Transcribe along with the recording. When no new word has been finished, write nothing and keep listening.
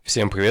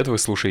Всем привет, вы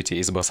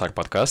слушаете Избасар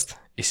подкаст,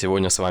 и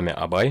сегодня с вами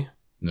Абай,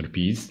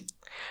 Нурпиз.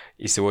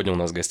 И сегодня у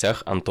нас в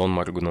гостях Антон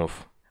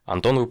Маргунов.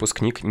 Антон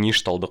выпускник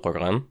НИШ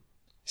Талдыкорган,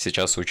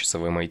 сейчас учится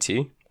в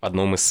MIT,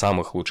 одном из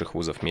самых лучших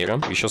вузов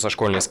мира. Еще со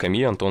школьной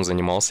скамьи Антон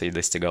занимался и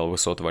достигал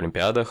высот в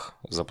олимпиадах,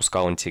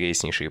 запускал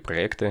интереснейшие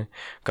проекты,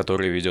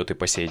 которые ведет и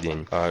по сей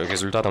день.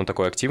 Результатом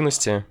такой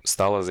активности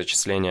стало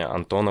зачисление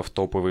Антона в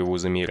топовые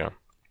вузы мира,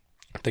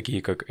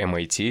 такие как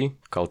MIT,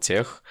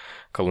 Калтех,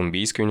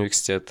 Колумбийский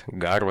университет,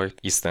 Гарвард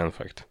и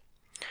Стэнфорд.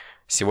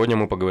 Сегодня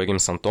мы поговорим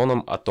с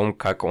Антоном о том,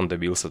 как он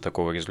добился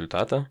такого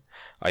результата,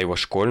 о его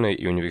школьной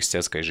и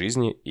университетской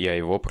жизни и о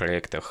его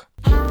проектах.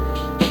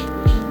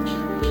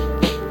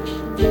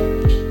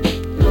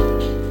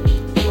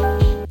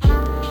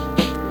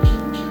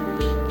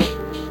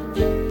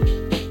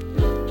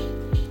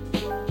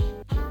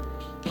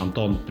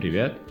 Антон,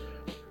 привет.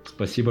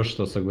 Спасибо,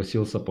 что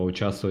согласился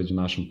поучаствовать в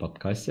нашем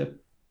подкасте.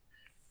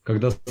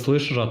 Когда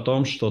слышишь о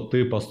том, что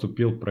ты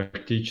поступил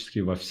практически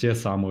во все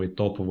самые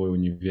топовые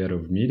универы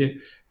в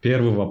мире,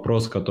 первый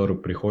вопрос, который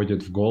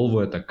приходит в голову,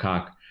 это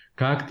как?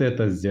 Как ты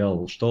это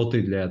сделал? Что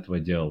ты для этого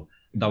делал?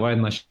 Давай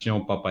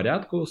начнем по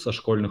порядку со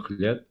школьных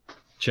лет.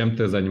 Чем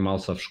ты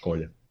занимался в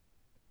школе?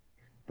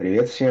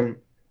 Привет всем.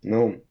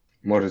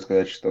 Можно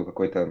сказать, что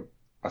какой-то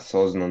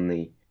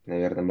осознанный,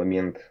 наверное,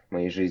 момент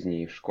моей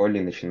жизни в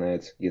школе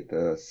начинается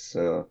где-то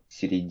с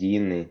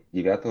середины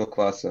 9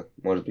 класса,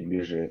 может быть,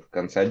 ближе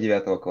конца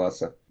 9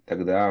 класса.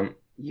 Тогда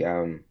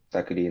я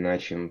так или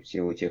иначе, в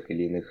силу тех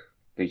или иных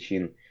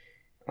причин,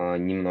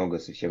 немного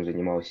совсем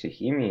занимался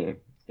химией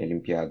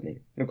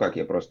олимпиадной.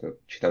 Я просто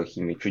читал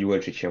химию чуть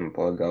больше, чем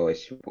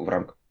полагалось в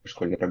рамках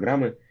школьной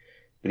программы.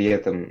 При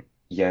этом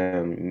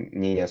мне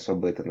не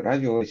особо это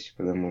нравилось,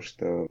 потому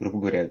что, грубо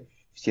говоря,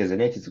 все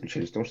занятия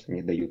заключались в том, что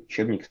мне дают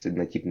учебник с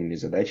однотипными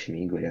задачами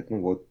и говорят,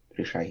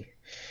 решай.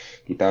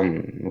 И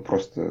там,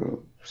 просто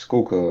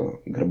скука,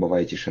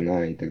 гробовая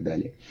тишина и так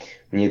далее.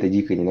 Мне это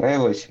дико не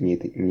нравилось, мне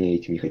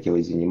этим не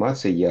хотелось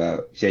заниматься,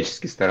 я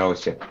всячески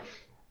старался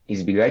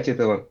избегать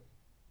этого,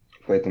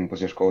 поэтому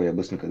после школы я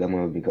быстренько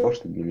домой убегал,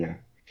 чтобы меня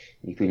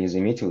никто не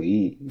заметил,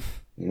 и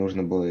не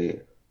нужно было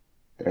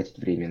тратить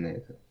время на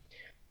это.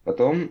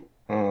 Потом,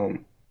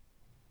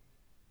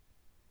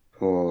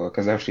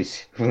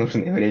 оказавшись в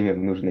нужное время, в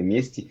нужном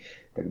месте,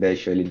 тогда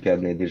еще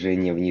олимпиадное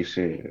движение в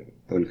нише,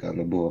 только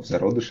оно было в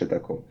зародыше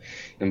таком,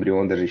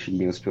 эмбрион даже еще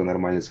не успел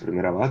нормально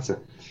сформироваться,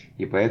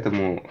 и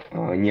поэтому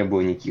не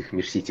было никаких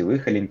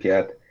межсетевых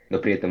олимпиад, но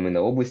при этом мы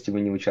на области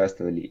не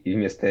участвовали, и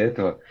вместо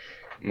этого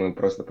мы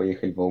просто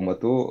поехали в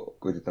Алмату,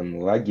 какой-то там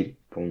лагерь,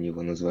 помню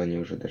его название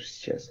уже даже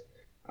сейчас,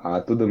 а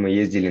оттуда мы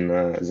ездили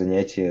на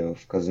занятия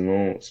в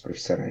казну с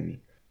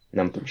профессорами.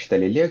 Нам там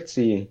читали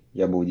лекции,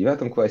 я был в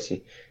 9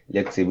 классе,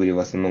 лекции были в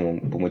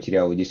основном по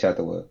материалу 10,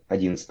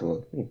 11,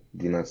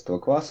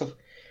 12 классов,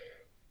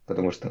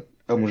 потому что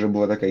там уже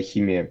была такая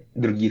химия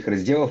других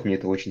разделов, мне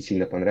это очень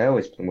сильно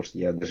понравилось, потому что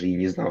я даже и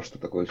не знал, что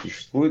такое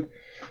существует.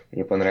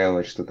 Мне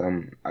понравилось, что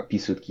там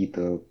описывают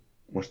какие-то,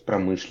 может,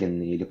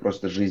 промышленные или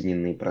просто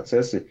жизненные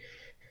процессы.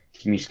 С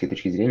химической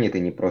точки зрения это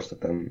не просто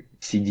там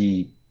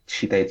сиди,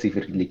 считай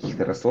цифры для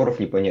каких-то растворов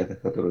непонятных,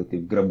 которые ты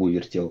в гробу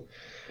вертел.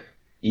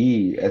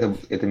 И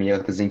это меня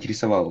как-то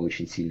заинтересовало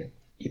очень сильно.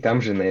 И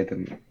там же на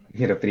этом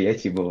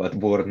мероприятии был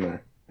отбор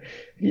на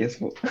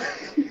респу.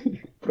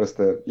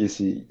 Просто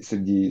если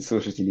среди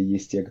слушателей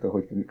есть те, кто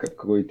хоть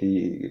какое-то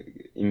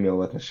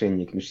имел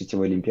отношение к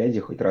межсетевой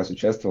олимпиаде, хоть раз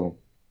участвовал,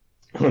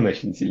 он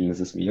очень сильно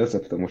засмеется,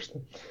 потому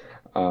что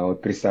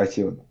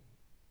представьте,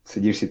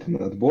 садишься ты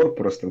на отбор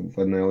просто в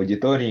одной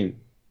аудитории,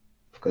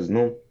 в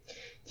казну,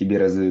 тебе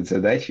раздают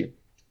задачи,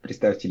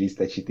 представьте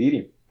лист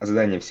А4, а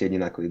задания все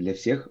одинаковые для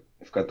всех,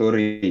 в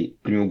который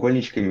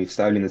прямоугольничками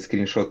вставлены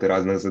скриншоты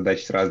разных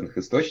задач с разных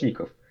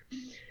источников,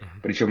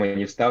 причем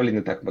они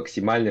вставлены так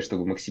максимально,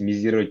 чтобы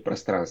максимизировать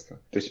пространство.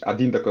 То есть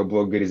один такой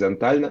блок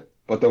горизонтально,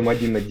 потом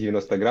один на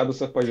 90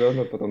 градусов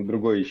повернут, потом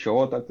другой еще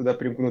вот так туда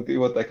примкнут, и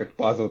вот так как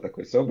пазл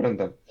такой собран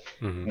там,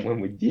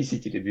 по-моему,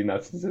 10 или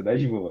 12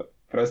 задач было,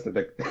 просто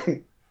так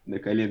на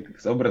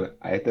коленках собрано,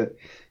 а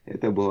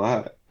это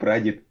была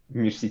прадед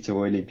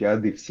межсетевой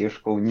олимпиады, все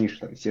школы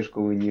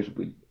НИШ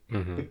были.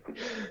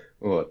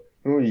 Вот.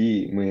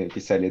 И мы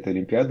писали эту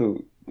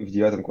олимпиаду. В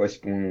 9 классе,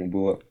 по-моему,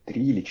 было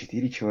 3 или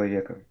 4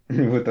 человека. И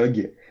в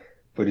итоге,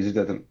 по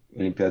результатам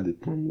олимпиады,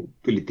 по-моему,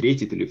 то ли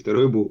 3, то ли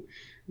 2 был.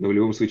 Но в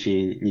любом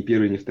случае, ни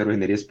 1, ни 2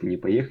 на респу не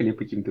поехали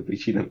по каким-то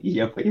причинам. И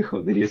я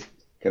поехал на респу.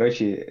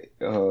 Короче,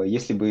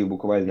 если бы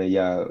буквально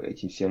я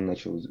этим всем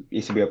начал...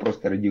 Если бы я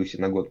просто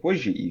родился на год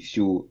позже и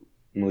всю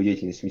мою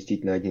деятельность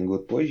сместить на 1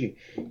 год позже,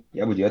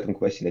 я бы в 9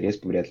 классе на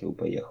респу вряд ли бы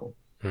поехал.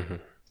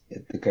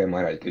 Это такая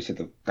мораль, то есть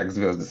это так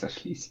звезды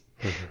сошлись.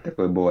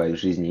 Такое бывает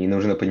в жизни. И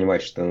нужно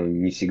понимать, что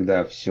не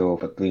всегда все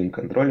под твоим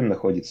контролем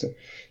находится.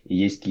 И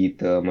есть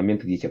какие-то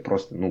моменты, где тебе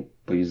просто,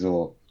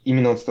 повезло.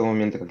 Именно вот с того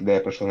момента, когда я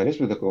пошел на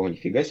респу, такого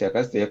нифига себе,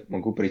 оказывается, я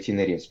могу пройти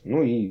на респ.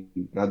 И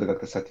надо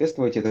как-то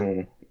соответствовать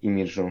этому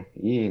имиджу.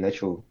 И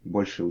начал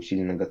больше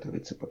усиленно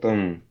готовиться.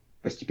 Потом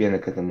постепенно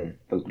к этому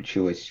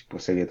подключилась по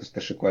совету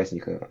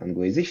старшеклассника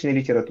англоязычная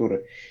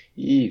литература,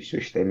 и все,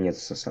 считай, меня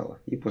засосало.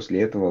 И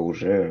после этого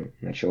уже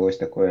началось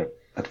такое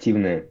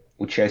активное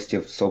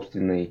участие в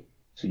собственной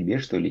судьбе,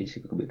 что ли, если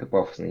как бы это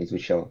пафосно не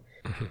звучало.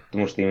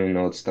 Потому что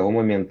именно вот с того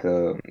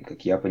момента,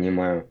 как я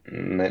понимаю,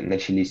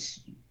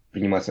 начались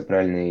приниматься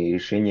правильные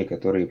решения,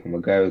 которые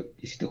помогают,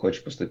 если ты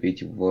хочешь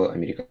поступить в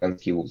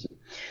американские вузы.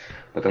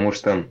 Потому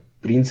что,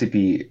 в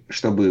принципе,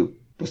 чтобы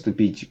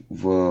поступить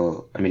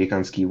в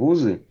американские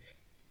вузы,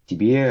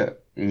 тебе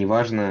не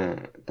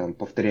важно там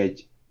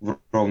повторять в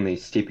ровной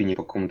степени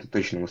по какому-то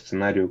точному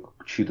сценарию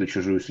чью-то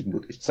чужую судьбу.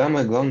 То есть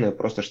самое главное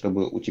просто,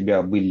 чтобы у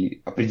тебя был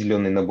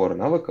определенный набор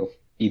навыков,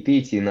 и ты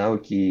эти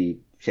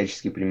навыки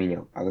всячески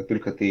применял. А как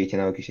только ты эти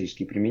навыки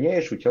всячески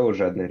применяешь, у тебя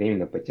уже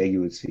одновременно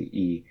подтягиваются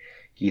и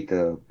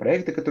какие-то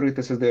проекты, которые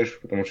ты создаешь,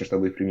 потому что,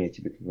 чтобы их применять,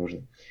 тебе это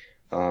нужно,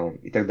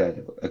 и так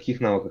далее. О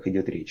каких навыках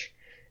идет речь?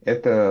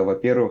 Это,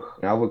 во-первых,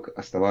 навык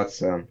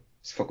оставаться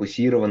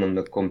сфокусированным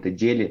на каком-то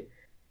деле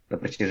на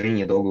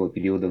протяжении долгого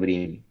периода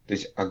времени. То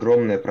есть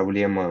огромная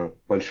проблема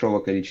большого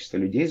количества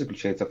людей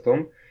заключается в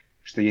том,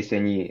 что если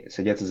они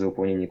садятся за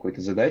выполнение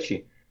какой-то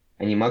задачи,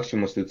 они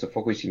максимум остаются в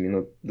фокусе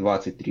минут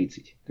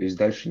 20-30, то есть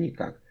дальше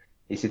никак.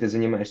 Если ты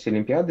занимаешься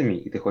олимпиадами,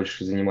 и ты хочешь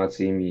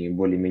заниматься ими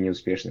более-менее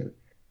успешно,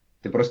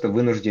 ты просто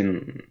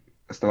вынужден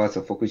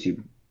оставаться в фокусе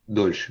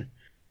дольше.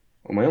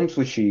 В моем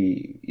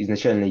случае,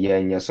 изначально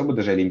я не особо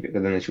даже,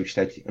 когда начал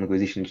читать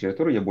англоязычную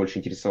литературу, я больше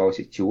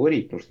интересовался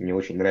теорией, потому что мне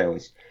очень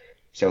нравилась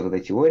вся вот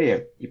эта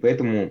теория, и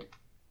поэтому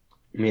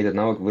мне этот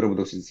навык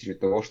выработался за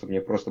счет того, что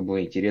мне просто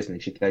было интересно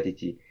читать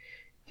эти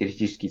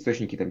теоретические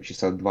источники там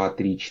часа 2,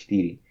 3,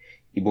 4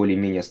 и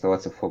более-менее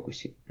оставаться в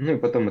фокусе. Ну и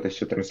потом это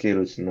все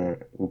транслируется на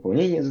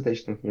выполнение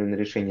задач, например, на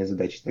решение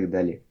задач и так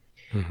далее.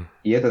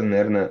 И это,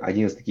 наверное,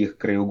 один из таких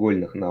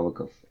краеугольных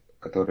навыков,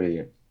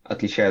 которые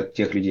отличают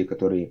тех людей,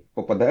 которые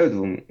попадают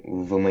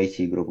в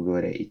MIT, грубо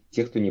говоря, и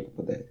тех, кто не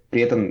попадает.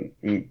 При этом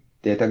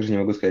я также не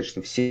могу сказать,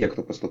 что все,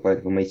 кто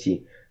поступает в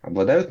MIT,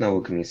 обладают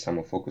навыками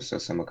самофокуса,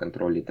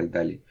 самоконтроля и так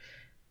далее.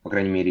 По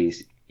крайней мере,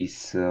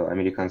 из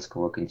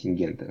американского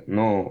контингента.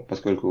 Но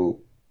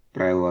поскольку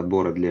правила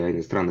отбора для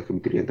иностранных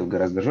абитуриентов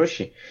гораздо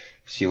жестче,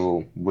 в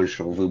силу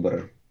большего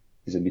выбора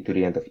из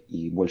абитуриентов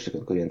и большей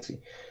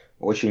конкуренции,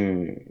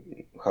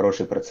 очень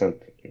хороший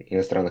процент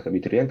иностранных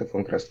абитуриентов,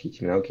 он как раз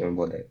этими навыками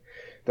обладает.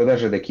 Туда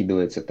же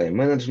докидывается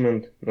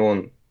тайм-менеджмент, но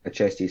он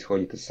отчасти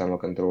исходит из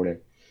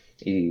самоконтроля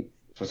и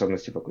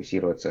способности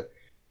фокусироваться.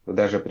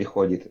 Туда же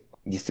приходит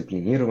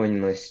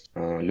дисциплинированность,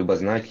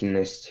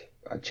 любознательность,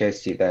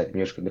 отчасти, да, это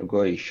немножко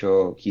другое,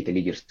 еще какие-то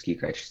лидерские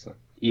качества.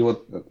 И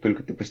вот как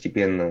только ты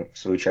постепенно в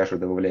свою чашу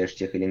добавляешь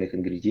тех или иных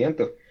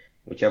ингредиентов,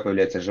 у тебя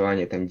появляется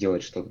желание там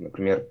делать что-то,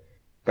 например,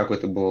 как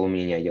это было у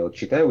меня. Я вот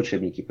читаю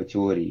учебники по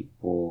теории,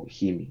 по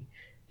химии,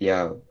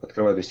 я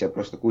открываю для себя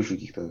просто кучу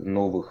каких-то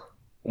новых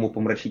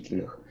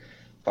умопомрачительных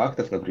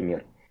фактов,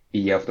 например, и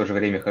я в то же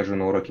время хожу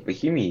на уроки по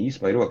химии и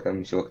смотрю, как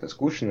там все как-то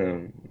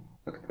скучно,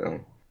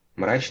 как-то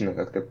мрачно,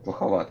 как-то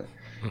плоховато.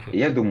 И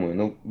я думаю,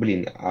 ну,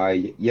 блин, а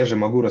я же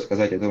могу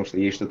рассказать о том, что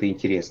есть что-то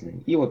интересное.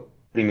 И вот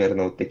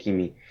примерно вот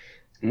такими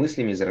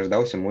мыслями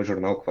зарождался мой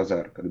журнал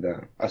 «Квазар»,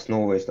 когда,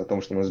 основываясь на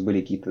том, что у нас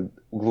были какие-то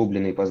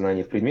углубленные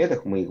познания в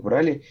предметах, мы их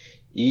брали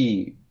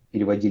и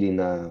переводили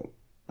на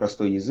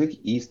простой язык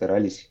и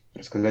старались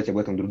рассказать об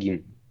этом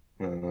другим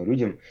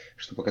людям,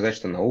 чтобы показать,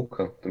 что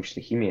наука, в том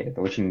числе химия,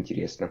 это очень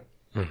интересно.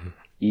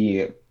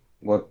 И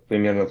вот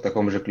примерно в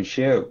таком же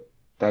ключе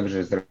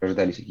также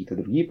зарождались какие-то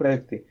другие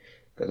проекты,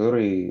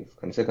 которые, в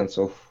конце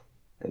концов,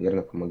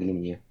 наверное, помогли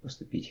мне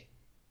поступить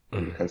в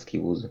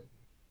американские вузы.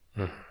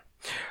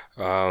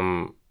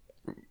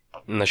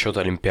 Насчет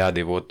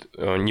Олимпиады, вот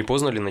не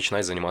поздно ли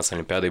начинать заниматься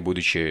Олимпиадой,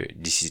 будучи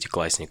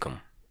 10-классником?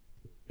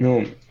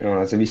 Ну,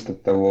 зависит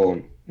от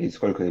того,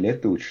 сколько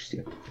лет ты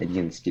учишься,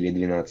 11 или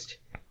 12.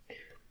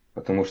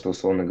 Потому что,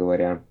 условно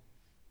говоря,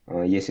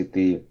 если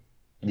ты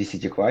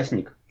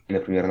 10-классник,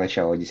 например,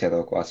 начало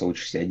 10 класса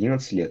учишься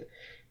 11 лет,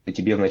 то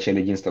тебе в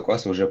начале 11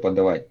 класса уже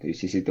подавать. То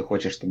есть, если ты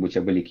хочешь, чтобы у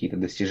тебя были какие-то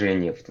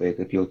достижения в твоей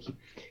копилке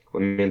к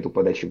моменту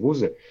подачи в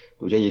вузы,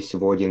 то у тебя есть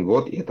всего 1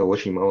 год, и это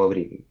очень мало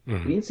времени.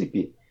 В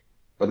принципе,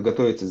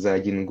 подготовиться за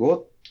 1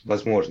 год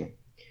возможно.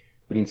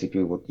 В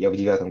принципе, вот я в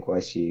 9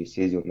 классе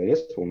съездил на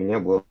Респу, у меня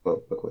было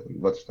какое-то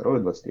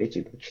 22-е,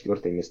 23-е,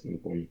 24-е место, не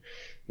помню.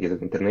 Где-то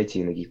в интернете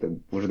и на каких-то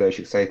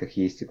блуждающих сайтах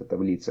есть эта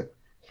таблица.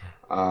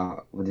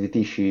 А в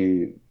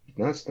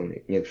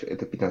 2015, нет,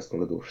 это в 15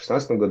 году, в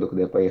 16 году,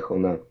 когда я поехал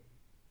на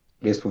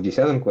Респу в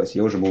 10 классе,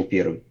 я уже был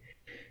первый.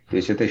 То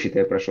есть это,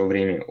 считай, прошло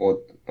время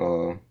от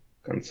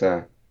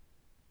конца,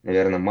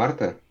 наверное,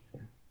 марта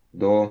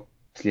до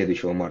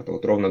следующего марта.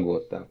 Вот ровно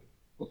год, да.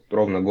 Вот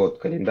ровно год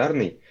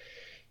календарный.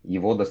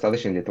 Его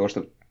достаточно для того,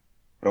 чтобы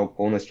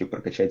полностью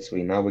прокачать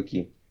свои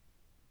навыки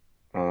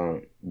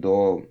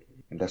до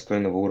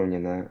достойного уровня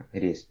на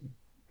Респе.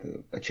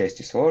 Это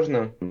отчасти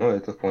сложно, но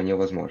это вполне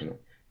возможно.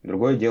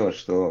 Другое дело,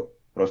 что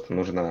просто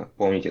нужно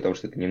помнить о том,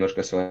 что это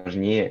немножко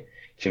сложнее,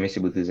 чем если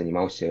бы ты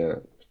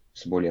занимался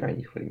с более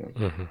ранних времен.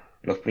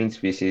 Но, в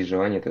принципе, если есть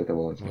желание, то это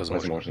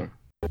возможно.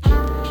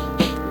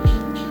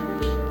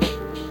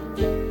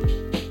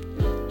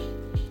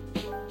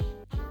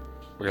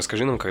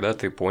 Расскажи нам, когда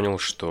ты понял,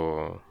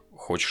 что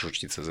хочешь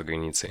учиться за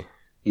границей?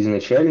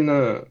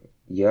 Изначально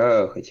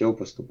я хотел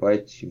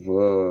поступать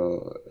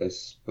в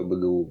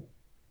СПбГУ.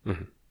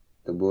 Мгм.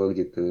 Это было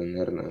где-то,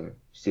 наверное,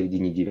 в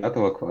середине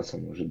 9 класса,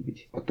 может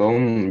быть.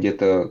 Потом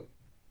где-то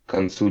к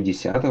концу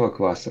 10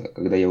 класса,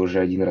 когда я уже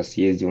один раз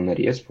ездил на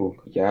Респу,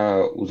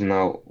 я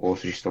узнал о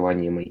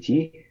существовании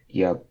MIT.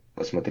 Я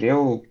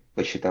посмотрел,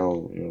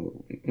 почитал,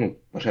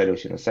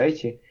 пошарился на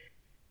сайте.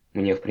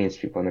 Мне, в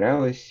принципе,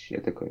 понравилось. Я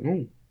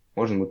такой,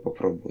 можно будет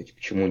попробовать,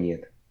 почему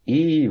нет?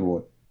 И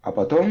вот. А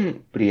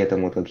потом, при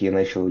этом, вот как я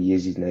начал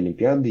ездить на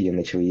Олимпиады, я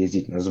начал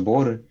ездить на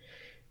сборы.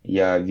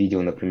 Я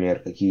видел, например,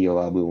 какие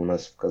лабы у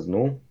нас в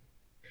Казну.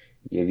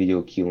 Я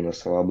видел, какие у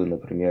нас лабы,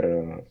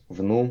 например,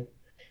 в НУ.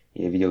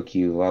 Я видел,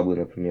 какие лабы,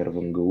 например,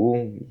 в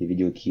МГУ. Я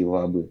видел, какие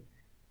лабы,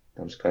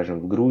 там, скажем,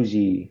 в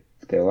Грузии,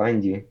 в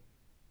Таиланде.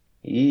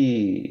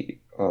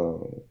 И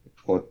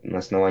вот на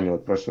основании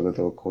вот просто вот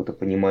этого какого-то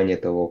понимания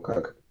того,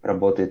 как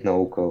работает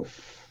наука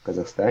в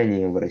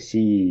Казахстане, в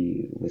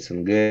России, в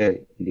СНГ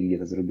или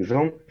где-то за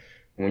рубежом,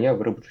 у меня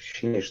выработалось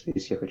ощущение, что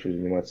если я хочу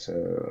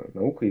заниматься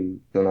наукой,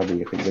 то надо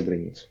ехать за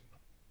границу.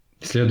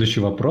 Следующий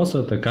вопрос –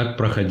 это как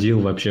проходил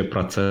вообще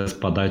процесс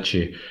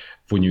подачи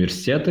в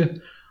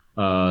университеты?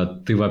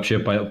 Ты вообще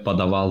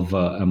подавал в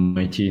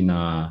MIT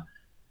на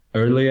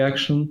Early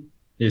Action,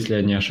 если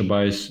я не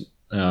ошибаюсь,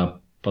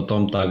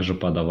 потом также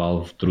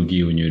подавал в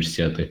другие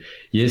университеты.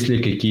 Есть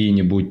ли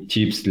какие-нибудь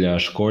типс для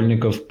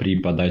школьников при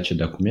подаче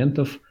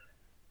документов?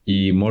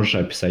 И можешь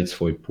описать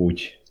свой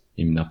путь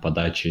именно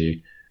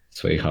подачи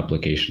своих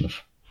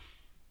аппликейшенов?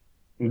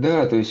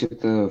 Да, то есть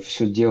это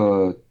все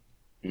дело,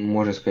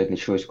 можно сказать,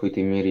 началось в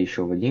какой-то мере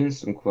еще в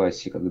 11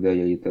 классе, когда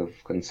я где-то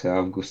в конце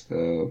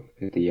августа,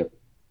 это я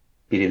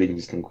перед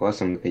 11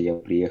 классом, это я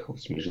приехал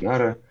с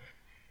Межнара,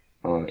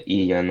 и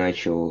я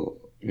начал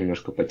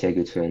немножко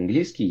подтягивать свой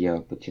английский,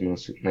 я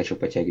начал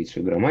подтягивать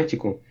свою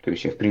грамматику, то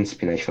есть я, в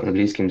принципе, начал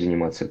английским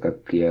заниматься,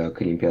 как я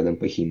к олимпиадам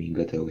по химии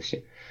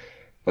готовился.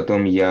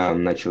 Потом я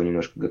начал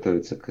немножко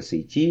готовиться к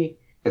SAT,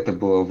 это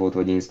было вот в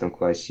 11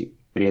 классе,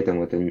 при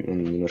этом это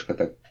немножко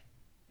так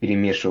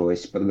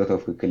перемешивалось с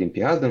подготовкой к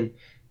олимпиадам, то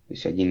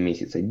есть один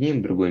месяц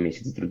одним, другой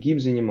месяц другим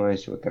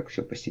занимаюсь, вот так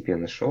все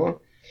постепенно шло.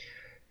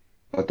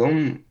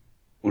 Потом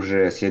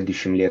уже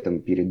следующим летом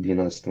перед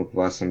 12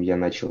 классом я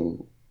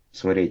начал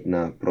смотреть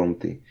на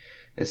промпты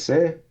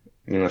эссе,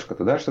 немножко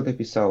туда что-то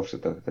писал,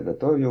 что-то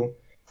готовил.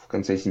 В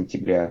конце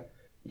сентября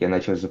я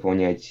начал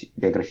заполнять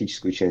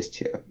биографическую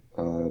часть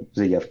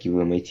заявки в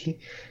MIT,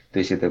 то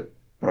есть это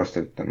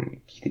просто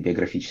там какие-то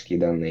биографические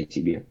данные о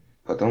тебе.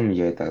 Потом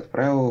я это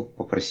отправил,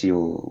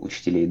 попросил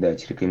учителей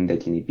дать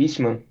рекомендательные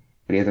письма.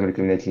 При этом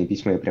рекомендательные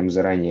письма я прям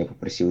заранее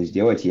попросил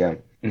сделать. Я,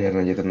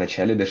 наверное, где-то в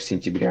начале даже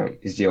сентября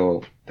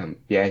сделал, там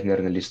 5,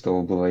 наверное,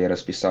 листов было, я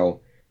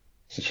расписал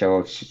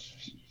сначала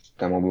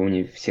там обо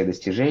мне все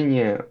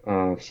достижения,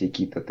 все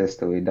какие-то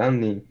тестовые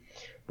данные,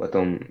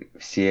 потом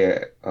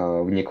все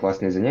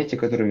внеклассные занятия,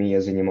 которыми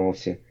я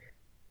занимался,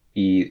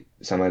 и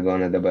самое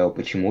главное, добавил,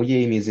 почему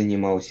я ими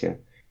занимался,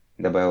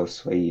 добавил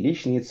свои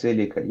личные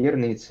цели,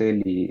 карьерные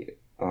цели и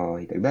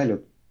так далее.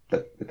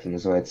 Так, это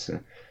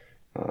называется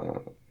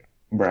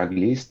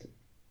браг-лист,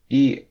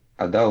 и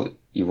отдал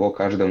его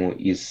каждому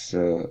из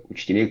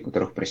учителей,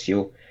 которых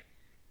просил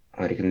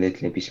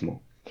рекомендательное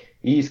письмо.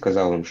 И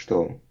сказал им,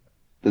 что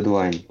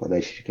дедлайн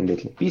подачи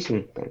рекомендательных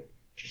писем там,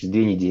 через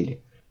 2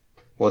 недели.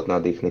 Вот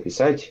надо их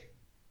написать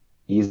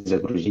и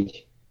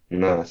загрузить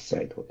на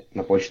сайт. Вот,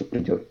 на почту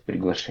придет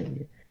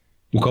приглашение.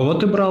 У кого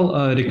ты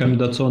брал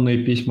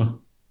рекомендационные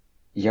письма?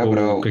 Я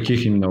брал... У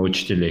каких именно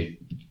учителей?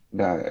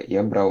 Да,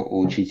 я брал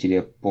у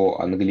учителя по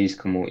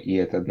английскому, и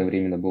это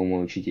одновременно был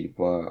мой учитель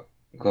по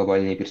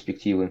глобальные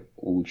перспективы,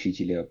 у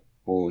учителя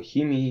по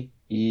химии,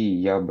 и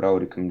я брал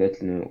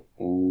рекомендательную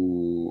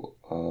у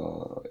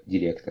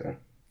директора.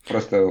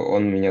 Просто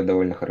он меня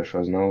довольно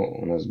хорошо знал,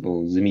 у нас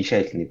был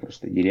замечательный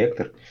просто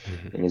директор.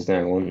 Я не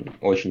знаю, он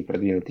очень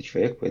продвинутый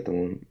человек,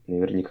 поэтому он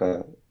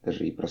наверняка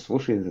даже и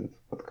прослушает этот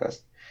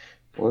подкаст.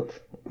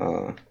 Вот,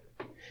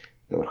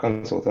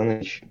 Давархан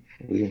Султанович,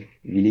 вы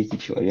великий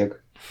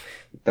человек.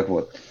 Так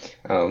вот,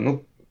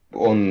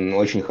 он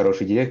очень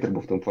хороший директор был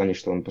в том плане,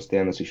 что он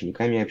постоянно с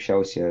учениками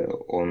общался,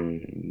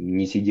 он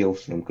не сидел в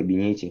своем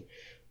кабинете,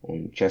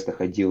 он часто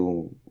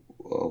ходил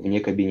вне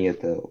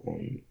кабинета,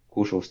 он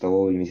кушал в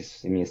столовой вместе со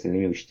всеми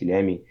остальными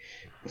учителями,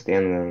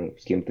 постоянно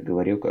с кем-то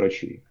говорил,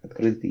 короче,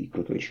 открытый и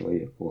крутой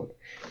человек, вот.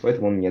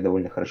 Поэтому он меня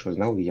довольно хорошо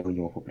знал, и я у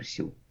него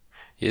попросил.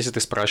 Если ты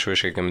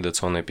спрашиваешь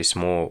рекомендационное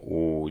письмо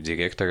у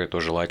директора,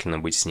 то желательно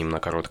быть с ним на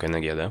короткой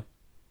ноге, да?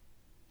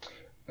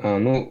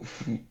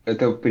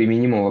 Это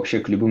применимо вообще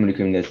к любым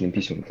рекомендательным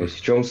письмам. То есть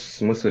в чем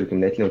смысл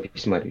рекомендательного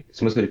письма?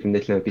 Смысл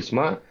рекомендательного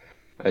письма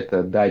 –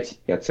 это дать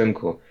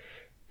оценку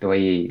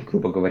твоей,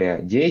 грубо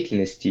говоря,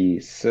 деятельности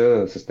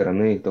со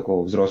стороны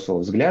такого взрослого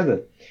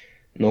взгляда.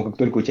 Но как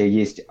только у тебя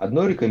есть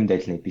одно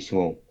рекомендательное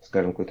письмо,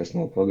 скажем, какое-то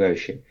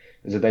основополагающее,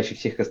 задача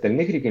всех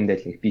остальных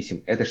рекомендательных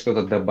писем – это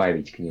что-то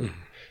добавить к ним.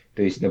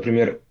 То есть,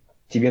 например,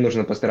 тебе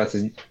нужно постараться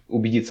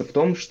убедиться в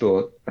том,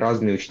 что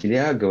разные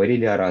учителя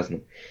говорили о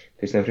разном.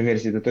 То есть, например,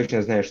 если ты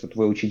точно знаешь, что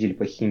твой учитель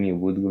по химии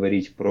будет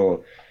говорить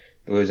про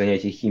твое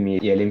занятие химией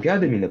и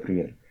олимпиадами,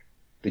 например,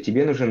 то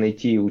тебе нужно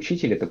найти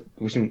учителя.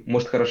 Допустим,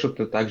 может, хорошо,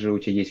 то также у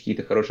тебя есть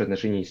какие-то хорошие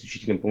отношения с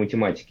учителем по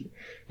математике,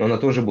 но она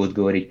тоже будет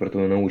говорить про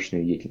твою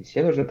научную деятельность.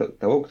 Тебе нужно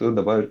того, кто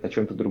добавит о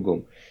чем-то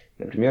другом.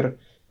 Например,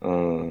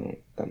 там,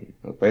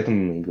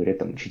 поэтому говорят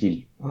там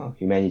учитель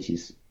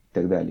humanities и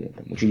так далее,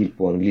 там, учитель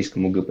по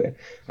английскому ГП.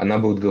 Она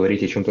будет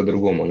говорить о чем-то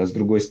другом, она с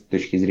другой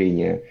точки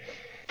зрения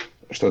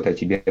что-то о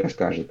тебе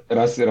расскажет.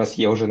 Раз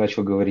я уже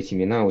начал говорить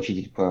имена,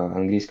 учитель по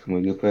английскому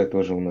и ГП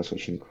тоже у нас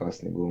очень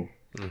классный был,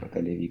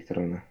 Наталья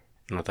Викторовна.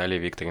 Наталья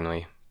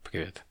Викторовна,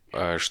 привет.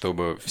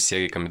 Чтобы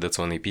все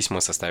рекомендационные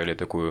письма составили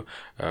такую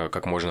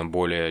как можно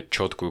более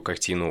четкую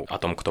картину о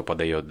том, кто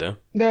подает, да?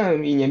 Да,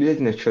 и не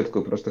обязательно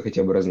четкую, просто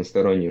хотя бы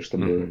разностороннюю,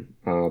 чтобы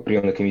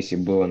приемной комиссии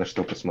было на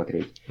что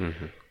посмотреть.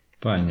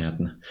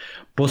 Понятно.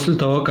 После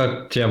того,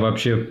 как тебя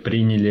вообще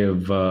приняли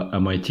в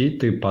MIT,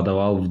 ты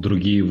подавал в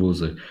другие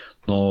вузы,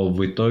 но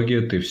в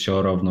итоге ты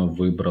все равно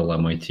выбрал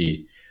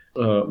MIT.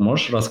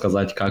 Можешь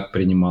рассказать, как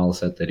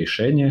принималось это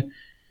решение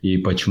и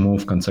почему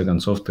в конце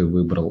концов ты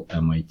выбрал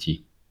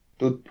MIT?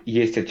 Тут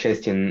есть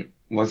отчасти,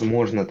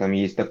 возможно, там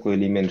есть такой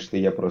элемент, что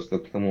я просто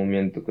к тому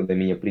моменту, когда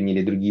меня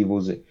приняли другие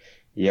вузы,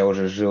 я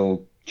уже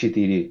жил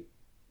 4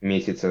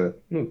 месяца,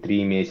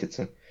 3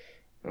 месяца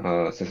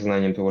с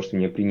осознанием того, что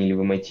меня приняли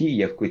в MIT,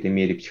 я в какой-то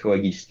мере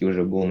психологически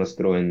уже был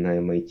настроен на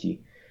MIT.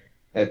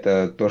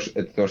 Это то,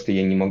 что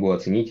я не могу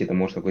оценить, это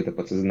может какой-то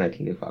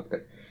подсознательный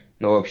фактор.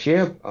 Но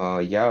вообще,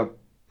 я,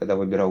 когда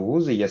выбирал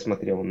вузы, я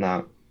смотрел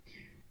на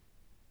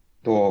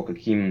то,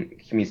 какими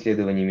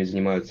исследованиями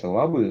занимаются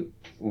лабы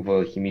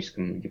в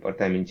химическом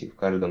департаменте в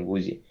каждом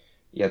вузе.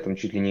 Я там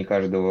чуть ли не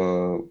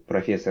каждого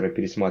профессора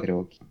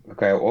пересматривал,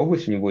 какая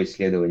область у него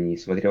исследований,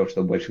 смотрел,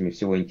 что больше мне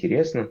всего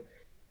интересно,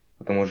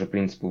 по тому же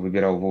принципу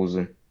выбирал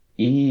вузы.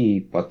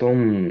 И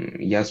потом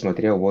я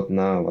смотрел вот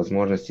на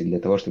возможности для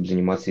того, чтобы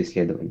заниматься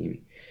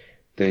исследованиями.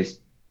 То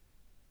есть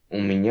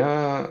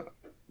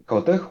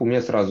Калтех у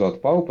меня сразу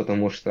отпал,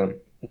 потому что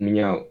у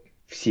меня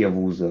все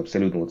вузы,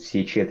 абсолютно вот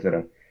все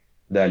 4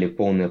 дали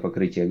полное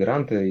покрытие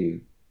гранта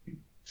и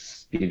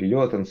с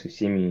перелетом, со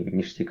всеми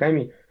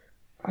ништяками.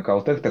 А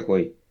Калтех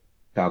такой: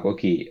 так,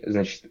 окей,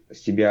 значит, с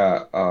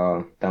тебя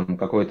там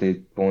какой-то,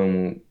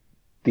 по-моему,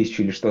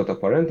 1000 или что-то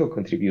parental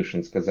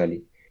contribution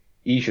сказали.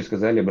 И еще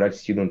сказали брать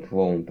student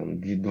loan,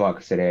 там 2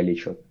 косаря или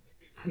что-то.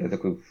 Я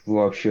такой: вы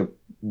вообще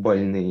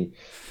больные.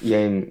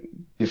 Я им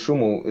пишу,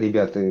 мол,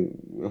 ребята,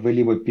 вы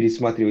либо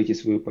пересматриваете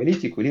свою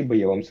политику, либо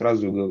я вам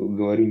сразу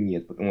говорю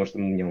нет, потому что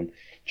у меня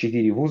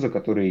 4 вуза,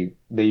 которые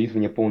дают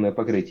мне полное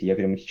покрытие. Я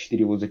прям эти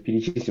 4 вуза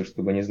перечислил,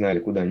 чтобы они знали,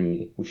 куда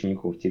они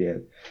учеников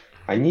теряют.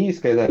 Они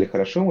сказали: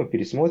 хорошо, мы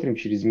пересмотрим,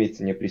 через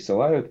месяц мне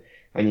присылают.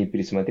 Они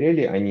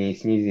пересмотрели, они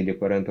снизили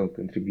parental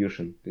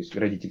contribution, то есть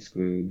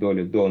родительскую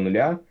долю до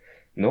 0,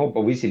 но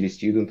повысили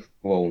student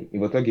loan. И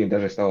в итоге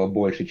даже стало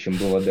больше, чем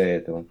было до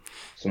этого.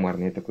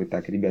 Суммарно я такой: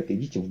 так, ребята,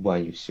 идите в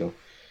баню, все.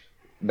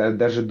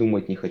 Даже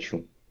думать не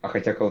хочу. А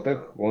хотя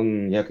Калтех,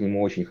 я к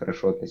нему очень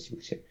хорошо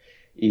относился.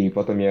 И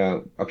потом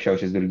я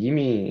общался с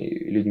другими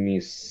людьми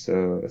с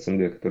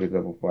СНГ, которые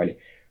туда попали.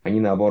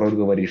 Они наоборот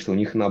говорили, что у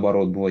них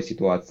наоборот была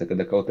ситуация,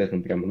 когда Калтех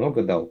им прям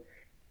много дал,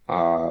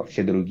 а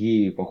все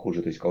другие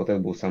похуже. То есть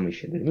Калтех был самый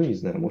щедрый. Не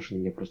знаю, может,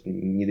 меня просто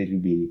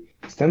недолюбили.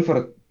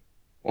 Стэнфорд,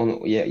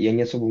 я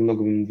не особо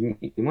много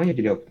внимания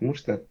уделял, потому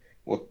что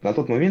вот на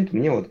тот момент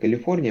мне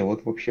Калифорния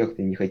вообще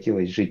как-то не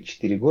хотелось жить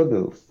 4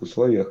 года в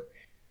условиях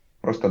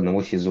просто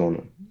одного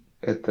сезона.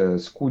 Это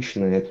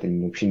скучно, это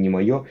вообще не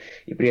мое.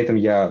 И при этом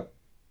я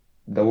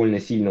довольно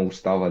сильно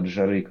устал от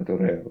жары,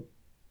 которая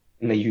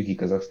на юге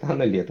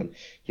Казахстана летом.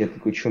 Я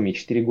такой: что, мне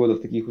 4 года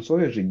в таких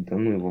условиях жить? Да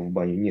ну его в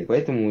баню. Нет.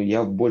 Поэтому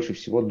я больше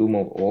всего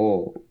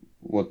думал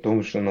о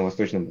том, что на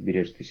восточном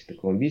побережье. То есть это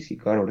Колумбийский,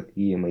 Гарвард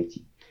и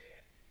MIT.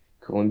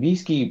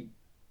 Колумбийский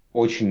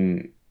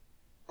очень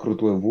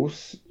крутой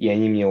вуз, и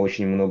они мне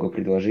очень много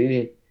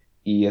предложили.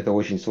 И это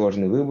очень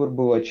сложный выбор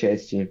был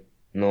отчасти,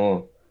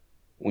 но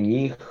у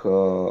них,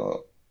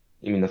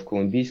 именно в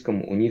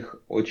Колумбийском, у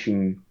них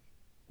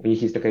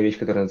есть такая вещь,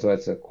 которая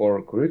называется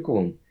Core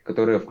Curriculum,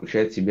 которая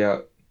включает в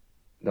себя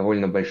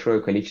довольно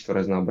большое количество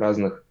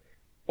разнообразных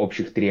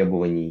общих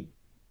требований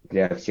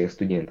для всех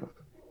студентов.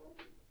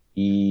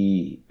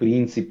 И, в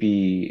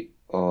принципе,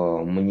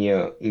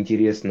 мне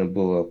интересно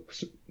было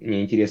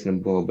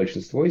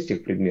большинство из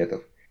тех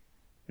предметов,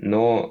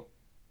 но,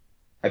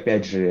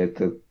 опять же,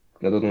 это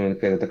на тот момент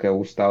какая-то такая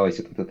усталость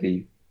от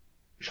этой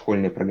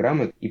школьной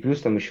программы. И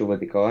плюс там еще в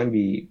этой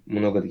Колумбии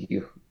много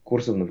таких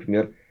курсов,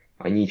 например,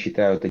 они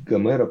читают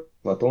Гомера,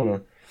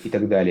 Платона и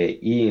так далее.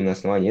 И на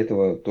основании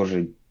этого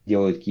тоже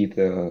делают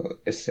какие-то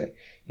эссе.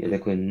 Я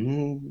такой: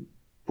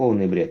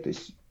 полный бред. То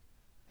есть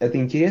это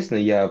интересно,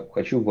 я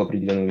хочу в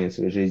определенный момент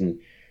своей жизни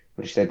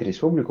прочитать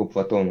 «Республику»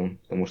 Платона,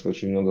 потому что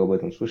очень много об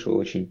этом слышал,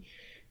 очень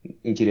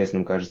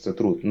интересным кажется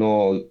труд.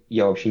 Но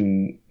я вообще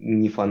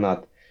не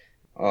фанат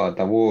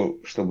того,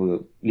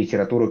 чтобы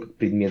литература как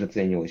предмет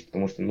оценивалась,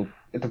 потому что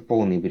это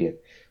полный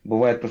бред.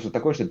 Бывает просто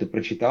такое, что ты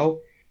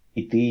прочитал,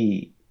 и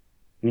ты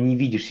не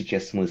видишь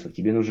сейчас смысла,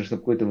 тебе нужно,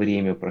 чтобы какое-то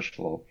время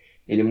прошло.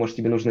 Или, может,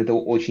 тебе нужно это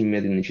очень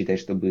медленно читать,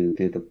 чтобы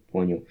ты это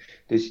понял.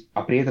 То есть,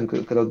 а при этом,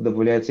 когда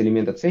добавляется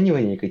элемент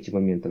оценивания к этим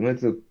моментам,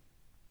 это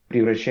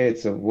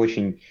превращается в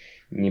очень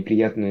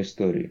неприятную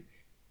историю.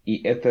 И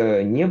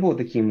это не было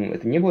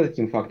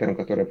таким фактором,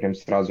 который прям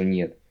сразу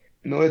нет.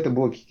 Но это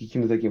было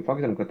каким-то таким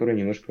фактором, который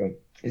немножко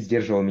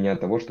сдерживал меня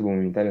от того, чтобы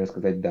моментально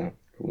сказать «да»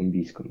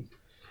 колумбийскому.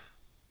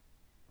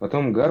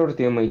 Потом Гарвард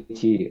и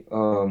MIT.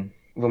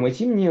 В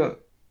MIT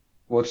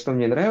вот что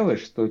мне нравилось,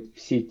 что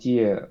все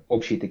те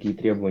общие такие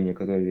требования,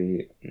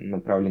 которые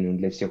направлены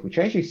для всех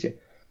учащихся,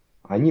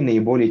 они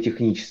наиболее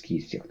технические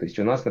из всех. То есть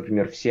у нас,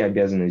 например, все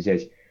обязаны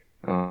взять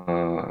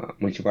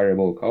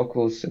multivariable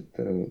calculus,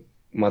 это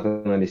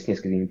мат-анализ с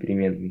несколькими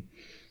переменными.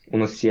 У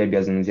нас все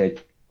обязаны взять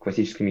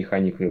классическую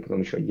механику и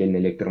потом еще отдельно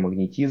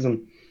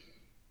электромагнетизм.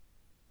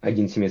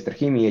 1 семестр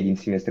химии, 1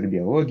 семестр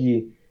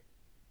биологии.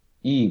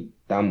 И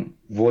там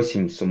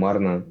 8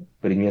 суммарно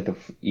предметов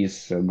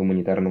из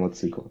гуманитарного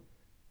цикла.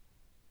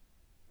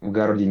 В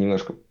Гарварде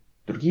немножко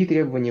другие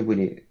требования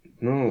были.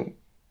 Но,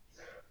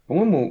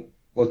 по-моему,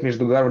 вот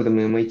между Гарвардом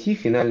и MIT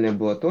финальное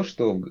было то,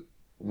 что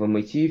в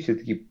MIT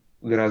все-таки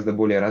гораздо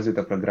более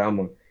развита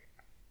программа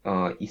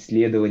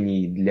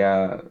исследований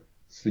для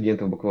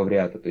студентов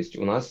бакалавриата. То есть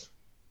у нас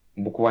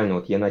буквально,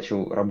 вот я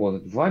начал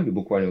работать в лабе,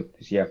 буквально, то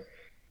есть я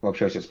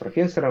пообщался с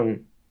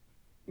профессором,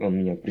 он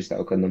меня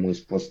представил к одному из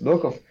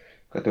постдоков,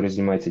 который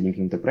занимается одним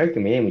каким-то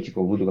проектом, и я ему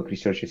типа буду как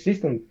research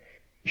assistant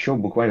еще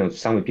буквально вот в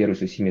самый первый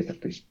свой семестр,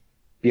 то есть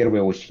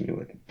первой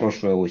осенью,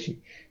 прошлая осень.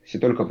 То есть я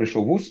только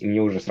пришел в ВУЗ, и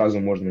мне уже сразу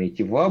можно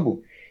идти в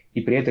лабу, и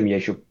при этом я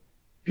еще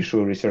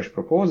пишу research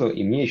proposal,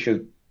 и мне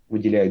еще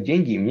выделяют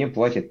деньги, и мне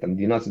платят там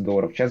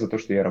 $12 в час за то,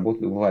 что я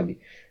работаю в лабе.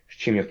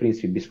 Чем я, в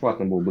принципе,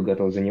 бесплатно был бы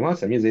готов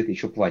заниматься, а мне за это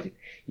еще платят.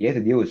 Я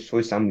это делаю в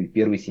свой самый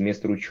первый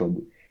семестр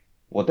учебы.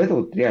 Вот это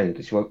вот реально, то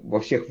есть во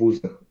всех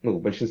вузах, ну,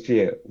 в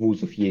большинстве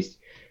вузов есть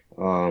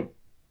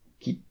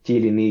те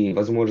или иные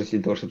возможности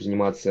для того, чтобы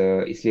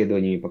заниматься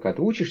исследованиями, пока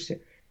ты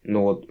учишься,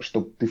 но вот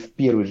чтобы ты в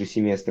первый же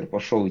семестр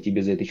пошел и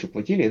тебе за это еще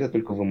платили, это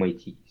только в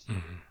MIT есть.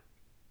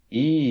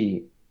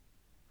 И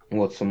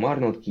вот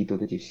суммарно вот какие-то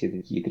вот эти все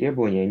такие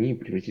требования, они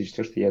превратились в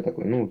то, что я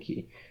такой, ну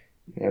окей,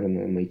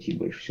 наверное, MIT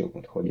больше всего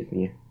подходит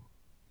мне.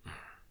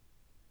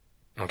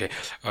 Окей.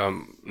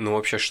 Ну,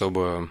 вообще,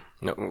 чтобы...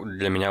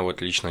 Для меня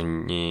вот лично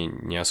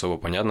не особо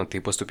понятно. Ты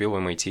поступил в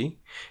MIT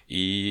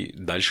и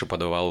дальше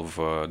подавал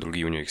в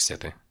другие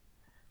университеты.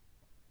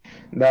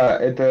 Да,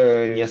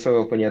 это не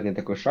особо понятный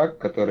такой шаг,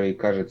 который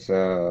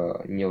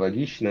кажется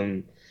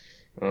нелогичным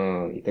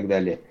и так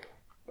далее.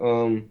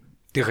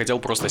 Ты хотел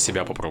просто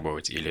себя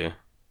попробовать или...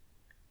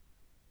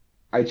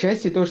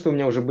 Отчасти то, что у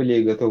меня уже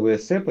были готовые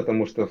эссе,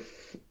 потому что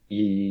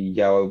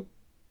я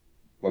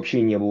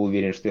вообще не был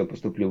уверен, что я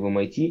поступлю в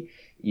MIT,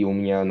 и у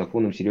меня на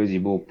полном серьезе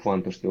был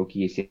план, то, что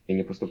окей, если я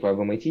не поступаю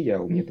в MIT,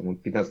 у меня там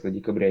 15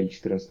 декабря или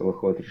 14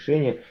 выходит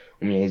решение,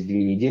 у меня есть 2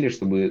 недели,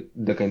 чтобы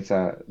до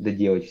конца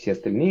доделать все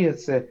остальные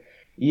эссе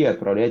и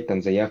отправлять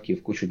там заявки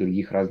в кучу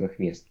других разных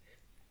мест.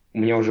 У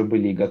меня уже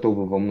были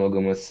готовы во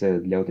многом эссе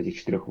для вот этих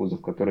 4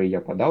 вузов, которые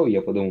я подал, и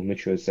я подумал, ну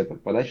что, эссе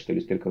подать, что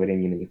ли, столько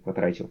времени на них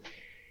потратил.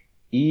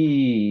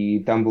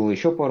 И там было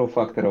еще пару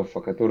факторов,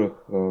 о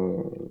которых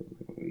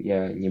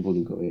я не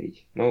буду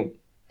говорить. Ну,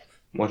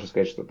 можно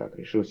сказать, что так,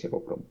 решил себя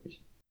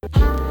попробовать.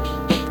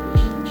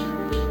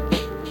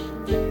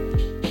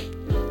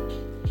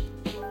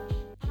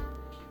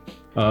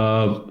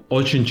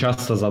 Очень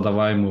часто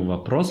задаваемый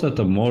вопрос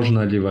это,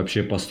 можно ли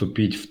вообще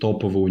поступить в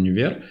топовый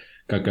универ,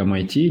 как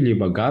MIT,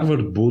 либо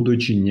Гарвард,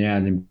 будучи не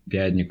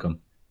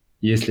олимпиадником?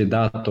 Если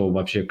да, то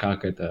вообще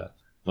как это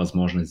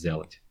возможно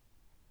сделать?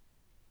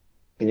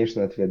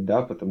 Конечно, ответ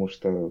да, потому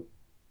что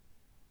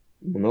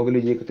много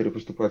людей, которые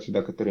поступают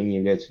сюда, которые не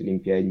являются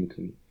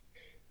олимпиадниками.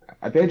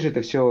 Опять же,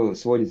 это все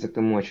сводится к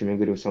тому, о чем я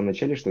говорил в самом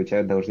начале, что у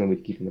тебя должны быть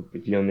какие-то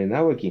определенные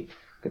навыки,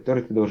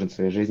 которые ты должен в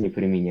своей жизни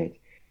применять.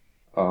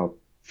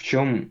 В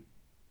чем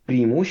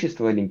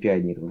преимущество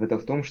олимпиадников? Это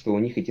в том, что у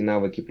них эти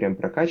навыки прям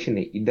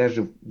прокачаны, и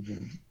даже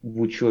в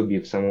учебе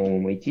в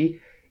самом MIT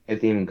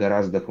это им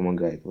гораздо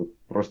помогает. Вот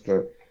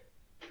просто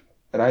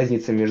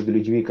разница между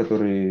людьми,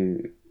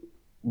 которые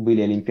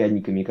были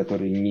олимпиадниками,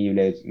 которые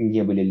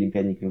не были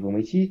олимпиадниками в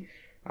MIT,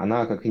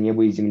 она как и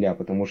небо и земля,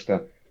 потому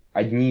что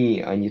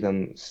одни, они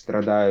там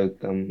страдают,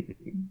 там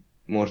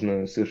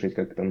можно слышать,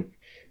 как там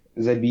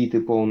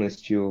забиты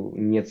полностью,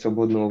 нет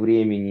свободного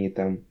времени,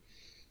 там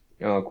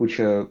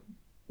куча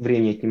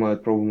времени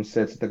отнимают problem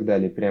sets и так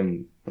далее.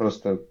 Прям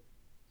просто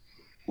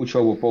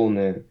учеба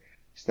полная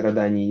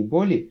страданий и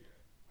боли,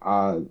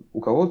 а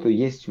у кого-то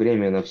есть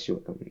время на все.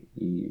 Там,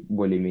 и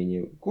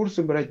более-менее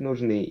курсы брать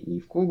нужны, и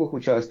в клубах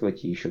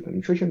участвовать, и еще там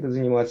еще чем-то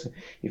заниматься.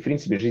 И, в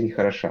принципе, жизнь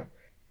хороша.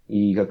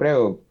 И, как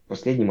правило, к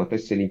последним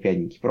относятся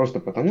олимпиадники. Просто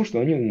потому,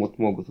 что они вот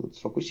могут вот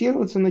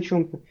сфокусироваться на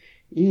чем-то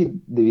и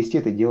довести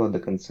это дело до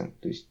конца.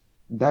 То есть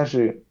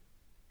даже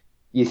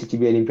если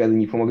тебе олимпиады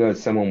не помогают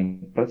в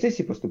самом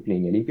процессе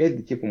поступления,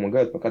 олимпиады тебе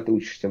помогают, пока ты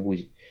учишься в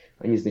вузе.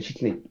 Они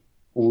значительно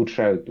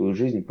улучшают твою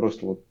жизнь,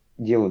 просто вот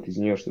делают из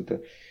нее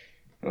что-то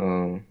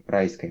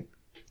райское.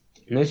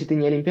 Но если ты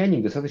не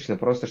олимпиадник, достаточно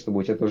просто, чтобы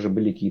у тебя тоже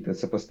были какие-то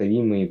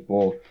сопоставимые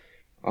по,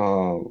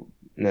 а,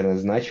 наверное,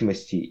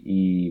 значимости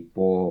и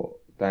по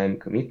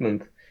time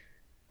commitment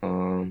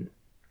а,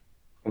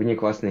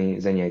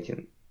 внеклассные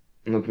занятия.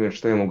 Например,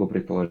 что я могу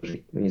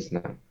предположить? Ну, не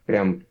знаю.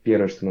 Прям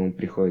первое, что на ум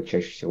приходит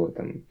чаще всего,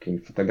 там,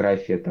 какая-нибудь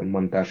фотография, там,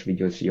 монтаж,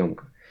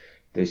 видеосъемка.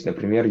 То есть,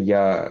 например,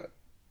 я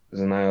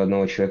знаю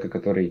одного человека,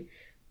 который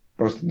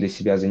просто для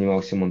себя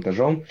занимался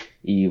монтажом,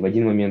 и в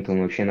один момент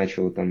он вообще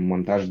начал там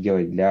монтаж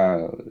делать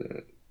для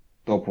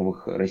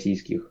топовых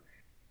российских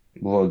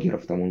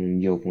блогеров. Там он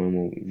делал,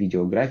 по-моему,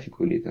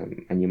 видеографику или там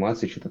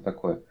анимацию, что-то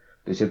такое.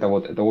 То есть это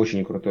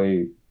очень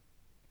крутой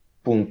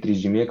пункт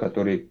резюме,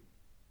 который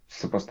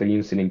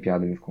сопоставим с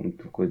олимпиадами в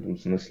каком-то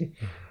смысле,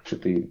 что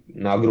ты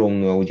на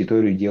огромную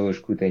аудиторию делаешь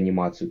какую-то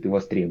анимацию, ты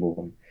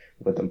востребован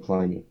в этом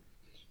плане.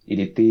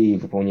 Или ты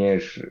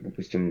выполняешь,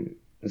 допустим,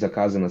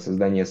 заказы на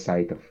создание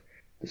сайтов.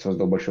 Ты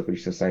создал большое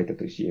количество сайтов.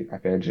 То есть, я,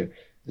 опять же,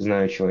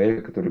 знаю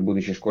человека, который,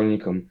 будучи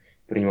школьником,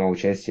 принимал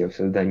участие в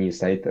создании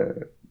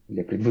сайта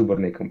для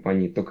предвыборной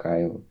кампании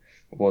Токаева.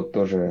 Вот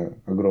тоже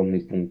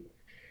огромный пункт.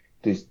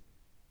 То есть,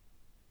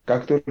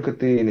 как только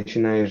ты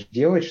начинаешь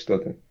делать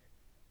что-то,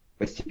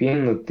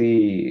 постепенно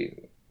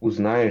ты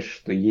узнаешь,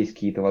 что есть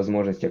какие-то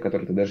возможности, о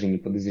которых ты даже не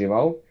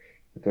подозревал,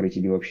 которые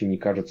тебе вообще не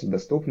кажутся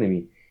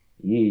доступными,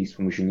 и с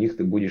помощью них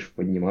ты будешь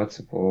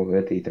подниматься по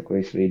этой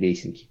такой своей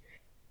лесенке.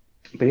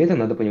 При этом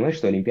надо понимать,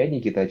 что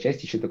олимпиадники это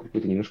отчасти еще такой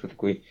какой-то немножко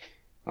такой,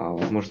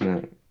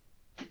 возможно,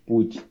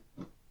 путь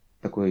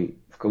такой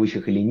в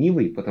кавычках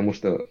ленивый, потому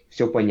что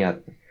все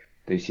понятно.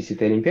 То есть, если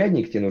ты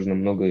олимпиадник, тебе нужно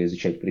много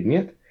изучать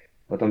предмет,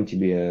 потом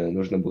тебе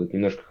нужно будет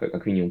немножко,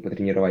 как минимум,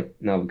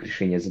 потренировать навык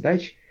решения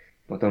задач,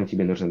 потом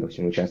тебе нужно,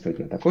 допустим, участвовать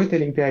на такой-то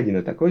олимпиаде,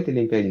 на такой-то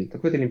олимпиаде, на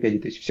такой-то олимпиаде.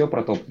 То есть все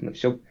протоптано,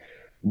 все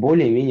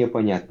более-менее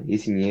понятно,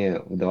 если не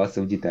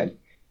вдаваться в деталь.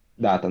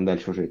 Да, там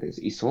дальше уже это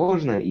и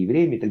сложно, и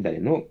время, и так далее.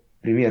 Но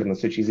примерно с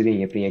точки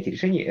зрения принятия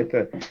решений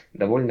это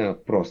довольно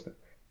просто.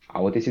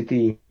 А вот если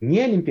ты не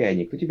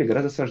олимпиадник, то тебе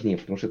гораздо сложнее,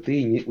 потому что у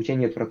тебя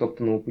нет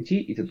протоптанного пути,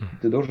 и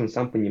ты должен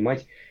сам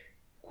понимать,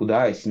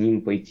 куда с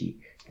ним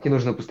пойти. Тебе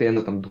нужно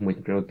постоянно там думать,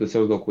 например, ты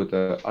создал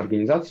какую-то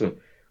организацию,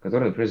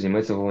 которая, например,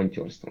 занимается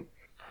волонтерством.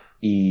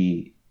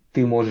 И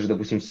ты можешь,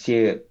 допустим,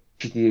 все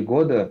 4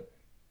 года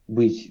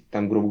быть,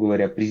 там, грубо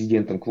говоря,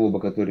 президентом клуба,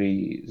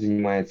 который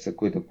занимается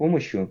какой-то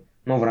помощью,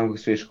 но в рамках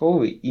своей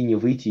школы, и не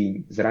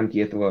выйти за рамки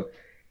этого,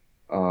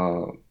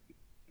 за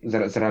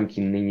рамки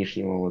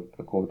нынешнего вот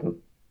какого-то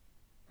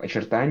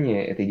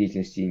очертания этой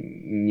деятельности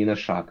ни на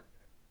шаг.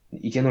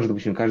 И тебе нужно,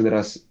 допустим, каждый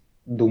раз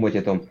думать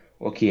о том,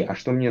 окей, а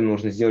что мне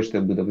нужно сделать,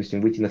 чтобы,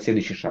 допустим, выйти на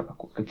следующий шаг?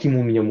 Каким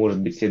у меня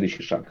может быть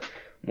следующий шаг?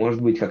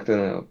 Может быть,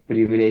 как-то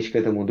привлечь к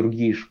этому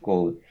другие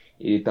школы?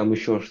 Или там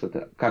еще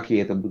что-то? Как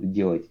я это буду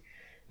делать?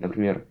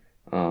 Например,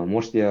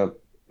 может я,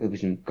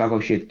 допустим, как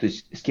вообще, то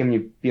есть с кем мне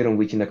первым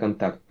выйти на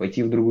контакт?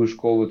 Пойти в другую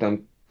школу,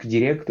 там, к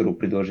директору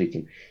предложить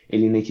им?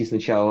 Или найти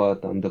сначала,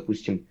 там,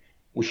 допустим,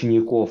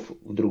 учеников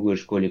в другой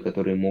школе,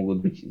 которые могут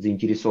быть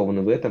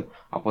заинтересованы в этом,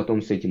 а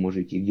потом с этим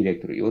уже идти к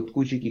директору. И вот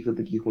куча каких-то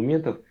таких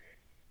моментов,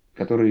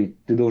 которые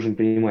ты должен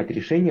принимать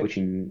решения в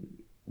очень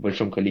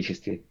большом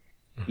количестве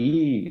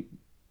и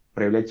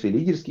проявлять свои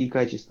лидерские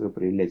качества,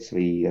 проявлять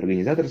свои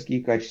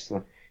организаторские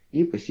качества,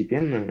 и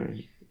постепенно,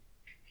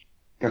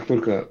 как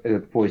только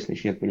этот поезд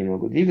начнет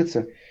понемногу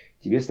двигаться,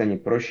 тебе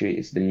станет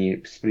проще с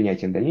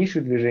принятием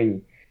дальнейших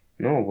движений,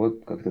 но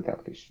вот как-то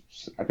так. То есть,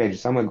 опять же,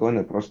 самое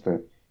главное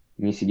просто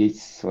не сидеть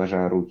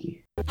сложа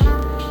руки.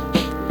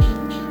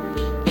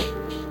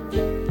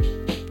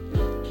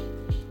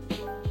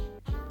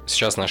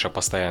 Сейчас наша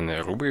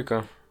постоянная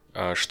рубрика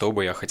 «Что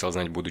бы я хотел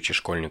знать, будучи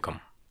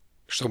школьником?»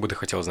 Что бы ты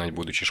хотел знать,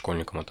 будучи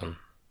школьником, Антон?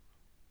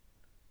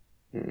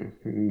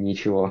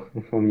 Ничего.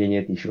 У меня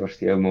нет ничего,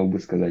 что я мог бы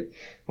сказать.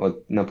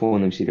 Вот на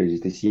полном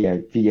серьезе. То есть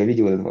я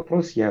видел этот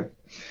вопрос,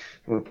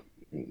 вот,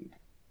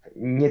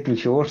 нет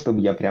ничего,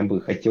 чтобы я прям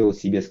бы хотел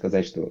себе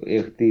сказать, что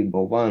эх ты,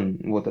 болван,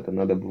 вот это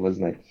надо было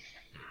знать.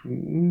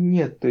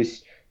 Нет, то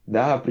есть,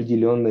 да,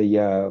 определенно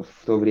я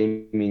в то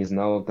время не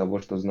знал того,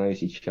 что знаю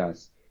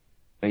сейчас.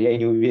 Но я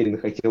не уверен,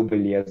 хотел бы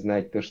ли я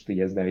знать то, что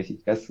я знаю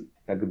сейчас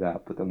тогда,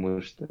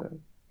 потому что,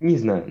 не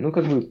знаю, ну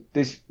как бы, то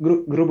есть,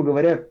 грубо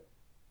говоря,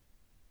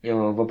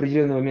 в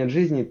определенный момент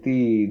жизни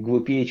ты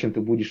глупее, чем ты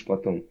будешь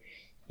потом.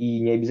 И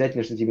не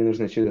обязательно, что тебе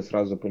нужно все это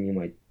сразу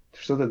понимать.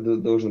 Что-то ты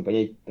должен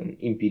понять там,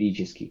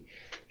 эмпирически,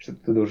 что-то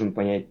ты должен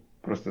понять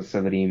просто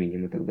со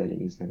временем и так далее,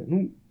 не знаю.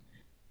 Ну,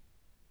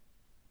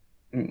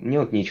 мне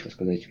вот нечего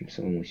сказать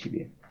самому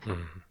себе.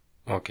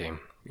 Окей.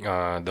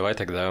 Давай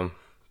тогда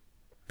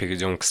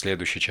перейдем к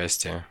следующей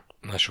части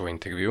нашего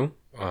интервью.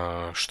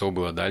 Что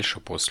было дальше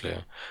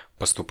после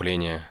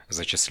поступления,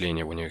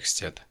 зачисления в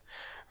университет?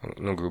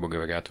 Ну, грубо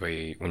говоря,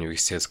 твоей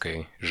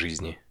университетской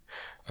жизни.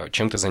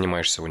 Чем ты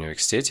занимаешься в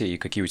университете и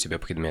какие у тебя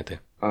предметы?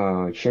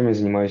 Чем я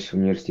занимаюсь в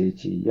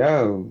университете?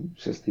 Я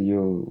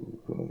состою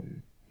в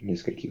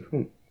нескольких,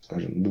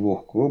 скажем, 2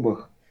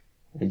 клубах.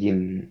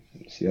 Один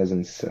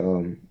связан с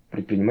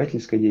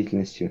предпринимательской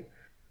деятельностью,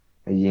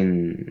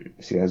 один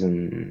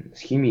связан с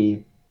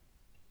химией.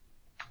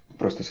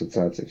 просто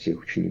ассоциация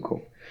всех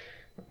учеников,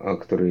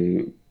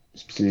 которые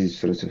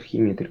специализируются в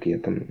химии, только я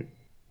там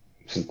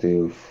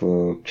состою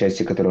в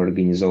части, которая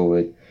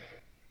организовывает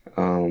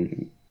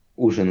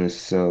ужины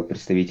с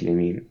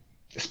представителями,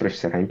 с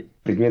профессорами.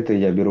 Предметы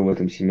я беру в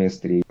этом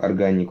семестре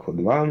органику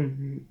 2,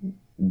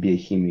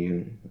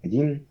 биохимию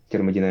 1,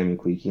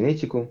 термодинамику и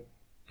кинетику.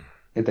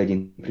 Это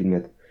один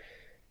предмет.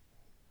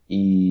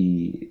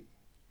 И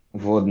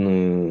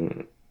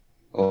вводную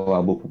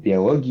лабу по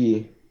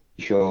биологии,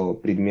 еще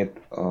предмет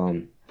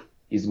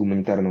из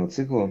гуманитарного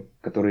цикла,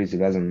 который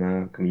завязан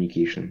на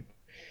Communication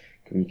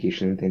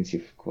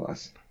Intensive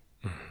класс.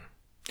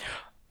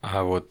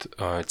 А вот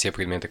те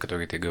предметы,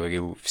 которые ты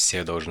говорил,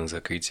 все должны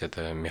закрыть.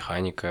 Это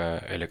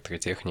механика,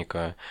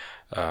 электротехника,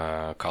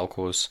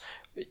 калкулус.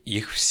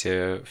 Их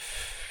все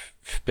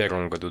в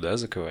первом году, да,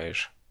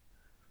 закрываешь?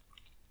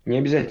 Не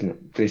обязательно.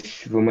 То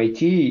есть в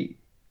MIT,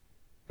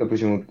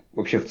 допустим, вот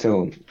вообще в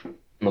целом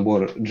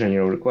набор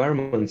General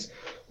Requirements,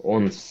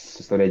 он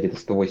составляет где-то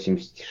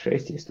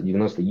 186 или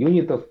 190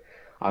 юнитов,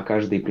 а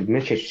каждый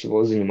предмет чаще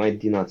всего занимает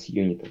 12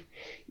 юнитов.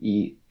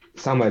 И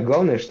самое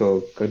главное,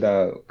 что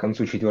когда к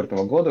концу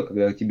 4-го года,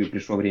 когда тебе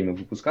пришло время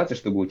выпускаться,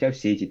 чтобы у тебя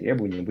все эти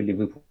требования были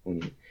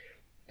выполнены.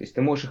 То есть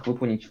ты можешь их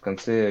выполнить в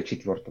конце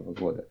 4-го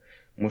года.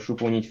 Можешь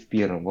выполнить в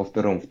 1-м, во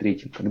 2-м, в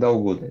 3-м, когда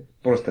угодно.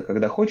 Просто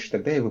когда хочешь,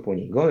 тогда и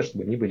выполни. Главное,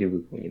 чтобы они были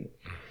выполнены.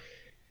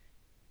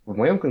 В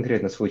моем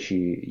конкретном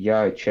случае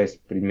я часть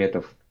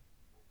предметов,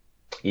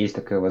 есть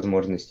такая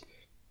возможность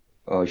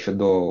еще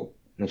до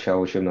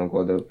начала учебного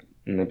года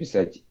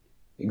написать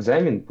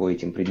экзамен по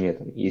этим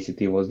предметам. Если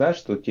ты его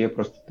сдашь, то тебе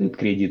просто дают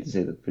кредит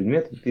за этот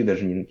предмет, и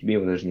тебе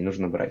его даже не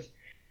нужно брать.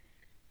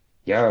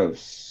 Я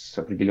с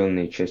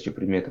определенной частью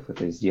предметов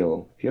это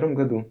сделал в 1-м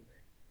году,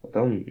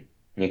 потом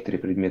некоторые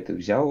предметы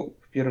взял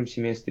в 1-м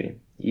семестре,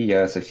 и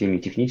я со всеми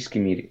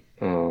техническими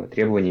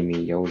требованиями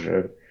я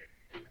уже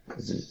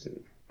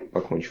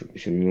покончил. То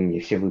есть у меня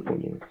все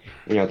выполнены.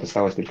 У меня вот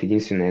осталось только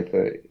единственное,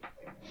 это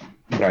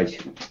брать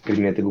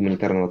предметы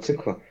гуманитарного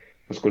цикла,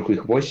 поскольку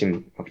их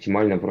 8,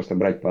 оптимально просто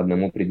брать по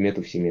одному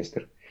предмету в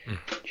семестр,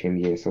 чем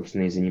я,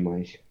 собственно, и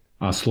занимаюсь.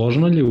 А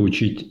сложно ли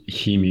учить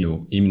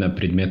химию, именно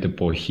предметы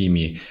по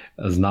химии?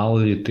 Знал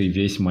ли ты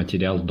весь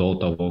материал до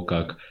того,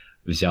 как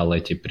взял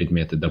эти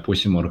предметы,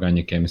 допустим,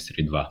 Organic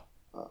Chemistry 2?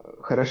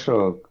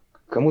 Хорошо.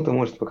 Кому-то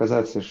может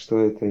показаться, что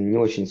это не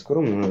очень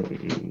скромно, но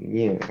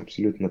мне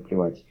абсолютно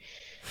плевать.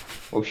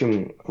 В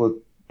общем,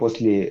 вот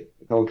после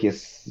того, как я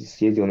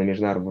съездил на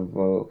Межнар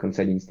в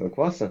конце 11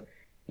 класса,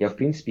 я, в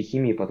принципе,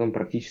 химией потом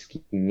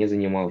практически не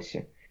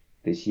занимался.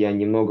 То есть я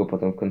немного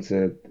потом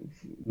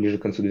ближе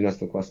к концу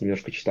 12 класса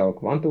немножко читал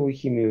квантовую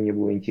химию, мне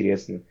было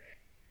интересно.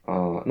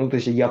 То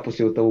есть я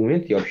после вот того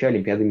момента я вообще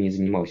олимпиадами не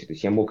занимался. То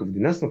есть я мог и в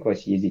 12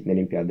 классе ездить на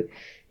олимпиады.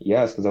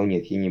 Я сказал,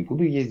 нет, я не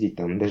буду ездить.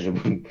 Там даже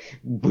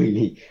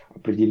были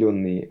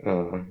определенные,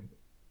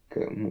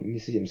 не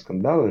совсем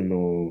скандалы,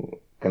 но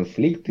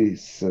конфликты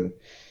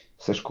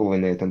со школой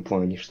на этом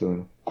плане,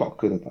 что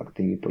как это так,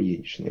 ты не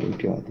поедешь на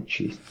олимпиады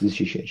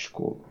защищать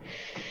школу.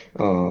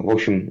 В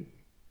общем,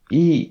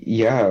 и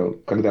я,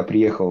 когда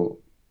приехал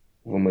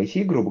в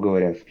MIT, грубо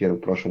говоря, в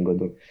прошлом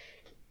году,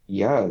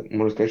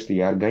 можно сказать, что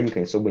я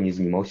органикой особо не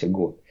занимался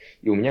год.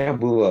 И у меня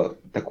было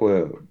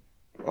такое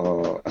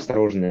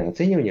осторожное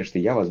оценивание, что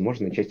я,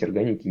 возможно, часть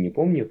органики не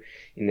помню.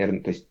 И,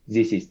 наверное, то есть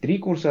здесь есть 3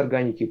 курса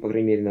органики, по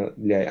крайней мере,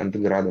 для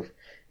андеградов.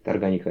 Это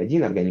органика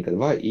 1, органика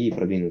 2 и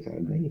продвинутая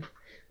органика.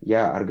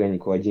 Я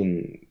органику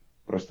 1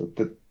 просто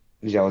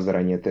взял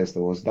заранее тест,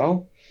 его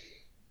сдал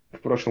в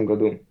прошлом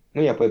году.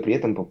 Но я при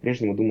этом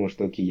по-прежнему думал,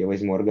 что окей, я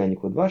возьму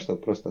органику 2,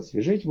 чтобы просто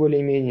освежить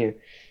более-менее,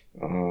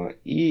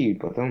 и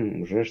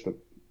потом уже, чтобы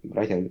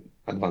брать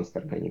advanced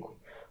органику.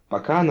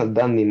 Пока на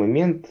данный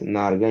момент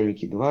на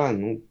органике 2,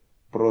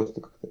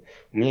 просто как-то...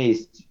 У меня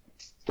есть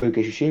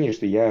стойкое ощущение,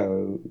 что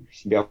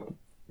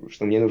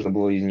мне нужно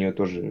было из нее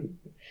тоже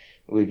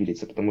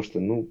выбелиться, потому что,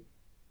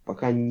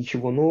 пока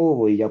ничего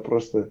нового, и я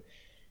просто...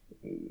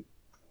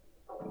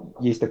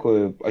 Есть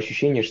такое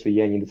ощущение, что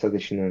я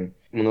недостаточно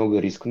много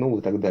рискнул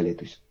и так далее.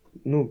 То есть,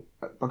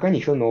 пока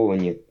ничего нового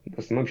нет. В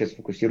основном сейчас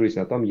фокусируюсь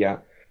на том,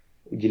 я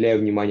уделяю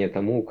внимание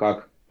тому,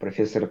 как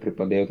профессор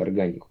преподает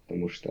органику,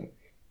 потому что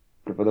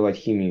преподавать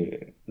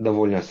химию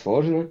довольно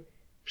сложно,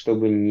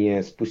 чтобы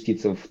не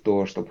спуститься в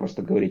то, что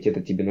просто говорить,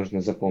 это тебе нужно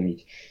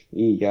запомнить.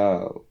 И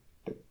я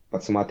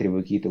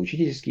подсматриваю какие-то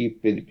учительские,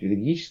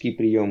 педагогические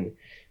приемы,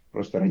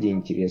 просто ради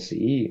интереса,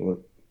 и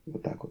вот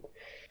так вот.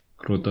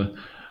 Круто.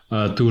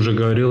 Ты уже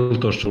говорил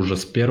то, что уже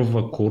с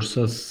первого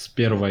курса, с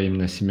первого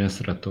именно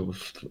семестра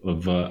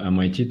в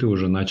MIT ты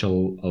уже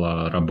начал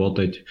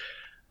работать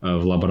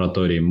в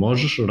лаборатории.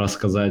 Можешь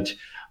рассказать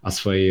о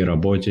своей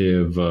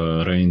работе в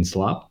Rains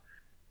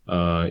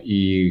Lab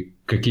и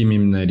каким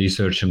именно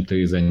ресерчем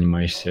ты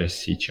занимаешься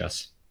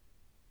сейчас?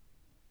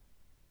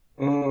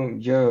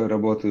 Я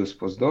работаю с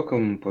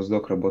постдоком.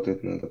 Постдок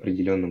работает над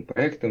определенным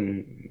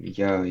проектом.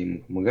 Я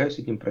ему помогаю с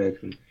этим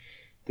проектом.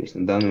 То есть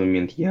на данный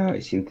момент я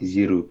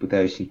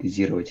пытаюсь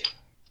синтезировать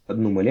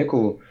одну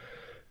молекулу.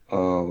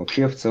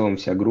 Вообще в целом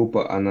вся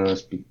группа, она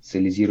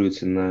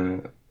специализируется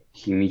на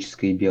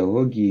химической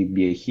биологии,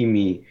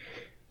 биохимии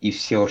и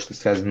все, что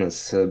связано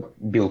с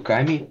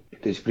белками.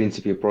 То есть, в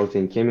принципе,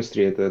 protein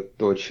chemistry — это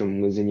то, чем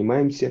мы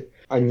занимаемся.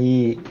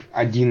 Они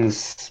один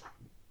из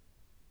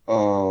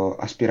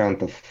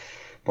аспирантов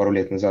пару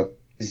лет назад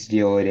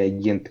сделал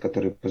реагент,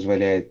 который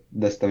позволяет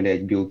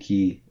доставлять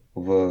белки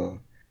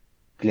в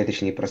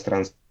клеточные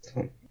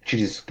пространства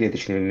через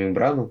клеточную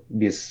мембрану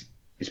без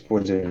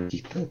использования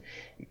каких-то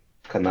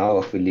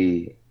каналов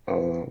или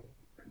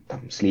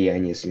там,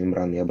 слияния с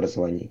мембраной и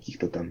образования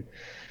каких-то там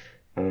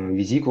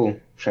визикул,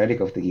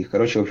 шариков таких.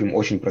 Короче, в общем,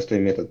 очень простой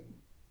метод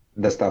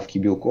доставки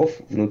белков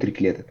внутрь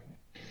клеток.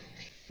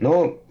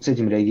 Но с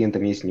этим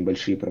реагентом есть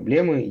небольшие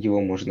проблемы,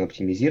 его можно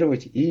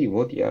оптимизировать, и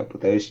вот я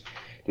пытаюсь...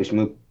 То есть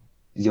мы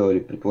сделали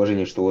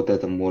предположение, что вот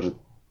это может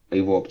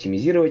его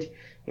оптимизировать,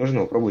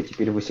 нужно попробовать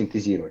теперь его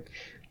синтезировать.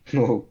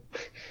 Но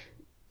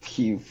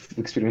в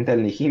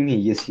экспериментальной химии,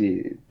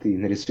 если ты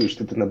нарисуешь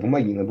что-то на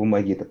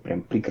бумаге это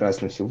прям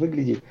прекрасно все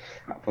выглядит,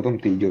 а потом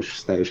ты идешь,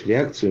 ставишь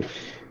реакцию,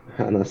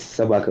 она,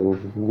 собака,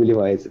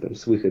 выливается там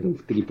с выходом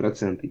в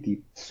 3%, и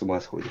ты с ума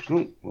сходишь.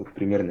 Ну, вот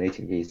примерно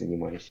этим я и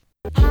занимаюсь.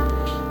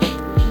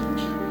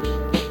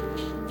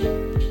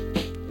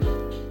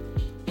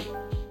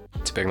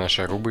 Теперь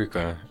наша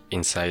рубрика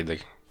Insider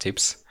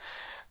Tips.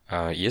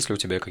 Есть ли у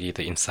тебя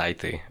какие-то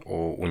инсайты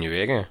о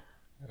универе,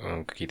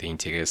 какие-то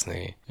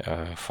интересные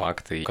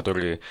факты,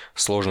 которые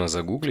сложно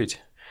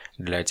загуглить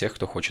для тех,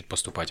 кто хочет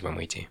поступать в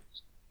MIT?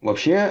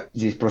 Вообще,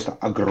 здесь просто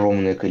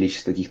огромное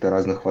количество каких-то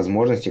разных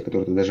возможностей, о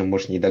которых ты даже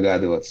можешь не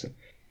догадываться.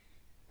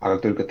 А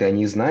как только ты о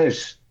них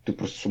знаешь, ты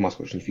просто с ума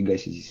сходишь, нифига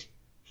себе здесь.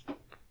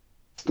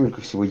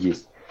 Столько всего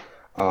есть.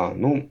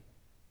 Ну,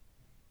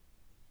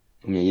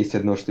 у меня есть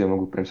одно, что я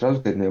могу прям сразу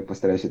сказать, но я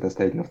постараюсь это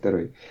оставить на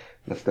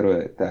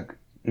второе. Так,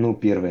 ну,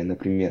 первое,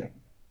 например.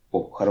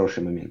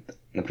 Хороший момент.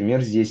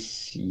 Например,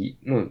 здесь,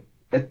 ну,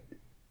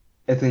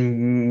 это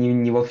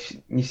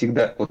не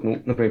всегда... Вот,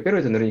 ну, например,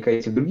 первое, это наверняка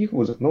есть и в других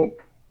вузах, но,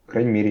 по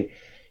крайней мере,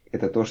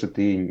 это то, что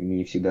ты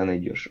не всегда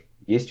найдешь.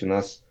 Есть у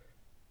нас...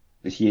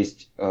 То есть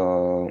есть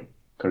Career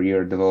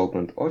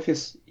Development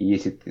Office, и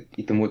если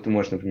ты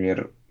можешь,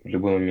 например, в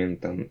любой момент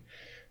там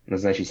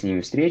назначить с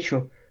ними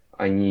встречу,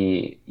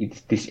 они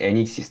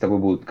с тобой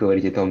будут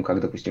говорить о том,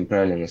 как, допустим,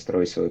 правильно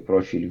настроить свой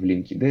профиль в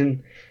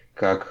LinkedIn,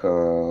 как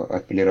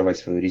отполировать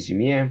свое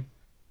резюме,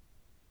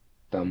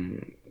 там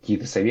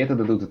какие-то советы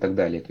дадут и так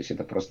далее. То есть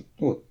это просто,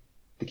 ну,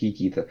 такие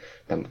какие-то,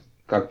 там,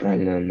 как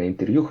правильно на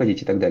интервью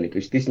ходить и так далее. То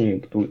есть ты с ними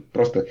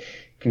просто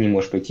к ним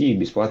можешь пойти и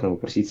бесплатно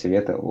попросить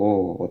совета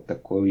о вот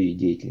такой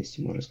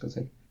деятельности, можно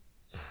сказать.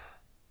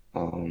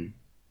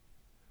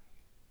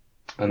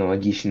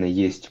 Аналогично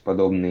есть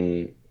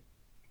подобная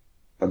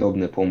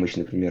помощь,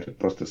 например,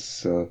 просто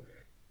с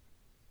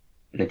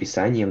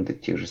написанием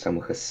тех же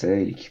самых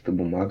эссе или каких-то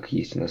бумаг.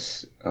 Есть у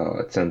нас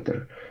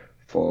центр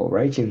for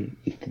writing,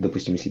 и ты,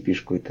 допустим, если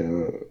пишешь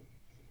какой-то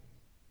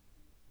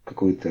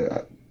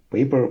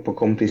paper по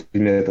какому-то из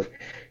предметов,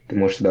 ты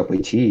можешь сюда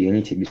пойти, и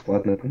они тебе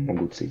бесплатно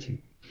помогут с этим.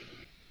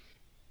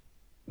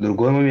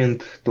 Другой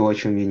момент, то, о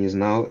чем я не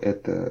знал,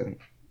 это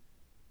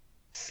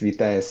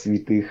святая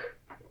святых,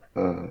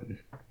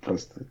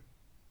 просто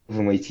в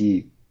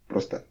MIT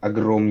просто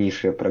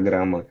огромнейшая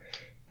программа,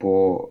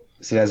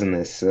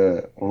 связанная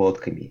с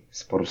лодками,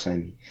 с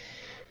парусами.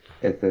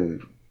 Это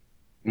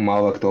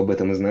мало кто об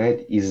этом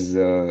знает. Из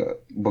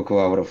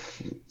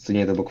бакалавров,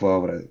 студентов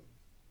бакалавра,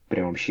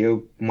 прям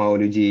вообще мало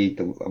людей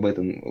об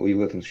этом и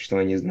в этом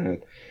существовании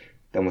знают.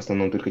 Там в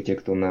основном только те,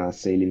 кто на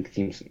Sailing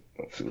Team,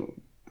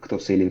 кто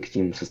в Sailing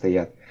Team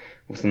состоят.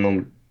 В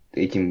основном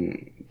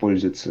этим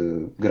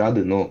пользуются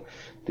грады, но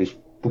то есть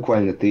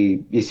буквально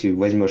ты, если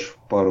возьмешь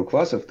пару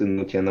классов,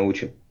 тебя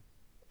научат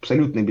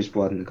абсолютно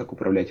бесплатно, как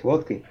управлять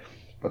лодкой.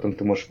 Потом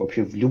ты можешь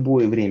вообще в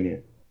любое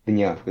время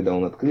дня, когда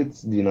он открыт,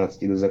 с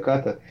 12 до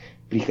заката,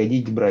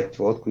 приходить, брать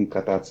лодку и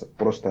кататься.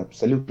 Просто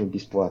абсолютно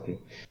бесплатно.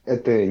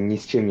 Это ни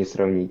с чем не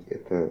сравнить.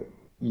 Это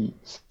и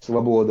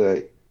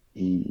свобода,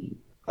 и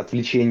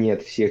отвлечение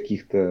от всех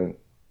каких-то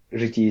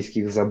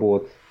житейских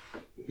забот.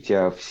 У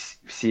тебя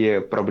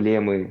все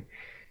проблемы,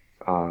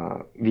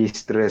 весь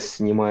стресс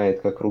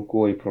снимает как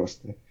рукой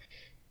просто.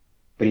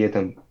 При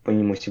этом,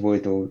 помимо всего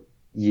этого,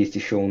 есть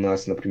еще у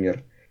нас,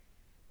 например,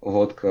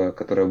 лодка,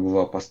 которая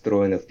была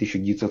построена в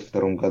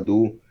 1902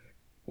 году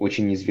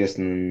очень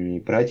известными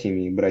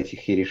братья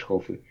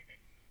Херишхофы.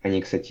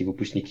 Они, кстати,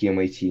 выпускники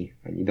MIT.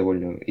 Они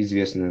довольно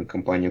известную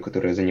компанию,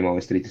 которая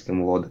занималась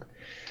строительством лодок,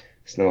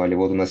 основали.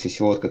 Вот у нас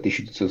есть лодка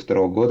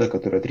 1902 года,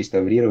 которую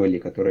отреставрировали,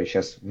 которая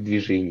сейчас в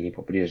движении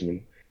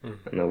по-прежнему.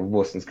 Она в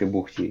Бостонской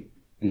бухте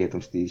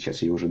летом стоит,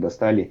 сейчас ее уже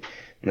достали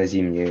на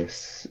зимнее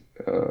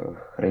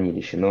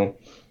хранилище, но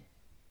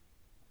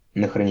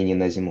на хранение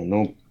на зиму.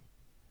 Но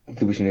ты,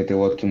 допустим, на этой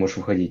лодке можешь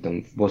выходить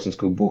там в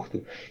Бостонскую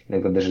бухту,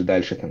 иногда даже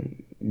дальше, там,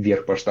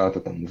 вверх по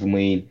штату, там, в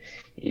Мэйн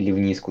или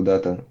вниз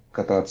куда-то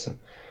кататься.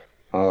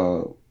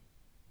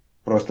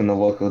 Просто на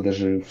лодках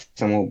даже в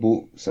саму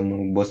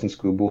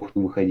Бостонскую бухту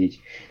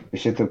выходить. То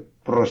есть это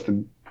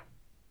просто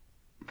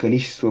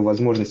количество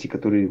возможностей,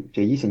 которые у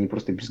тебя есть, они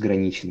просто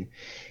безграничны.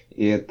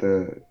 И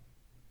это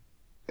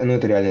Ну,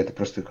 это реально, это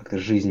просто как-то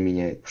жизнь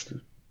меняет. Потому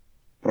что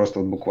просто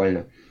вот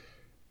буквально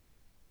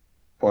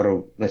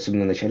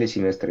особенно в начале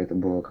семестра, это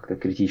было как-то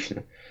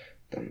критично.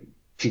 Там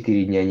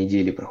 4 дня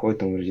недели проходит,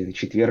 там вроде это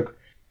четверг,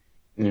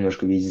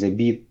 немножко весь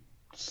забит,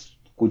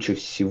 куча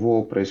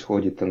всего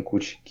происходит, там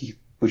куча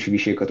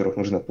вещей, которых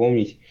нужно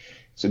помнить,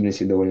 особенно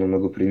если довольно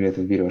много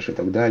предметов берешь и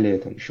так далее,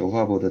 там еще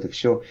лаба, вот это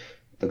все,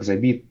 так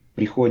забит,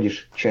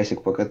 приходишь,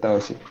 часик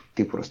покатался,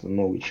 ты просто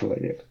новый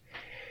человек.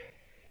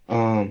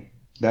 А,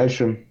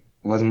 Дальше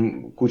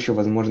куча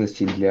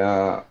возможностей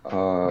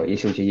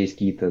если у тебя есть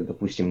какие-то,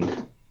 допустим,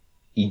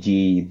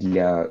 идеи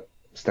для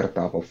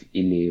стартапов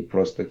или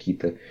просто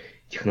какие-то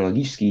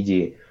технологические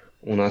идеи,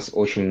 у нас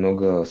очень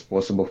много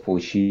способов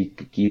получить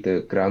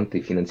какие-то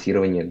гранты,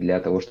 финансирование для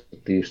того,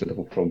 чтобы ты что-то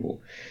попробовал.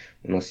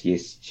 У нас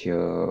есть,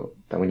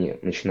 там они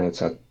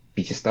начинаются от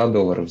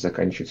 $500,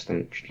 заканчиваются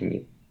там чуть ли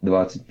не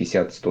 20,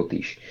 50, 100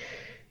 тысяч.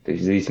 То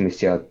есть в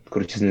зависимости от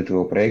крутизны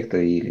твоего проекта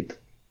или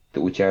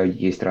у тебя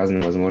есть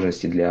разные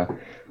возможности для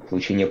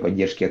получения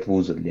поддержки от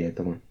вуза для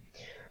этого.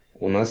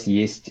 У нас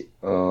есть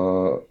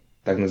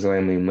так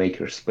называемый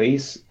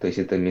makerspace, то есть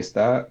это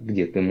места,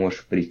 где ты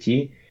можешь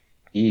прийти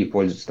и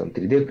пользоваться там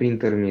 3D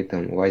принтерами,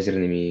 там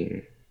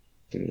лазерными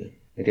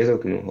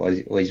резалками,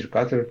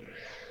 лазер-каттер,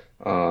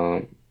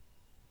 там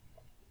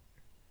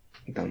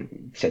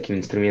всякими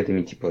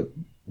инструментами типа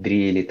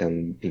дрели,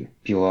 там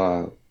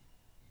пила,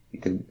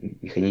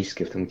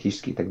 механические,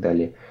 автоматические и так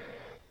далее.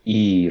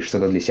 И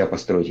что-то для себя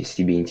построить,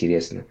 если тебе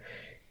интересно.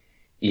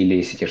 Или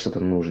если тебе что-то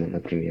нужно,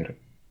 например.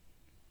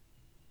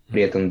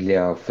 При этом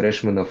для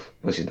фрешменов,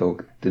 после того,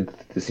 как ты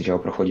сначала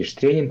проходишь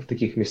тренинг в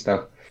таких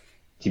местах,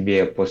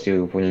 тебе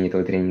после выполнения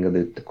этого тренинга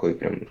дают такой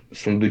прям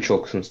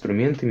сундучок с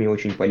инструментами,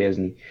 очень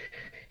полезный,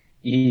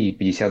 и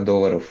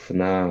 $50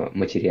 на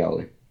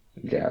материалы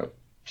для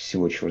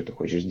всего, чего ты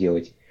хочешь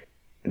делать.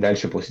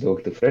 Дальше, после того,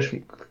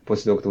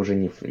 как ты уже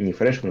не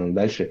фрешмен, а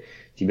дальше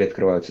тебе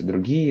открываются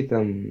другие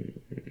там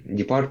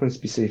department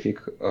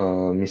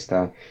specific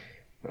места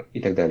и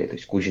так далее. То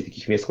есть куча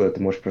таких мест, куда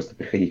ты можешь просто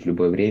приходить в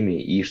любое время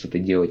и что-то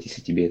делать,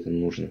 если тебе это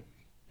нужно.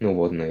 Ну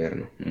вот,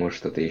 наверное, может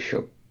что-то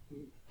еще.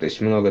 То есть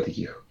много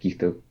таких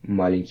каких-то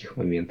маленьких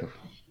моментов.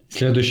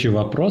 Следующий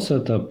вопрос –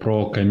 это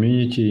про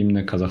комьюнити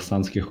именно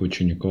казахстанских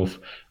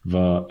учеников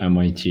в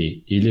MIT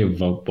или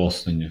в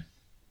Бостоне.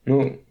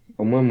 Ну,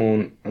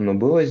 по-моему, оно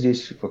было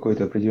здесь в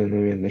какой-то определенный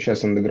момент, но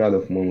сейчас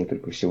андеградов, по-моему,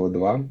 только всего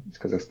 2 из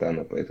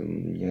Казахстана, поэтому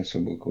не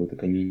особо какого-то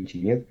комьюнити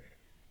нет.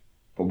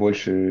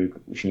 Побольше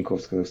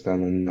учеников с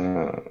Казахстана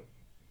на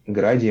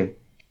граде.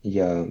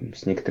 Я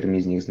с некоторыми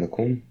из них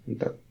знаком,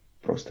 так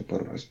просто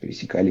пару раз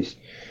пересекались.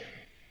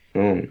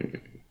 Ну,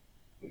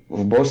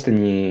 в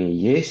Бостоне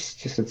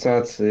есть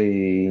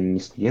ассоциации не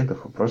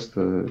студентов, а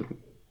просто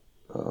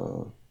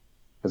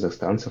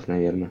казахстанцев,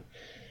 наверное.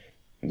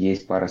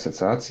 Есть пара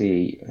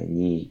ассоциаций,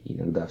 они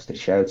иногда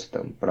встречаются,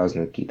 там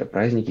празднуют какие-то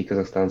праздники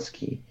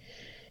казахстанские,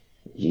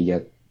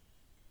 едят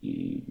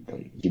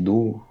там,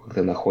 еду,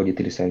 когда находят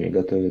или сами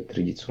готовят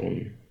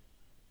традиционно.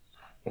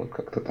 Вот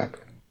как-то так.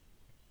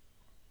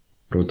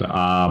 Круто.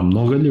 А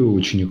много ли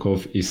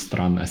учеников из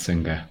стран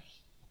СНГ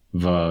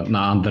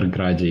на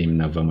андерграде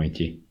именно в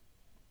MIT?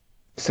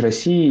 С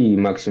Россией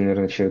максимум,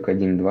 наверное, человек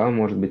 1-2,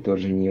 может быть,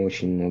 тоже не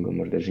очень много,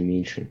 может, даже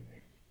меньше.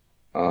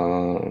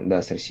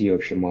 Да, с Россией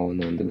вообще мало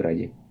на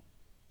андеграде.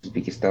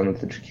 Узбекистана,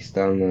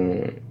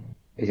 Таджикистана,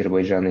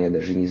 Азербайджана я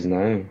даже не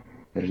знаю,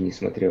 даже не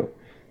смотрел.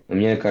 Но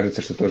мне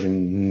кажется, что тоже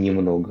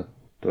немного.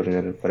 Тоже,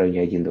 наверное, в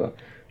районе 1-2.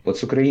 Вот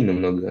с Украины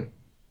много.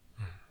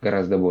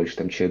 Гораздо больше.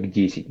 Там человек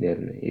 10,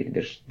 наверное, или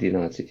даже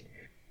 12.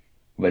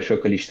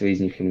 Большое количество из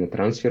них именно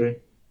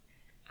трансферы.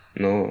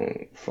 Но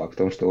факт в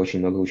том, что очень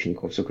много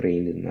учеников с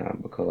Украины на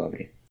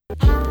бакалавре.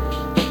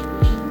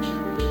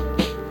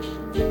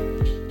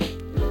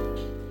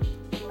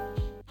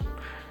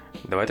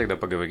 Давай тогда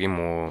поговорим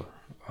о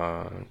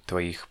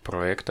твоих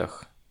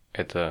проектах.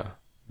 Это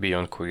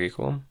Beyond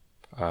Curriculum,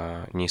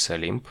 NISA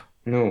Limb.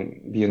 Ну,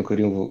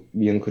 Beyond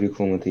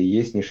Curriculum это и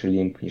есть NISA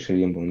Limb. NISA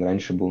Limb он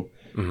раньше был,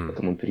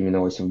 потом он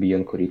переименовался в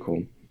Beyond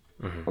Curriculum.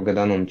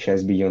 Магадан он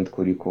часть Beyond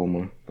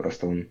Curriculum.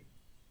 Просто он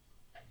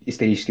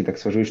исторически так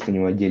сложилось, что у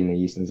него отдельно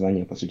есть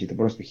название. По сути, это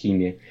просто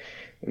химия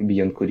в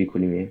Beyond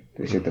Curriculum.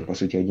 То есть это, по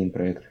сути, один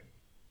проект.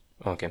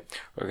 Окей.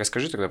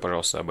 Расскажи тогда,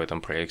 пожалуйста, об этом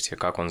проекте,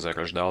 как он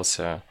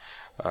зарождался,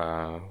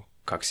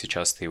 как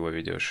сейчас ты его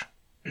ведешь?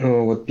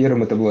 Ну, вот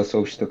первым это было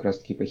сообщество как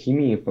раз-таки по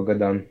химии, по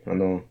годам.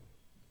 Оно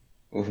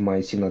в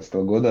мае 2017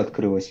 года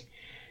открылось.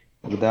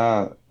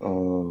 Когда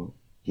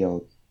я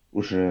вот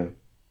уже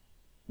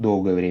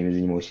долгое время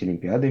занимался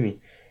олимпиадами.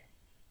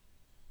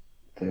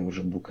 Это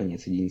уже был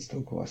конец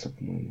 11 класса,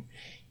 по-моему.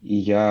 И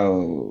я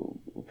в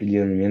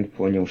определенный момент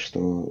понял, что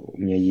у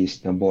меня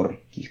есть набор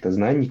каких-то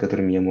знаний,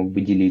 которыми я мог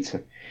бы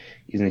делиться.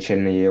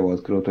 Изначально я его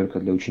открыл только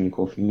для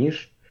учеников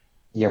НИШ.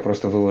 Я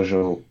просто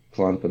выложил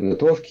план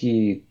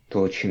подготовки,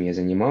 то, чем я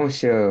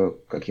занимался,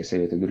 как я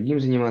советую другим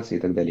заниматься и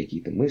так далее,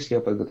 какие-то мысли о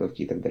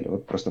подготовке и так далее.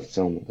 Вот просто в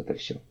целом вот это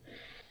все.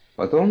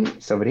 Потом,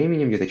 со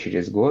временем, где-то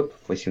через год,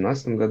 в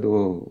 2018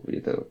 году,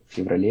 где-то в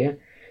феврале,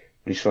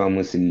 пришла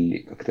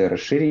мысль как-то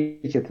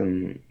расширить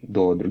это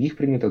до других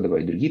предметов,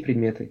 добавить другие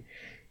предметы.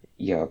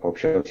 Я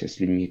пообщался с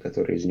людьми,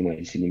 которые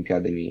занимались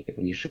олимпиадами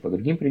в нише по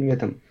другим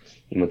предметам.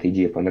 Им эта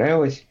идея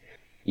понравилась.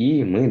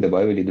 И мы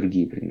добавили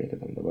другие предметы.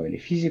 Там добавили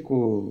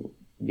физику,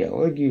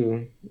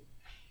 биологию,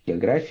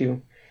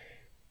 географию.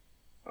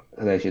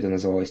 Тогда все это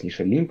называлось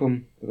ниша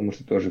Олимпом, потому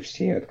что тоже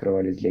все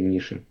открывались для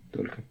ниши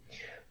только.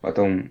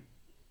 Потом,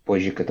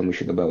 позже к этому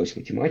еще добавилась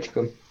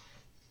математика.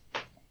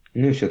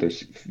 Ну и все, то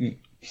есть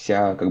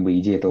вся как бы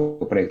идея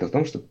этого проекта в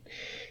том, что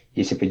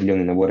есть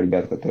определенный набор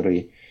ребят,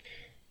 которые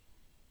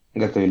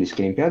готовились к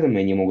олимпиадам,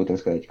 и они могут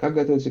рассказать, как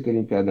готовиться к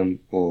олимпиадам.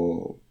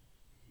 По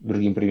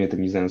другим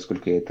предметам не знаю,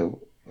 насколько это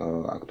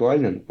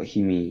актуально, но по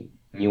химии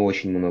не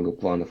очень много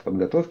планов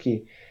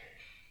подготовки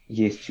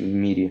есть в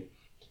мире.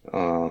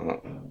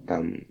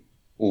 Там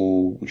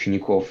у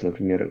учеников,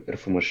 например,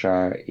 РФМШ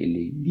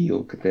или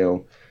БИО,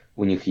 КТЛ,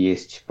 у них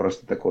есть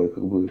просто такой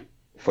как бы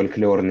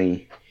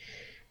фольклорный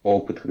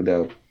опыт,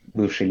 когда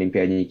бывшие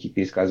олимпиадники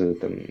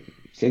пересказывают там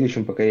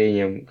следующим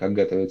поколениям, как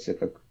готовиться,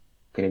 как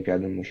к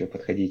олимпиадам еще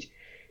подходить.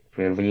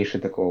 Например, в нише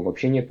такого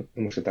вообще нет,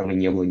 потому что там и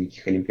не было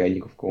никаких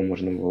олимпиадников, кого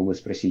можно было бы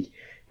спросить,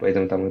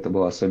 поэтому там это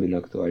было особенно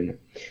актуально.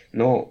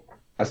 Но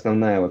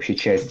основная вообще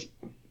часть,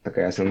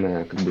 такая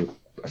основная, как бы,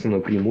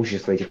 основное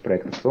преимущество этих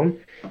проектов в том,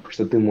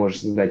 что ты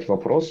можешь задать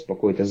вопрос по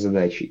какой-то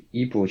задаче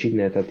и получить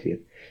на это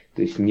ответ.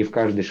 То есть не в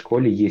каждой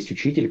школе есть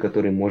учитель,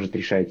 который может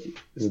решать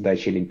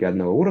задачи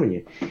олимпиадного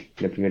уровня.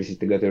 Например, если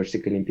ты готовишься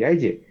к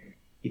олимпиаде,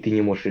 и ты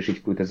не можешь решить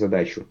какую-то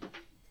задачу,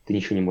 ты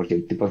ничего не можешь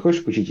делать. Ты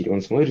подходишь к учителю,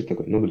 он смотрит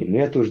такой, ну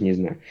я тоже не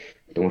знаю.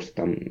 Потому что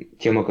там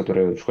тема,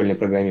 которая в школьной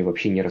программе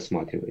вообще не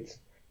рассматривается.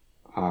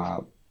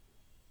 А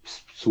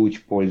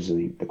суть, пользу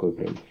и такой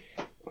прям,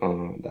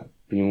 да,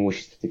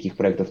 преимущество таких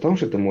проектов в том,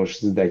 что ты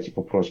можешь задать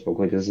вопрос по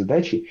какой-то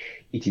задаче,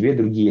 и тебе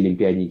другие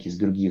олимпиадники из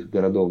других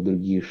городов,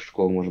 других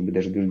школ, может быть,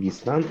 даже других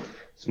стран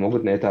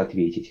смогут на это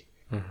ответить.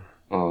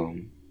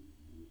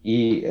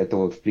 И это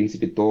вот, в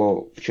принципе,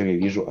 то, в чем я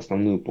вижу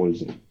основную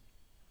пользу.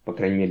 По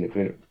крайней мере,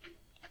 например,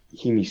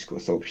 химического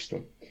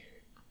сообщества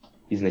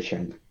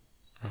изначально.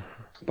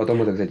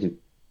 Потом это, кстати,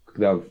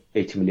 когда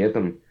этим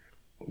летом,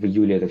 в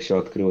июле это все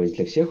открылось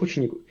для всех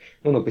учеников,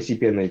 но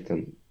постепенно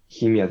там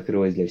химия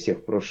открылась для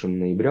всех прошлым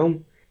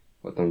ноябрем,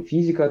 потом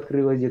физика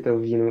открылась где-то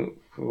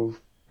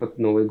под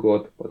Новый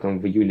год, потом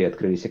в июле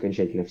открылись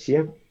окончательно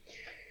все,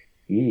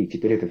 и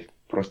теперь это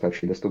просто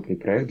общедоступный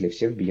проект для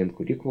всех, Beyond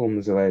Curriculum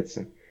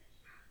называется,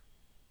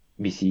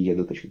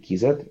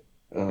 bceedu.kz,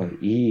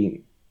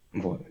 и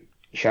вот.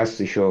 Сейчас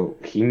еще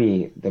в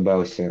химии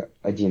добавился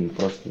один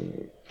просто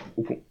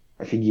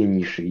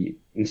офигеннейший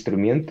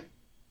инструмент,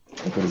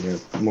 который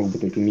я мог бы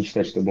только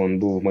мечтать, чтобы он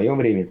был в мое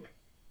время.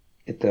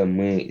 Это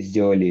мы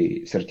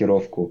сделали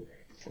сортировку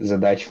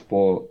задач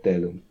по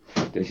тегам.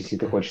 То есть, если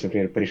ты хочешь,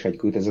 например, порешать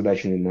какую-то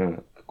задачу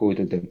на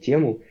какую-то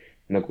тему,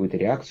 на какую-то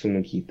реакцию,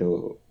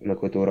 на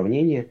какое-то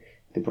уравнение,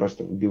 ты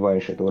просто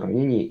вбиваешь это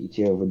уравнение, и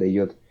тебе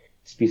выдает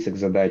список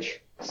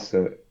задач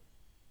с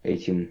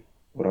этим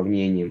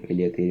уравнением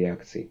или этой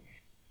реакцией.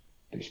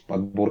 То есть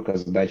подборка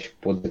задач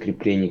под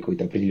закрепление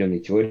какой-то определенной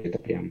теории, это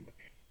прям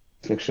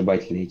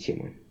сногсшибательная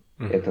тема.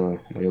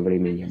 Этого в мое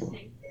время не было.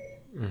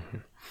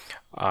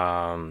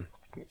 А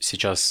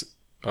сейчас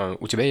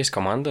у тебя есть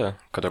команда,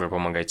 которая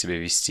помогает тебе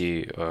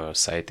вести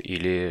сайт,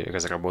 или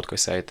разработкой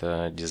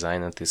сайта,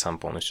 дизайна ты сам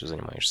полностью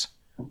занимаешься?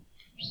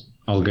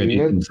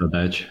 Алгоритм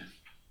задач.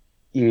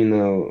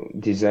 Именно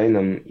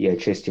дизайном и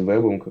отчасти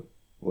вебом,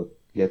 вот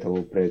для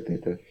того проекта,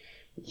 это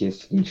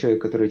есть один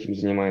человек, который этим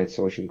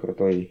занимается, очень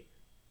крутой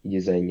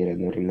дизайнер и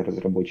одновременно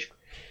разработчик.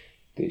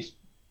 То есть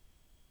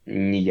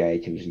не я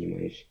этим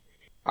занимаюсь.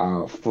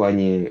 А в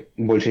плане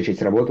большая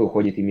часть работы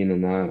уходит именно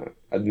на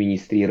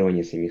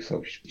администрирование самих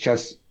сообществ.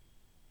 Сейчас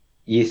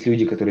есть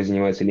люди, которые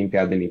занимаются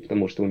олимпиадами,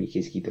 потому что у них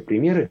есть какие-то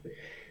примеры,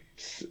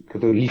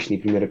 личные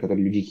примеры,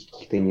 которые люди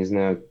каких-то не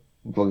знают,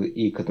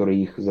 и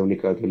которые их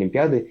завлекают в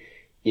олимпиады,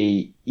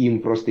 и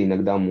им просто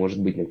иногда,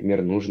 может быть,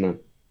 например, нужно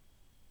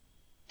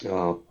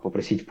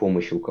попросить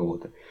помощи у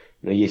кого-то.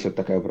 Но есть вот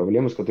такая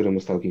проблема, с которой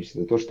мы сталкиваемся,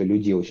 это то, что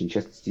люди очень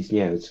часто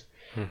стесняются.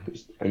 То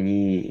есть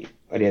они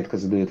редко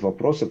задают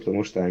вопросы,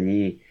 потому что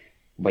они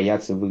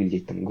боятся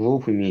выглядеть там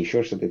глупыми,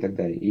 еще что-то и так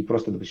далее. И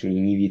просто, допустим,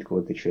 они не видят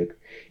кого-то человека.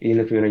 Или,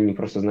 например, они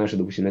просто знают, что,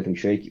 допустим, на этом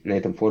человеке, на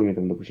этом форуме,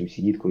 там, допустим,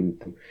 сидит какой-нибудь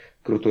там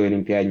крутой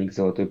олимпиадник,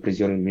 золотой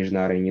призер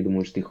Межнара, и они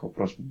думают, что их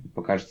вопрос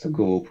покажется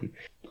глупым.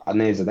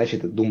 Одна из задач —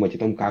 это думать о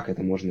том, как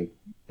это можно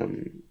там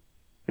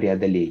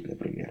преодолеть,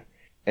 например.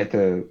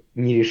 Это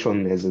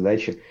нерешенная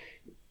задача.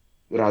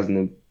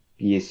 Разные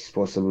есть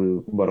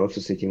способы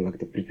бороться с этим,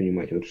 как-то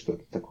предпринимать вот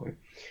что-то такое.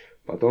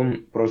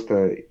 Потом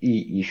просто и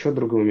еще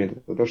другой момент —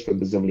 это то,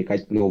 чтобы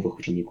завлекать новых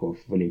учеников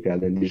в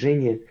олимпиадное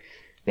движение.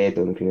 Для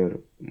этого,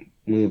 например,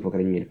 мы, по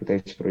крайней мере,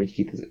 пытаемся проводить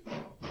какие-то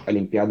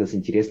олимпиады с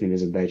интересными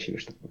задачами,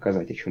 чтобы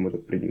показать, о чем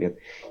этот предмет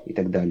и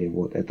так далее.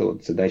 Вот это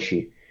вот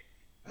задачи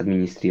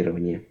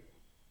администрирования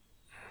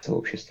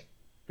сообществ.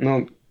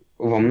 Но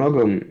во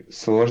многом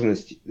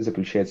сложность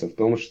заключается в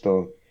том,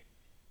 что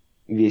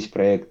весь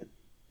проект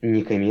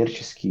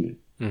некоммерческий,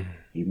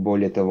 И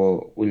более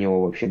того, у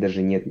него вообще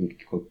даже нет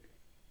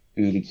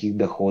никаких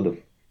доходов.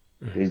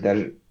 То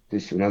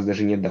есть у нас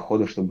даже нет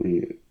доходов,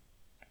 чтобы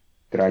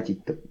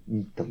тратить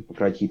там,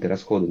 покрыть какие-то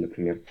расходы,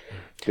 например.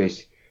 То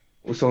есть,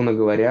 условно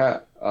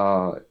говоря,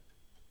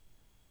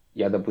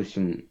 я,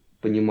 допустим,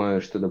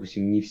 понимаю, что,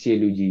 допустим, не все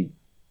люди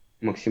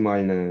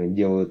максимально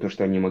делают то,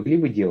 что они могли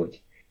бы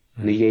делать,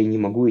 но я и не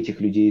могу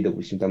этих людей,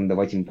 допустим, там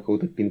давать им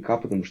какого-то пинка,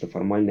 потому что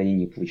формально они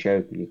не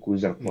получают никакую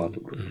зарплату.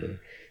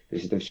 То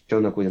есть это все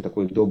на какой-то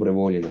такой доброй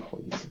воле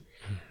находится.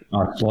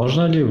 А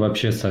сложно ли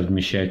вообще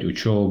совмещать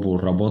учебу,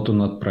 работу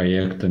над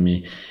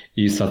проектами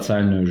и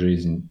социальную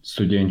жизнь,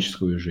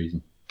 студенческую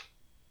жизнь?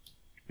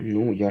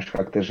 Ну, я ж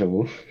как-то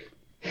живу.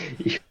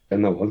 Еще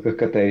на лодках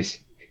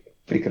катаюсь.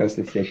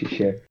 Прекрасно себя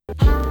ощущаю.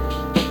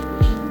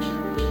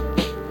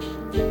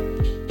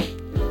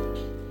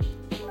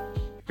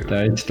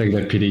 Давайте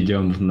тогда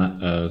перейдем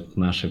к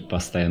нашей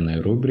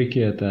постоянной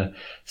рубрике. Это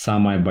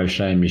самая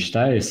большая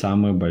мечта и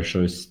самый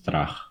большой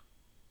страх.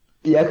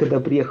 Я когда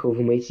приехал в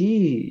MIT,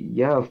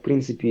 я, в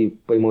принципе,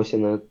 поймался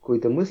на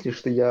какой-то мысли,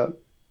 что я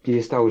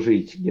перестал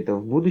жить где-то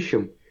в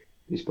будущем.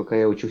 То есть пока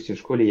я учился в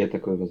школе, я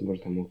такой,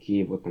 возможно, там,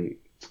 окей, вот там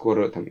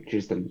скоро, там,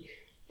 через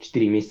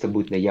 4 месяца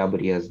будет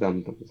ноябрь, я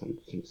сдам там,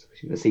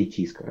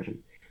 SAT, скажем.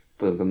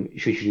 Потом там,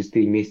 еще через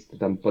 3 месяца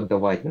там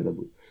поддавать надо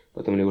будет.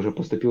 Потом я уже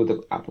поступил,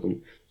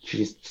 потом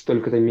через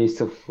столько-то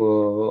месяцев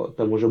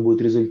там уже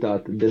будет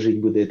результат, дожить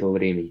бы до этого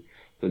времени.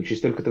 Потом через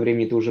столько-то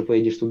времени ты уже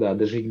поедешь туда,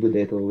 дожить бы до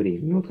этого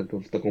времени. Ну, вот как-то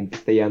в таком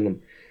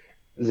постоянном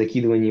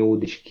закидывании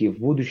удочки в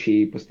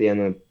будущее и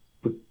постоянно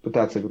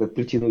пытаться как-то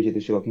притянуть это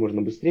все как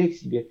можно быстрее к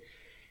себе.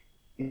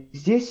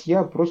 Здесь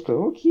я просто,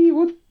 окей,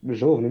 вот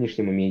живу в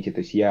нынешнем моменте, то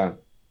есть я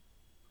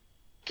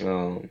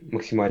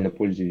максимально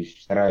пользуюсь,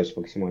 стараюсь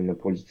максимально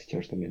пользоваться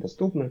тем, что мне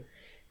доступно.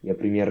 Я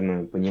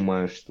примерно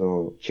понимаю,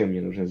 чем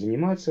мне нужно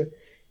заниматься,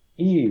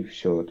 и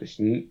все. То есть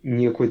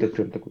не какой-то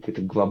прям такой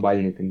какой-то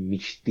глобальной там,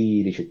 мечты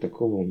или что-то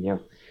такого у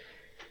меня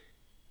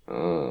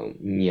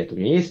нет. У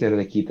меня есть,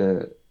 наверное,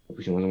 какие-то,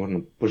 допустим,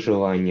 возможно,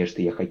 пожелания,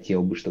 что я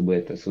хотел бы, чтобы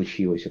это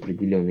случилось в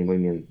определенный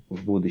момент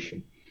в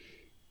будущем.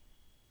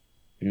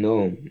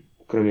 Но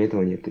кроме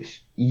этого нет. То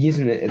есть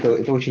единственное,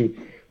 это очень...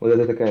 Вот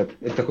это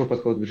такой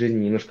подход к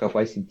жизни немножко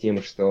опасен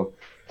тем, что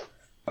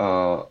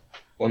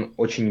он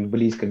очень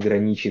близко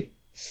граничит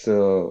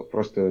с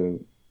просто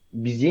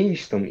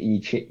бездельничеством и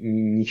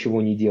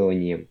ничего не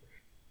деланием.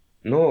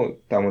 Но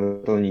там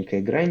вот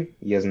тоненькая грань,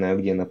 я знаю,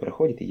 где она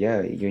проходит, и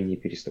я ее не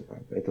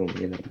переступаю. Поэтому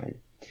мне нормально.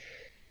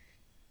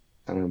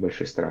 Самый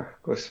большой страх,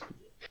 господи.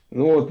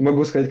 Ну вот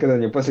могу сказать, когда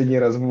мне последний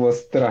раз было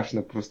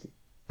страшно просто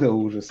до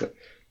ужаса.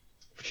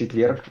 В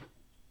четверг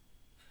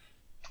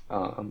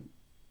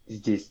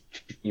здесь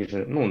чуть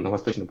ниже, ну, на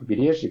восточном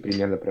побережье,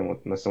 примерно прямо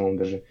вот на самом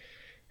даже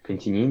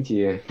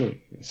континенте,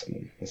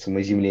 на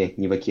самой земле,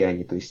 не в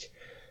океане, то есть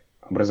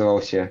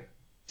образовался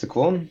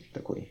циклон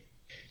такой,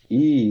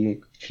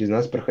 и через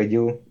нас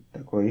проходил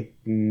такой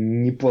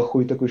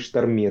неплохой такой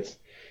штормец.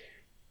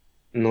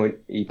 Но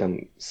и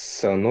там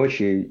с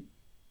ночи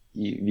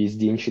и весь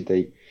день,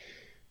 считай,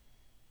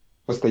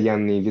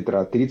 постоянные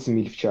ветра 30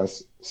 миль в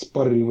час с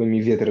порывами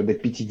ветра до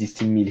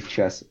 50 миль в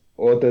час.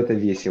 Вот это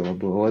весело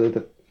было, вот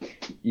это.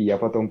 И я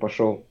потом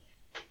пошел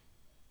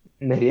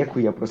на реку,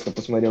 я просто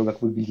посмотрел,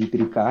 как выглядит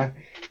река.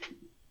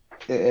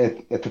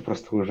 Это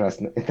просто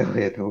ужасно,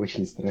 это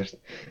очень страшно.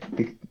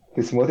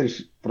 Ты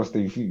смотришь, просто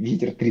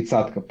ветер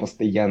 30-ка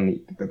постоянный,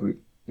 ты такой,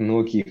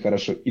 ну окей,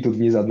 хорошо. И тут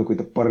внезапно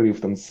какой-то порыв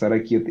там с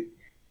ракеты,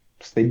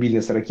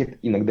 стабильно с ракет,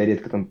 иногда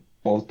редко там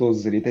полтос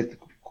залетает,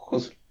 такой,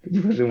 господи,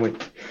 боже мой.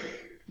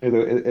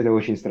 Это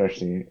очень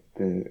страшно.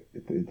 Это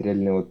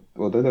реально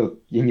вот это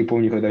вот, я не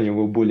помню, когда мне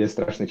было более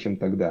страшно, чем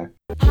тогда.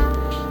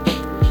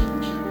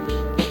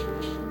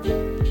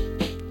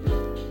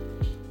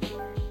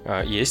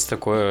 Есть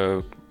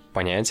такое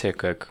понятие,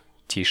 как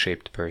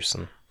T-shaped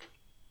person,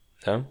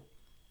 да?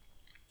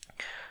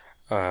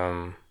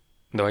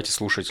 Давайте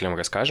слушателям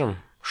расскажем,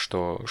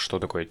 что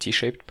такое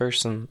T-shaped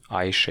person,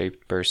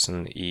 I-shaped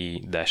person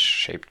и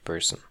dash-shaped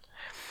person.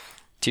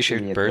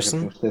 T-shaped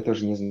person... Потому что я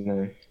тоже не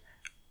знаю.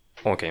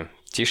 Окей.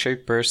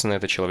 T-shaped person —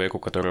 это человек, у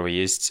которого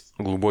есть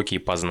глубокие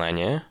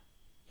познания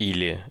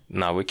или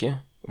навыки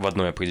в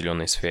одной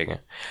определенной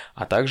сфере,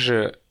 а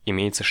также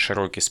имеется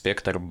широкий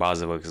спектр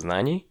базовых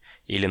знаний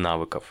или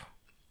навыков.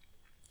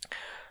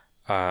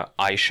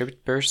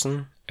 I-shaped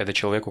person — это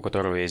человек, у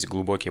которого есть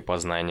глубокие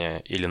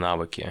познания или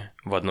навыки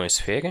в одной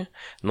сфере,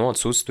 но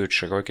отсутствует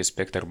широкий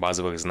спектр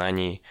базовых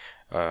знаний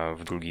в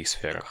других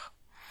сферах.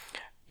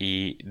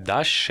 И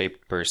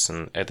dash-shaped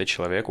person — это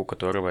человек, у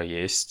которого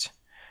есть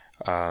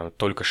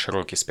только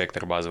широкий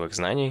спектр базовых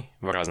знаний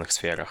в разных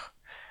сферах.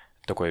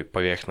 Такой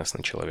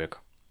поверхностный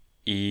человек.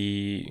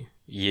 И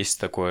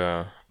есть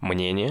такое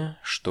мнение,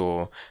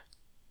 что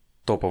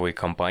топовые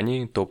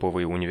компании,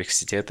 топовые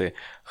университеты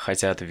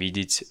хотят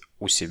видеть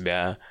у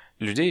себя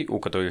людей, у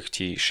которых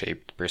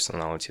T-shaped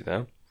personality,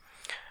 да?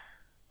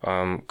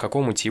 К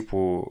какому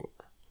типу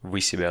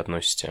вы себя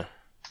относите?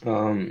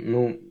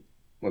 Ну,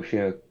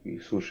 вообще,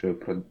 слушая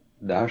про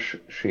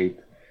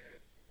dash-shaped,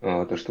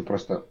 то, что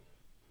просто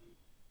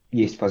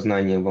есть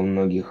познание во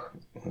многих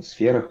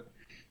сферах,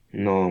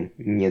 но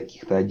нет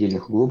каких-то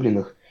отдельных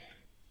углубленных.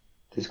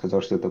 Ты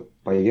сказал, что это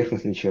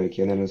поверхностный человек.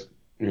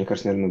 Мне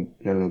кажется,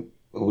 наверное,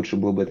 лучше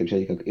было бы это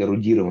взять как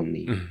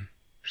эрудированный,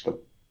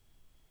 что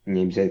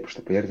не обязательно, потому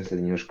что поверхность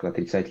это немножко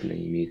отрицательно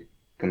имеет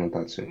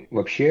коннотацию.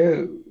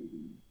 Вообще,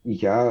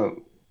 я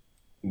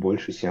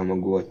больше себя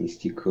могу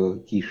отнести к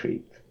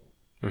T-shaped.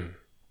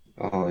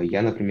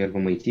 Я, например, в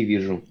MIT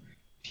вижу,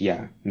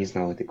 я не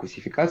знал этой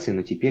классификации,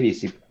 но теперь,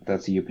 если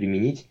пытаться ее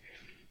применить,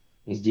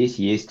 здесь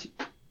есть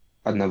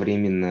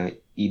одновременно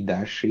и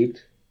dash-shaped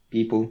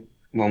people.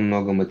 Во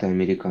многом это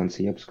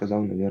американцы, я бы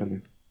сказал,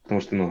 наверное.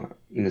 Потому что,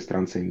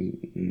 иностранцы,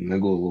 они на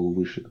голову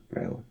выше, как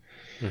правило.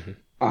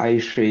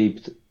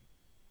 I-shaped.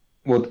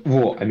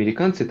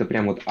 Американцы это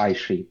прям вот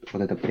I-shaped.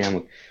 Вот это прям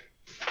вот,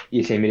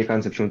 если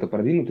американцы в чем-то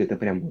продвинуты, это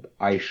прям вот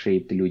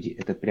I-shaped люди.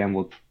 Это прям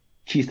вот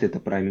чисто это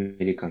про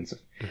американцев.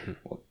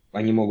 Вот.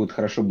 Они могут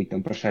хорошо быть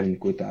там прошарены в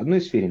какой-то одной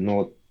сфере, но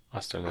вот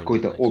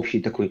какой-то общий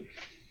такой,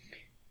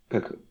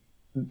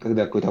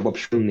 когда какой-то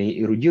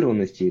обобщенной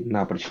эрудированности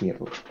напрочь нет.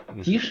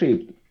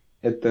 T-shaped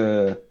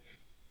это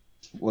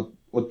вот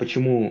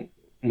почему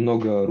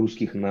много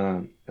русских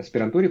на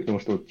аспирантуре, потому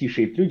что вот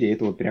T-shaped люди,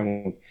 это вот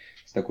прямо вот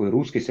с такой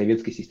русской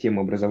советской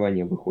системы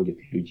образования выходят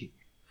люди,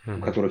 у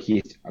которых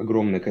есть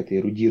огромная какая-то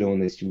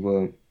эрудированность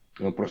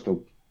просто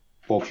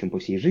в общем по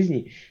всей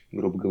жизни,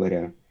 грубо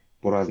говоря,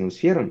 по разным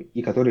сферам,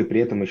 и которые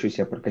при этом еще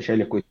себя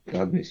прокачали в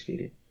какой-то одной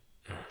сфере.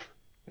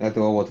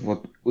 Этого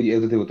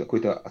этой вот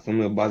какой-то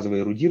основной базовой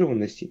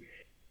эрудированности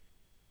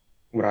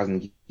в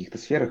разных каких-то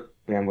сферах,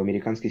 прямо в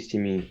американской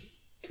системе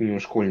как минимум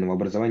школьного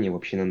образования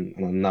вообще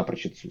она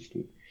напрочь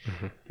отсутствует.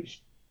 То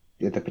есть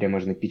это прямо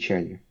аж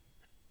печально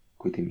в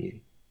какой-то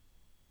мере.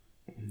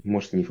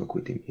 Может, не в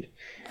какой-то мере.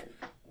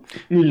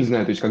 Не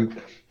знаю, то есть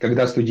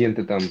когда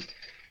студенты там,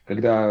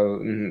 когда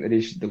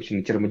речь о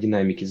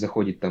термодинамике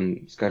заходит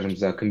там, скажем,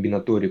 за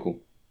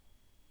комбинаторику,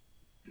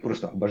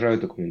 просто обожаю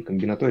такую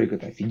комбинаторику,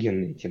 это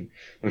офигенная тема.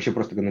 Вообще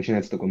просто когда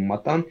начинается такой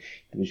матан,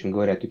 то есть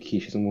говорят, окей,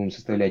 сейчас мы будем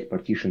составлять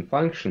partition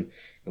function,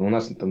 у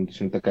нас там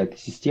такая-то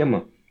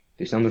система,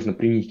 то есть нам нужно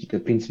применить какие-то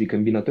принципы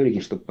комбинаторики,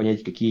 чтобы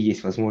понять, какие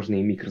есть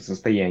возможные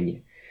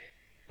микросостояния.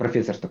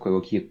 Профессор такой,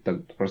 окей,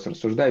 так просто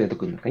рассуждает, я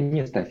такой,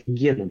 наконец-то,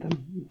 офигенно, там,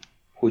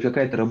 хоть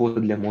какая-то работа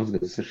для мозга,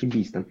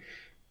 зашибись, там,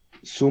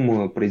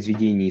 сумма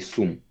произведений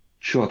сумм,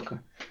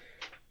 четко.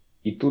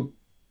 И тут,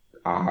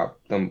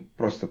 там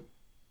просто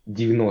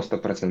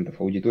 90%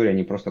 аудитории,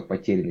 они просто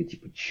потеряны,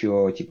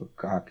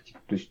 как,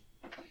 то есть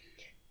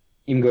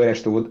им говорят,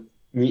 что вот,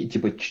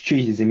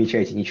 что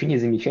замечаете, ничего не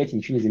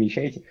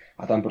замечаете,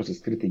 а там просто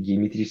скрытая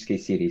геометрическая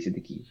серия, все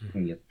такие,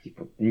 нет,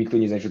 никто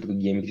не знает, что такое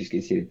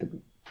геометрическая серия,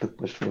 так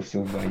пошло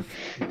все в бань,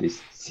 то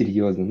есть,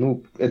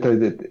 серьезно, то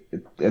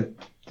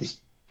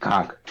есть,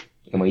 как,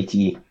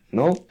 MIT,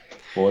 то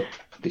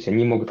есть,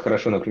 они могут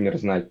хорошо, например,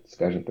 знать,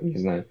 скажем, там, не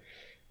знаю,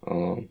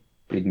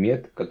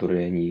 предмет,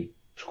 который они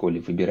в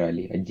школе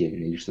выбирали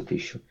отдельно или что-то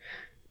еще,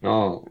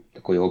 но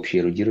такой общей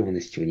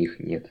эрудированности у них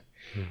нет,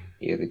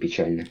 и это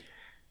печально.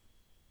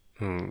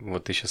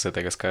 Вот ты сейчас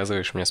это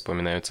рассказываешь, мне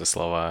вспоминаются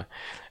слова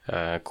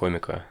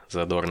комика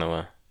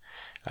Задорнова.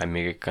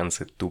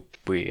 Американцы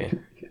тупые.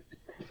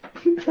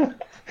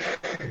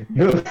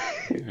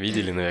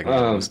 Видели,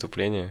 наверное,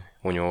 выступление?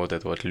 У него вот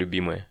это вот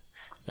любимое.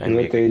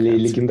 Это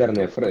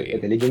легендарная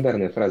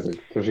фраза,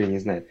 кто же не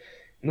знает.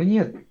 Но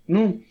нет,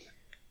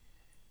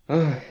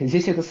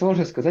 здесь это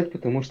сложно сказать,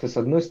 потому что, с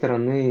одной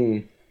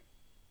стороны,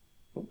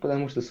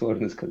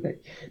 сложно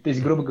сказать. То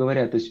есть, грубо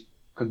говоря,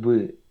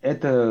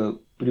 это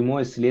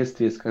прямое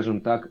следствие, скажем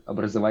так,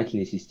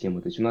 образовательной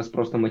системы. То есть у нас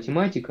просто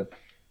математика,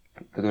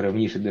 которая в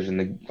нише даже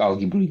на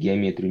алгебру и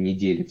геометрию не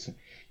делится,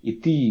 и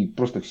ты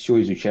просто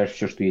все изучаешь,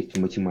 все, что есть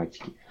в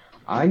математике.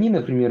 А они,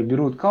 например,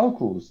 берут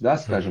калкулус, да,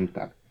 скажем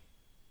так,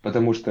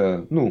 потому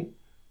что,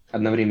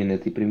 одновременно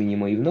это и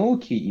применимо и в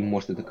науке, и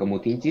может это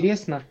кому-то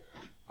интересно,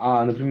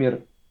 а,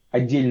 например,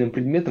 отдельным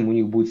предметом у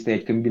них будет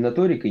стоять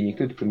комбинаторика, и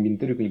никто эту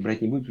комбинаторику не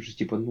брать не будет,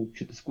 потому что,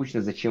 что-то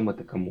скучно, зачем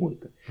это, кому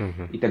это,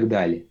 и так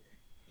далее.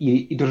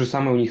 И то же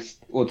самое у них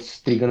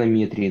с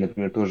тригонометрией,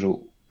 например, тоже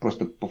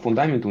просто по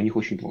фундаменту у них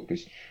очень плохо. То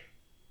есть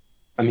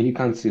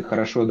американцы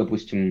хорошо,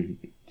 допустим,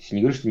 если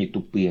не говорю, что они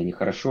тупые, они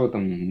хорошо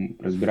там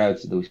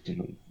разбираются,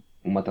 допустим,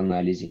 в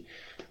матанализе.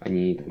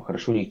 Они там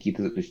хорошо у них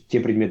какие-то... То есть те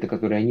предметы,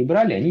 которые они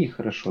брали, они их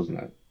хорошо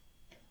знают.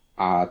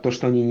 А то,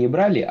 что они не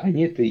брали,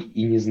 они это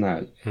и не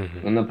знают.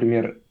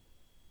 Например,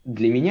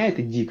 для меня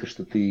это дико,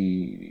 что ты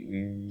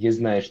не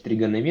знаешь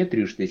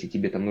тригонометрию, что если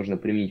тебе там нужно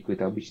применить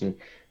какое-то обычное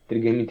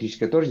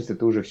тригонометрическое тождество,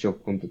 это уже все в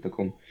каком-то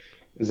таком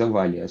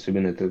завале.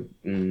 Особенно это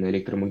на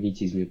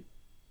электромагнетизме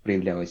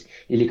проявлялось.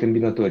 Или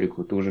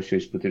комбинаторику, ты уже все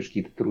испытываешь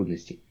какие-то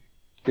трудности.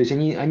 То есть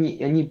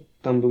они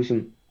там,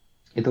 допустим,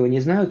 этого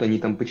не знают, они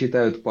там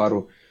почитают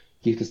пару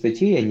каких-то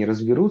статей, они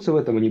разберутся в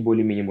этом, они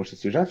более-менее, может,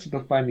 освежат что-то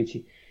в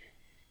памяти.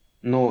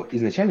 Но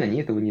изначально они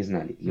этого не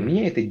знали. Для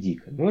меня это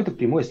дико. Но это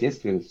прямое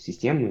следствие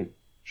системы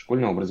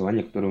школьного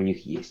образования, которое у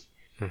них есть.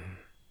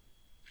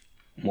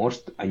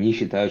 Может, они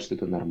считают, что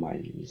это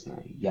нормально, не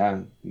знаю.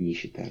 Я не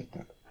считаю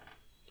так.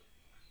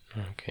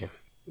 Окей.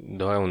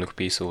 Давай у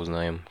Нурпейса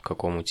узнаем, к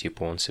какому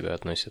типу он себя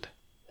относит.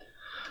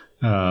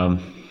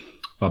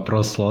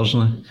 Вопрос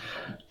сложный.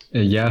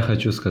 Я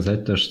хочу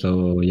сказать то,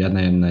 что я,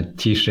 наверное,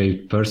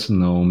 T-shaped person,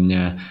 но у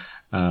меня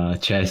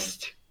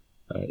часть,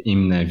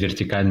 именно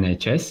вертикальная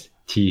часть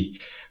T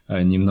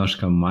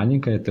немножко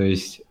маленькая, то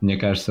есть, мне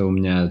кажется, у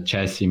меня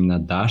часть именно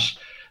dash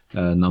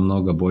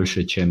намного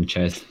больше, чем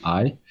часть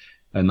I.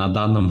 На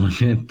данный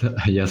момент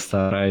я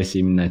стараюсь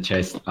именно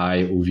часть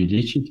I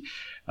увеличить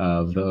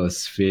в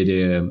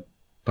сфере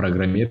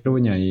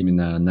программирования,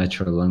 именно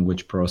Natural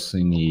Language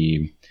Processing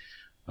и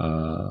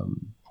Machine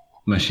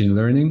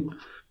Learning.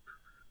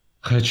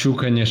 Хочу,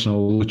 конечно,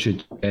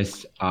 улучшить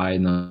часть I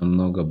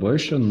намного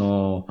больше,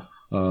 но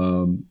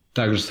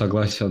также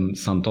согласен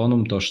с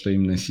Антоном, то, что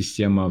именно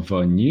система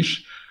в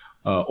ниш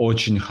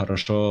очень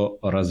хорошо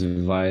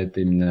развивает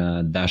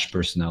именно Dash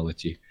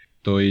Personality.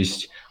 То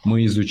есть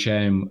мы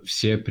изучаем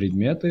все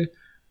предметы,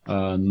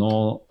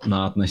 но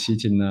на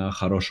относительно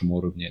хорошем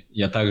уровне.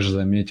 Я также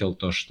заметил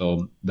то,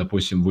 что,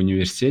 допустим, в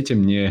университете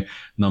мне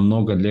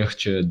намного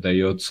легче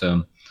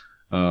дается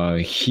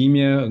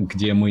химия,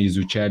 где мы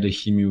изучали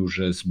химию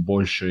уже с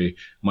большей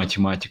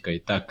математикой,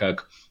 так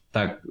как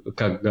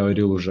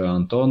говорил уже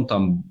Антон,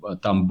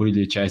 там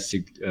были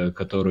части,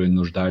 которые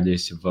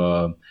нуждались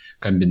в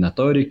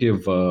комбинаторике,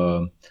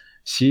 в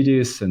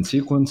series and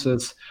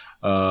sequences.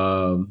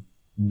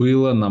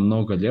 Было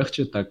намного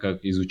легче, так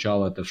как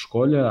изучал это в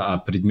школе, а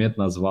предмет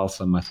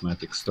назывался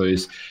mathematics, то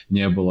есть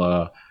не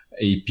было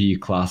AP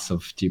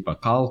классов типа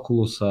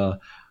калкулуса,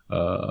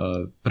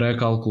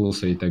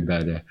 прекалкулуса и так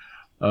далее.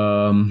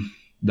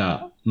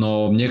 Да,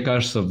 но мне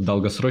кажется, в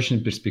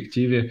долгосрочной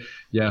перспективе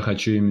я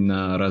хочу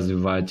именно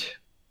развивать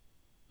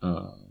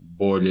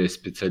более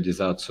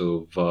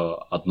специализацию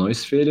в одной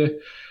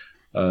сфере,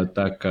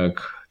 так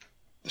как,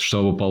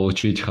 чтобы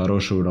получить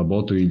хорошую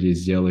работу или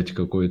сделать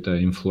какой-то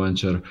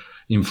influential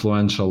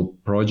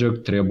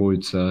project,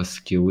 требуются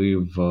скиллы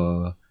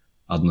в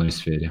одной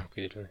сфере.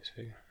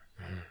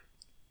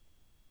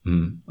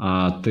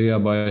 А ты,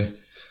 Абай,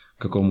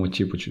 к какому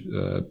типу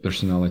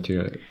персонала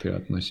ты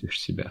относишь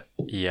себя?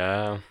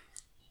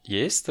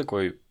 Есть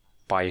такой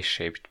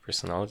pie-shaped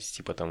personality,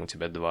 типа там у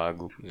тебя два...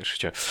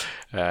 Шучу.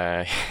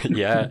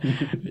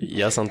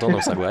 Я с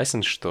Антоном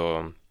согласен,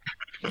 что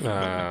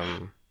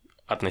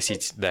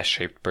относить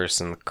dash-shaped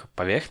person к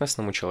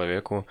поверхностному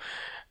человеку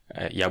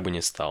я бы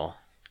не стал.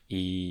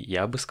 И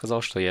я бы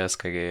сказал, что я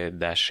скорее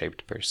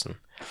dash-shaped person.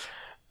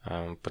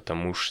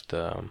 Потому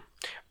что,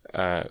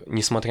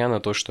 несмотря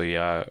на то, что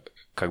я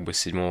как бы с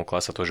 7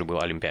 класса тоже был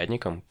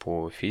олимпиадником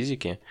по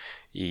физике,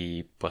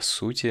 и по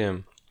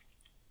сути,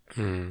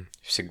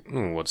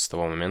 вот с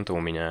того момента у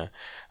меня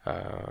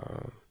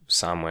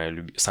самый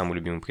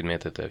любимый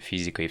предмет — это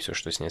физика и все,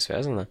 что с ней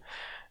связано.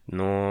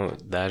 Но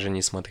даже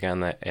несмотря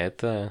на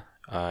это,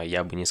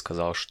 я бы не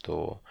сказал,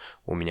 что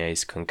у меня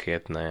есть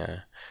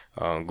конкретное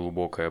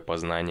глубокое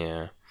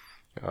познание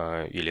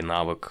или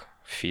навык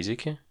в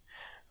физике.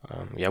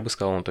 Я бы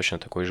сказал, он точно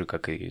такой же,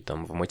 как и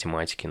там в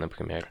математике,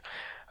 например.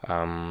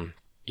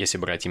 Если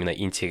брать именно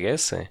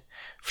интересы,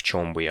 в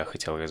чем бы я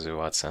хотел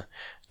развиваться,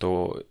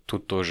 то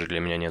тут тоже для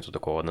меня нету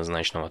такого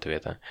однозначного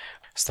ответа.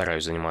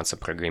 Стараюсь заниматься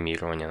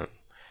программированием,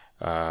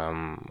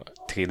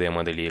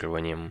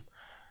 3D-моделированием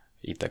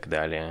и так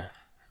далее.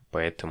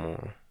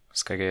 Поэтому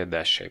скорее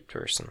dash-shaped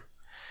person.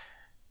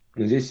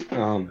 Ну, здесь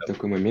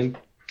такой момент,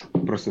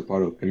 просто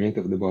пару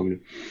комментов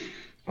добавлю.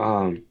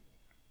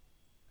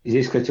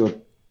 Здесь, кстати,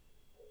 вот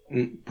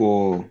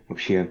по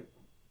вообще,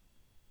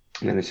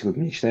 наверное, если кто-то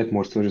меня читает,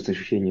 может сложиться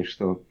ощущение,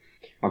 что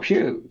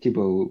вообще,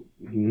 типа,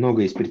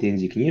 много есть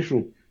претензий к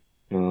нишу,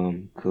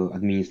 к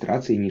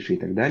администрации ниши и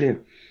так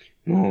далее.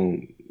 Но,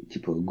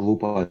 типа,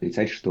 глупо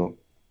отрицать, что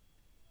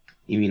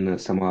именно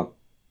сама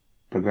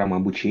программа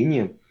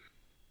обучения,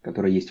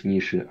 которая есть в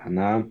нише,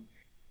 она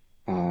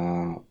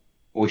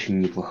очень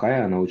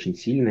неплохая, она очень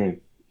сильная.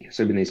 И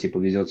особенно если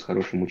повезет с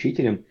хорошим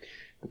учителем,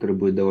 который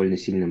будет довольно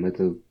сильным,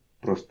 это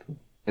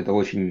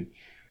очень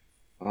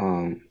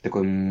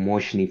такой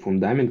мощный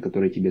фундамент,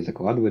 который тебе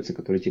закладывается,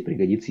 который тебе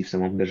пригодится и в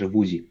самом даже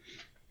вузе.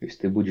 То есть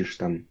ты будешь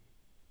там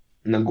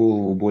на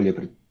голову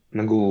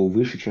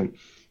выше, чем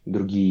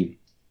другие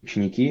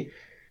ученики,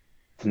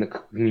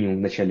 как минимум в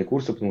начале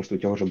курса, потому что у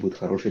тебя уже будет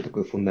хороший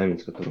такой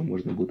фундамент, на который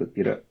можно будет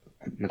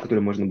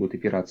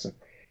опираться.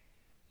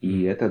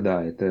 И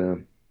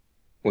это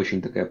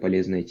очень такая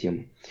полезная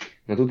тема.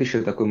 Но тут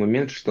еще такой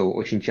момент, что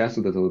очень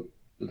часто вот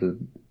эта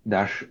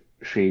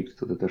dash-shaped,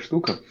 вот эта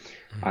штука,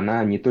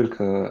 она не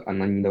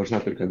должна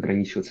только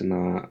ограничиваться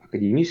на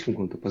академическом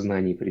каком-то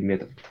познании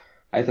предметов,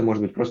 а это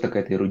может быть просто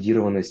какая-то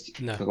эрудированность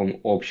в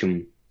таком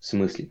общем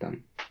смысле,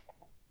 там,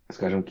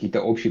 скажем,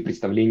 какие-то общие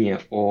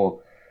представления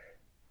о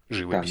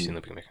живописи,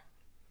 например.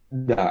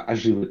 Да, о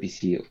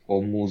живописи,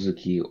 о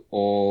музыке,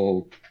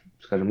 о,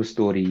 скажем,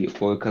 истории,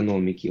 о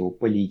экономике, о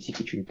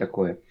политике, что-нибудь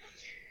такое.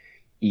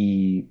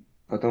 И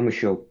потом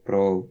еще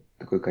про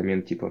такой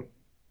коммент, типа,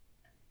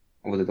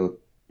 вот этот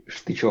вот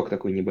штычок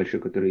такой небольшой,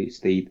 который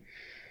стоит.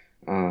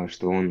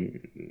 что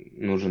он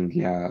нужен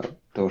для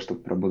того,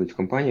 чтобы работать в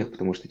компаниях,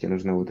 потому что тебе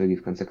нужна в итоге,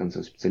 в конце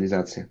концов,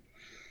 специализация.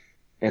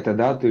 Это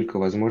да, только,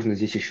 возможно,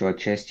 здесь еще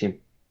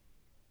отчасти...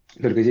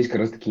 Только здесь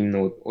как раз-таки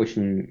именно вот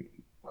очень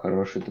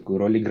хорошую такую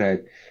роль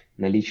играет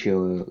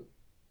наличие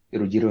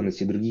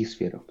эрудированности в других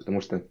сферах,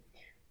 потому что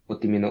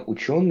вот именно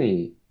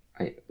ученые,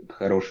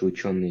 хорошие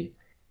ученые,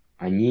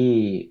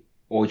 они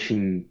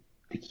очень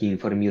такие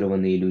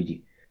информированные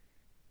люди.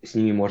 С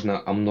ними можно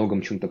о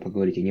многом чем-то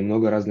поговорить. Они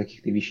много разных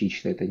каких-то вещей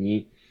читают. То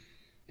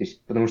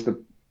есть, потому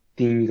что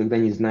ты никогда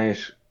не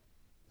знаешь,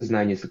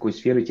 знания с какой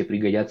сферы тебе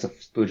пригодятся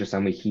в той же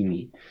самой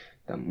химии.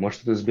 Там, может,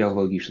 что-то с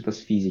биологией, что-то с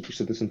физики,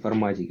 что-то с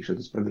информатики,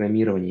 что-то с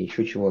программирования,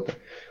 еще чего-то.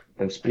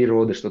 Там, с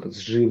природы, что-то с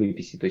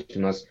живописи. То есть у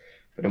нас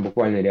прям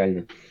буквально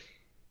реально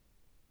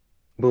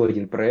был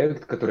один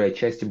проект, который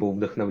отчасти был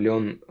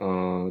вдохновлен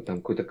там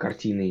какой-то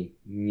картиной,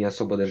 не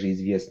особо даже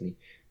известной.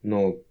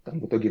 Но там,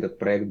 в итоге этот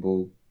проект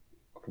был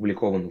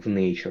опубликован в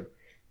Nature. То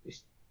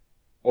есть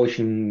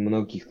очень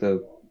много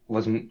каких-то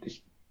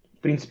возможностей. В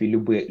принципе,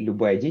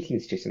 любая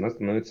деятельность сейчас она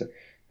становится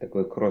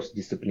такой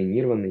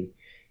кросс-дисциплинированной,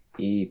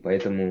 и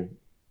поэтому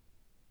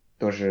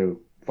тоже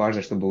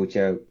важно, чтобы у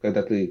тебя,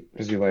 когда ты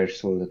развиваешь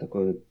свое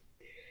такое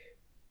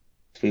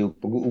свои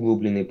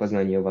углубленные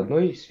познания в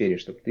одной сфере,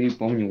 чтобы ты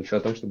помнил еще о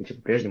том, чтобы тебе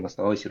по-прежнему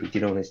оставалась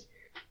эрудированность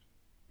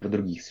в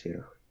других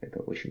сферах. Это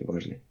очень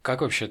важно.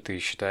 Как вообще ты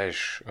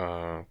считаешь,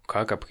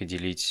 как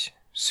определить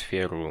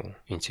сферу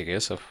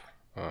интересов,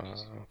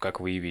 как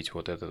выявить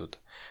вот это вот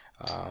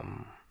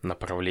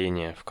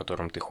направление, в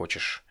котором ты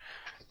хочешь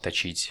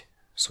точить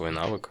свой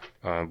навык,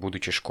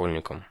 будучи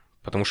школьником?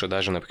 Потому что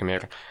даже,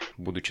 например,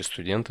 будучи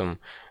студентом,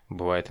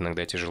 бывает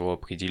иногда тяжело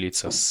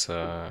определиться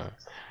со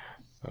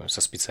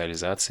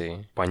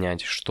специализацией,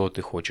 понять, что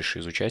ты хочешь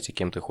изучать и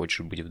кем ты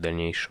хочешь быть в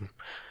дальнейшем.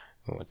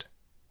 Вот.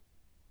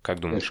 Как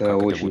думаешь, Это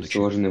как очень будучи?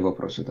 сложный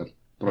вопрос. Это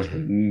просто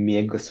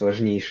мега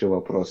сложнейший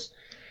вопрос.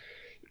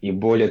 И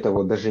более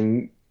того,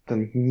 даже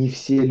там не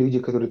все люди,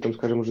 которые там,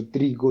 скажем, уже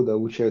 3 года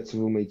обучаются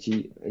в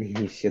MIT, они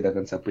не все до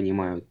конца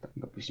понимают, там,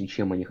 допустим,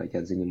 чем они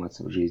хотят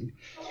заниматься в жизни.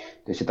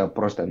 То есть это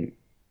просто,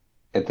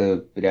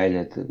 это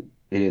реально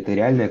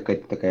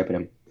какая-то такая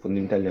прям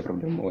фундаментальная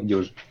проблема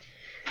молодежи.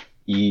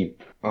 И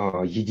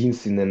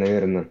единственное,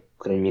 наверное,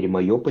 по крайней мере,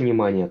 мое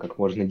понимание, как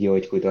можно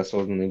делать какой-то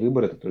осознанный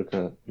выбор, это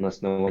только на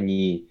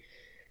основании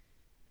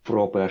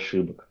проб и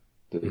ошибок.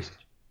 То есть,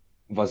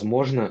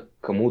 возможно,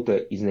 кому-то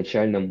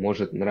изначально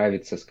может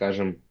нравиться,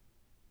 скажем,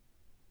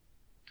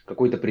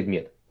 какой-то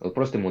предмет. Вот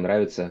просто ему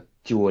нравится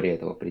теория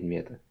этого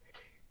предмета.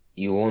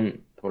 И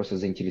он просто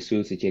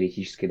заинтересуется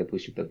теоретической,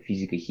 допустим, там,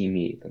 физикой,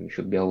 химией, там,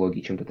 еще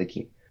биологией, чем-то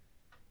таким.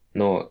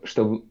 Но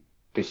чтобы...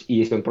 То есть,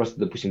 если он просто,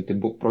 допустим, ты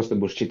просто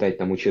будешь читать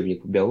там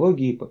учебник по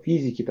биологии, по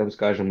физике, там,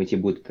 скажем, и тебе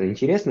будет это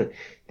интересно,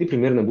 ты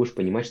примерно будешь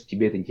понимать, что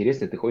тебе это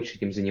интересно, и ты хочешь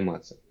этим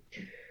заниматься.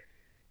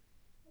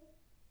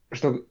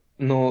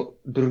 Но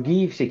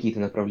другие всякие-то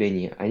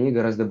направления, они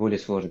гораздо более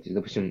сложные. То есть,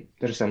 допустим,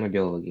 та же самая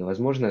биология.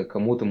 Возможно,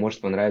 кому-то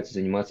может понравиться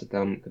заниматься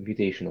там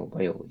computational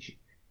biology.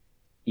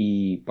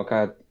 И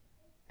пока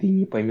ты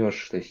не поймешь,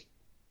 что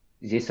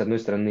здесь, с одной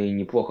стороны,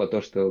 неплохо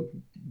то, что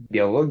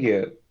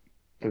биология,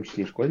 в том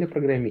числе и в школьной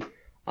программе,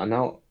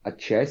 она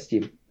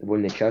отчасти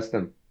довольно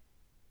часто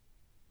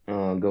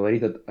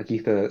говорит о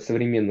каких-то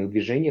современных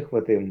движениях в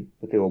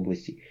этой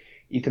области.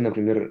 И ты,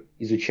 например,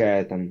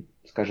 изучая там,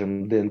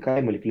 скажем, ДНК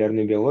и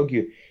молекулярную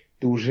биологию,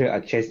 ты уже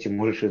отчасти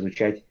можешь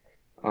изучать,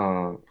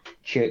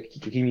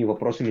 какими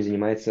вопросами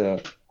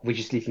занимается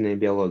вычислительная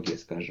биология,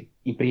 скажем.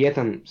 И при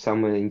этом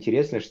самое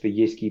интересное, что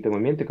есть какие-то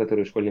моменты,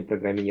 которые в школьной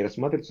программе не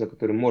рассматриваются, но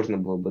которые можно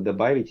было бы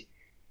добавить,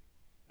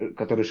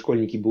 которые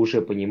школьники бы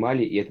уже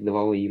понимали, и это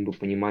давало им бы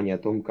понимание о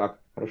том,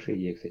 хорошая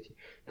идея, кстати,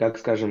 как,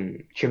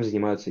 скажем, чем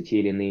занимаются те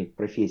или иные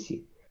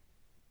профессии.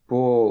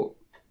 По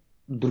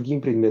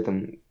другим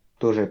предметам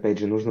тоже, опять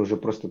же, нужно уже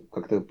просто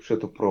как-то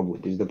что-то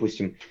пробовать. То есть,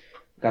 допустим,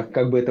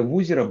 как бы это в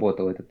ВУЗе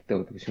работало, ты,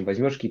 допустим,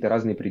 возьмешь какие-то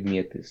разные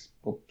предметы,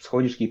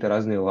 сходишь в какие-то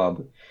разные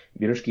лабы,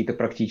 берешь какие-то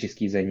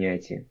практические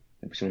занятия.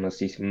 Допустим, у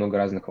нас есть много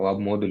разных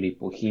лаб-модулей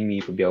по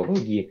химии, по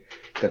биологии,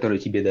 которые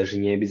тебе даже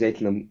не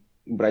обязательно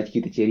брать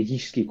какие-то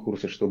теоретические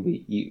курсы, чтобы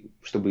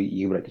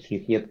их брать. То есть у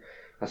них нет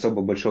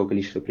особо большого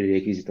количества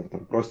пререквизитов.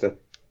 Там просто,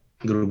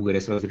 грубо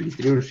говоря, сразу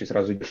регистрируешься,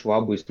 сразу идешь в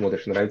лабу и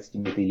смотришь, нравится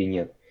тебе это или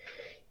нет.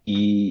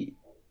 И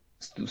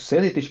с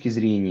этой точки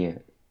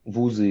зрения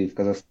вузы в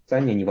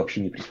Казахстане, они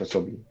вообще не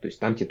приспособлены. То есть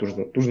там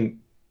тебе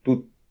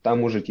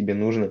там уже тебе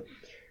нужно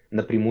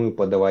напрямую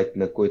подавать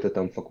на какой-то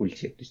там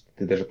факультет. То есть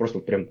ты даже просто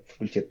прям в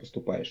факультет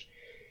поступаешь.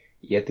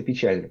 И это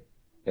печально.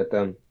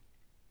 Это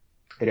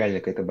реально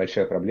какая-то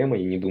большая проблема.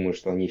 Я не думаю,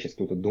 что они сейчас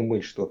кто-то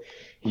думает, что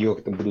ее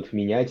как-то будут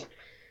менять.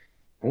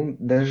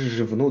 Даже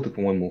же в ВНУ ты,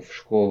 по-моему, в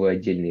школы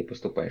отдельные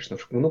поступаешь. Но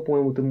в ВНУ,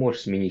 по-моему, ты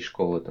можешь сменить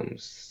школу там,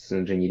 с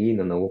инженерии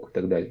на науку и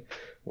так далее.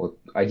 Вот.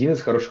 Один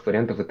из хороших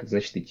вариантов это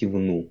значит идти в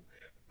ВНУ.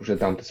 Уже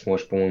там ты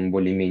сможешь, по-моему,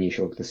 более-менее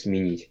еще как-то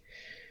сменить.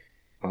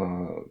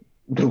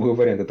 Другой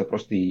вариант это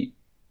просто и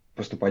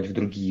поступать в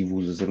другие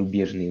вузы,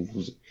 зарубежные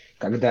вузы.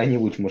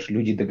 Когда-нибудь, может,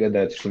 люди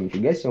догадаются, что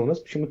нифига себе, у нас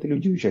почему-то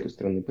люди уезжают из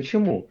страны.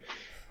 Почему?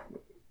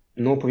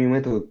 Но помимо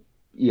этого,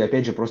 и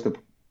опять же, просто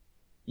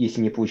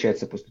если не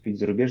получается поступить в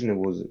зарубежные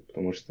вузы,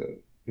 потому что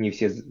не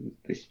все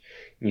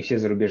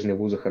зарубежные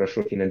вузы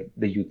хорошо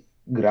дают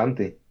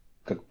гранты.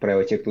 Как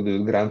правило, те, кто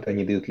дают гранты,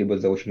 они дают либо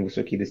за очень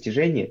высокие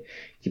достижения,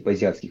 типа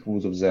азиатских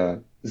вузов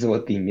за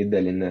золотые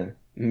медали на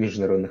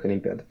международных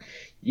олимпиадах,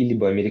 и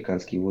либо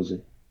американские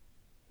вузы,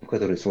 в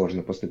которые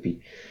сложно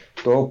поступить,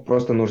 то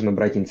просто нужно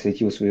брать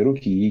инициативу в свои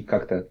руки и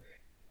как-то,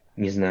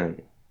 не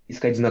знаю,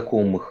 искать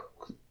знакомых,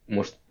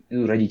 может,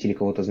 родители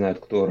кого-то знают,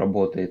 кто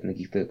работает на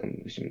каких-то там,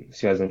 допустим,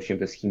 связанных с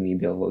чем-то с химией,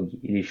 биологией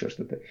или еще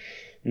что-то.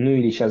 Ну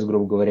или сейчас,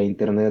 грубо говоря,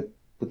 интернет,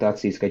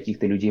 пытаться искать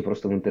каких-то людей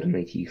просто в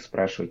интернете, их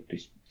спрашивать, то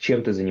есть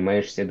чем ты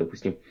занимаешься,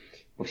 допустим,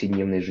 в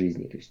повседневной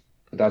жизни, то есть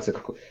пытаться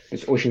то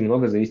есть очень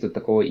много зависит от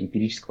такого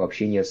эмпирического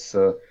общения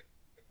с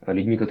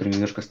людьми, которые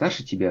немножко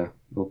старше тебя,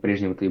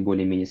 по-прежнему ты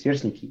более-менее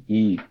сверстники,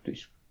 и то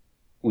есть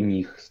у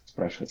них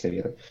спрашивать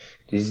совета.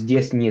 То есть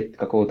здесь нет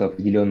какого-то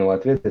определенного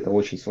ответа, это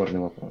очень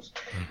сложный вопрос.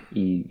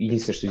 И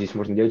единственное, что здесь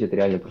можно делать, это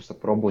реально просто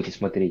пробовать и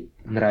смотреть,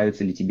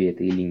 нравится ли тебе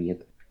это или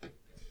нет.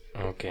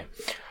 Окей.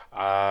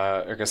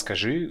 А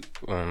расскажи,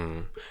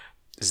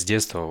 с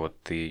детства вот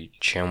ты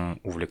чем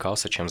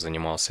увлекался, чем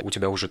занимался? У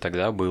тебя уже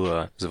тогда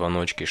было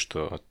звоночки,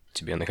 что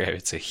тебе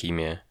нравится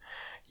химия?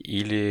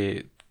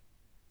 Или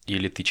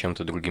ты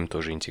чем-то другим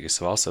тоже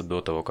интересовался до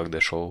того, как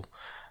дошел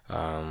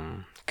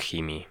к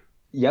химии?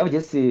 Я в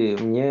детстве,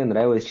 мне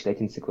нравилось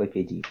читать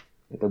энциклопедии.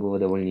 Это было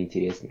довольно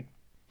интересно.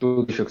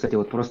 Тут еще, кстати,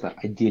 вот просто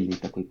отдельный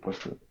такой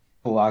просто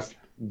пласт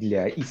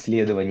для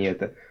исследования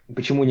это.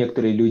 Почему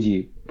некоторые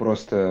люди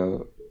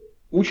просто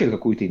учат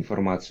какую-то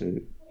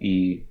информацию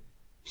и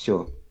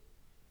все,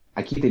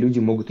 а какие-то люди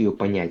могут ее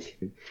понять.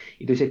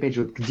 И то есть, опять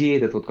же, вот где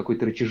этот вот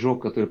какой-то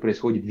рычажок, который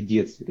происходит в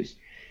детстве? То есть,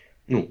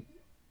 ну,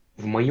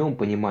 в моем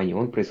понимании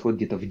он происходит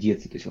где-то в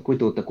детстве. То есть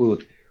какой-то вот такой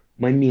вот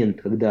момент,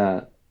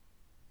 когда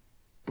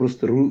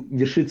просто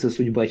вершится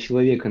судьба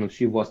человека на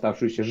всю его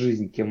оставшуюся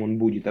жизнь, кем он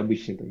будет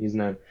обычно, там, не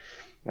знаю,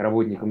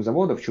 работником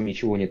завода, в чем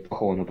ничего нет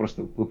плохого, но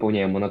просто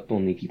выполняя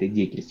монотонные какие-то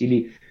деятельности,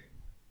 или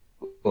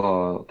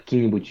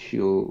каким-нибудь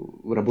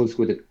работать в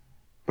какой-то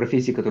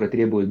профессии, которая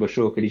требует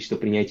большого количества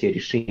принятия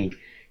решений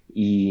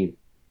и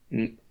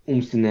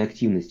умственной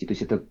активности. То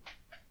есть это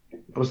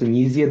просто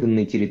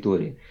неизведанная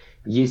территория.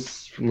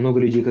 Есть много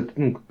людей,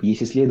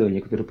 есть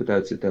исследования, которые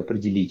пытаются это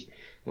определить.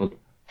 Вот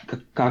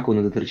как он,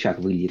 этот рычаг,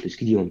 выглядит, то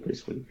есть где он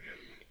происходит.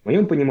 В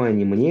моем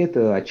понимании, мне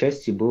это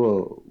отчасти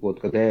было,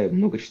 вот когда я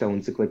много читал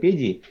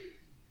энциклопедии,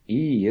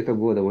 и это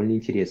было довольно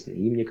интересно.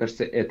 И мне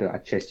кажется, это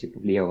отчасти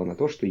повлияло на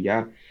то, что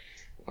я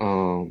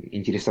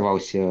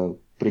интересовался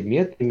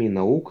предметами,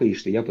 наукой, и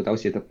что я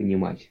пытался это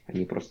понимать, а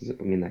не просто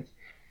запоминать.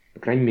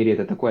 По крайней мере,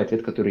 это такой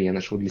ответ, который я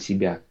нашел для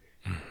себя.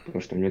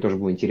 Потому что мне тоже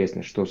было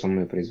интересно, что со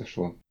мной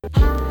произошло.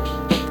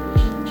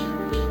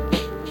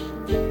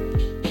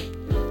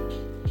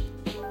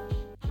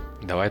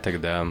 Давай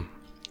тогда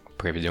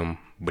проведем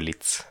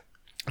блиц.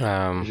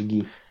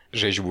 Жги.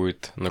 Жечь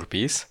будет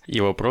Нурпиз. И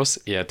вопрос,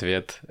 и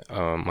ответ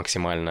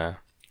максимально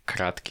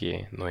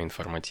краткие, но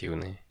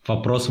информативные.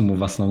 Вопросы мы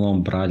в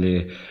основном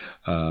брали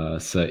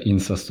с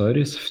Insta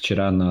Stories.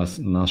 Вчера на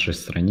нашей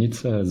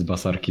странице с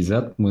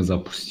Basar.kz мы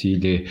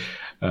запустили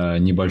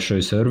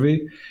небольшой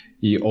сервей,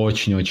 и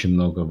очень-очень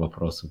много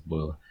вопросов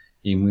было.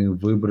 И мы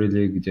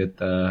выбрали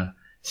где-то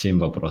 7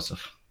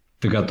 вопросов.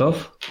 Ты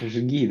готов?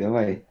 Жги,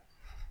 давай.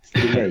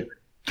 Стреляй.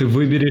 Ты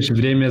выберешь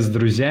время с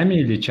друзьями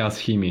или час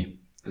химии?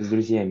 С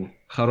друзьями.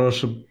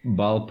 Хороший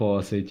балл по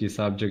SAT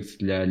Subjects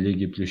для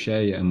Лиги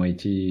Плюща и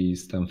MIT и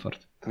Стэнфорд.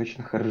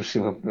 Точно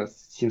хороший вопрос.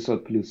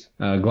 700 плюс.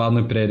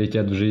 Главный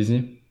приоритет в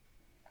жизни?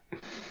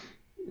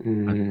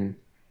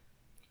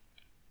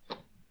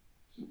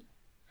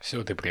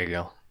 Все, ты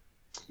проиграл.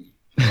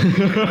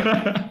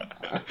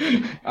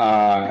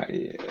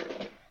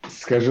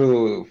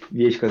 Скажу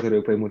вещь,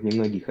 которую поймут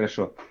немногие.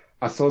 Хорошо.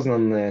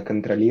 Осознанное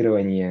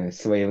контролирование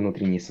своей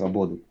внутренней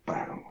свободы.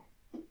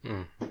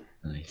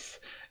 Nice.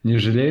 Не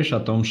жалеешь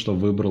о том, что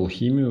выбрал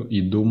химию,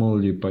 и думал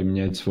ли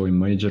поменять свой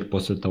мейджор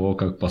после того,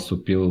 как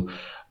поступил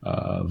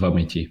в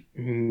MIT?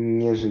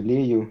 Не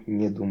жалею,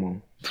 не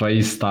думал.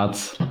 Твои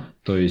статс,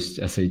 то есть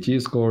SAT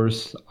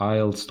scores,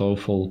 IELTS,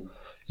 TOEFL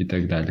и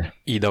так далее.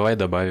 И давай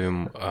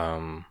добавим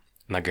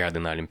награды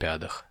на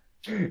Олимпиадах.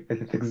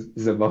 Это так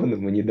забавно.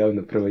 Мы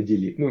недавно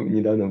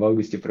в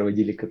августе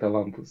проводили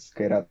каталампу с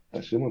Кайратом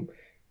Ашимом,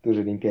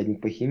 тоже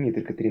олимпиадник по химии,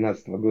 только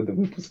 13-го года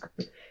выпуска.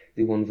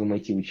 И он в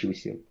MIT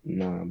учился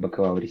на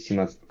бакалавре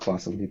 17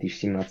 классов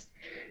 2017.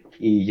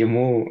 И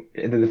ему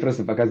это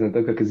просто показано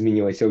то, как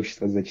изменилось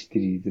общество за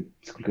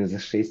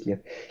 6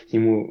 лет.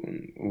 Ему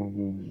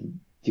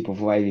типа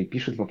в лайве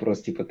пишут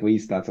вопрос, типа, твои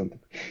статсы. Он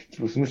такой,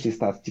 типа, в смысле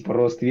статс? Типа,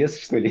 рост, вес,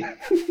 что ли?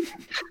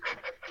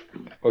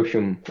 В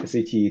общем,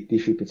 SAT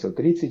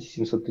 1530,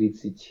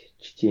 730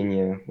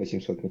 чтение,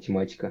 800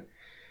 математика.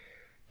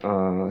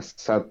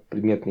 САТ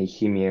предметная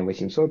химия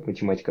 800,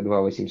 математика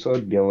 2 800,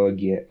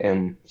 биология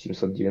М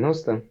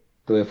 790,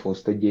 TOEFL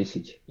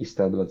 110 из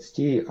 120,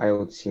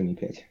 IELTS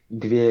 7,5.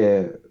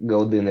 2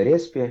 голды на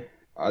респе,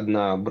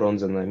 одна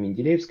бронза на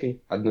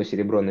Менделеевской, одно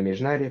серебро на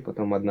Межнаре,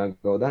 потом одна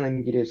голда на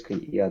Менделеевской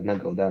и одна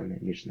голда на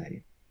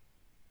Межнаре.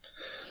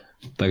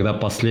 Тогда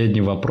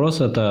последний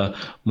вопрос. Это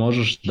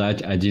можешь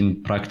дать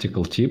один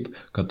practical tip,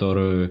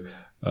 который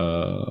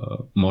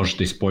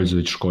может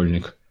использовать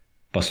школьник,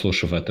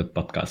 послушав этот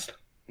подкаст?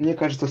 Мне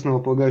кажется,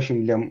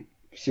 основополагающим для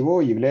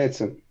всего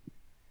является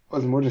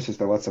возможность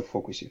оставаться в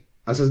фокусе.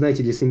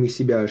 Осознайте для самих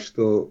себя,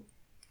 что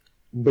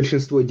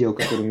большинство дел,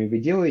 которыми вы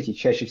делаете,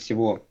 чаще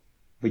всего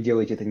вы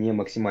делаете это не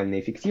максимально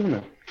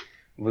эффективно.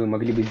 Вы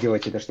могли бы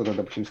сделать это что-то,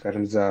 допустим,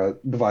 скажем, за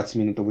 20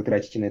 минут, а вы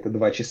тратите на это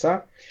 2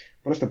 часа,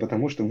 просто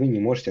потому что вы не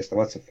можете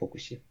оставаться в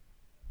фокусе.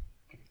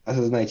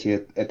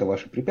 Осознайте это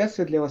ваше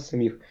препятствие для вас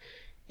самих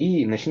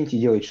и начните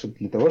делать что-то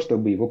для того,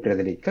 чтобы его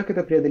преодолеть. Как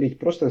это преодолеть?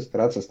 Просто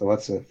стараться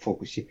оставаться в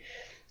фокусе.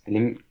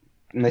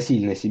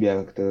 Насильно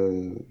себя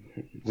как-то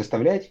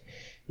заставлять,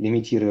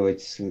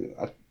 лимитировать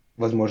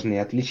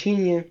возможные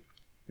отвлечения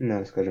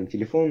на, скажем,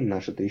 телефон,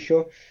 на что-то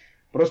еще.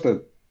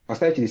 Просто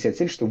поставьте для себя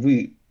цель, что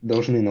вы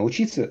должны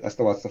научиться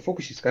оставаться в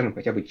фокусе, скажем,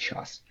 хотя бы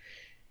час.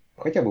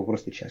 Хотя бы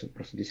просто час. Вот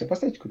просто для себя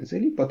поставьте какую-то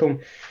цель, и потом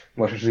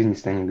ваша жизнь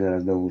станет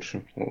гораздо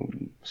лучше.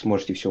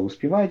 Сможете все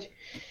успевать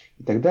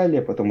и так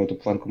далее. Потом эту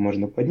планку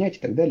можно поднять и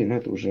так далее, но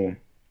это уже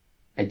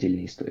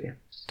отдельная история.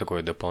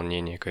 Такое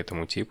дополнение к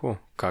этому типу.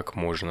 Как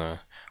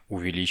можно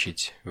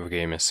увеличить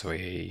время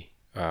своей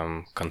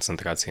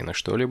концентрации на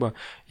что-либо?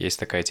 Есть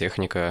такая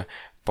техника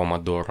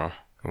помодоро.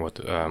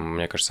 Вот,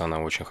 мне кажется,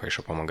 она очень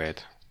хорошо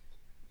помогает.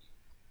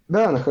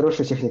 Да, она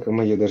хорошая техника,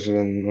 она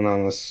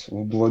у нас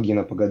в блоге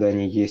на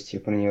Погадании есть, я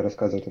про нее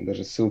рассказывал, там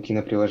даже ссылки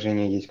на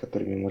приложения есть,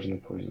 которыми можно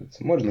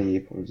пользоваться. Можно ей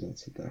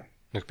пользоваться, да.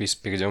 Ну,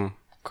 перейдем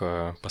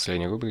к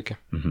последней рубрике.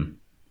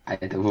 А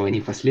это было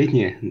не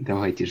последнее?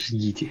 Давайте,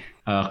 ждите.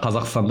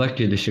 Қазақстанда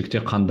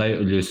келешекте қандай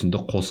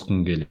үлесіңді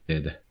қосқың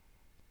келеді?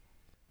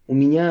 У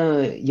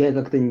меня, я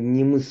как-то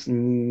не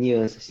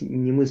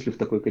мыслю в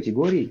такой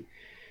категории,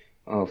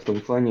 в том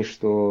плане,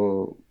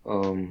 что...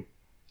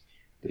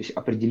 То есть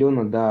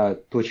определенно, да,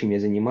 то, чем я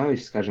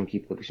занимаюсь, скажем,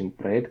 какие-то, допустим,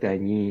 проекты,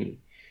 они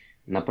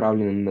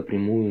направлены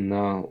напрямую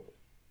на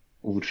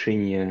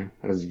улучшение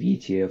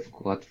развития,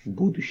 вклад в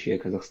будущее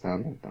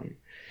Казахстана. Там,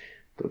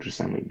 тот же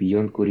самый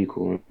Beyond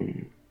Curriculum.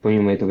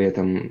 Помимо этого я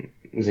там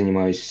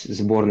занимаюсь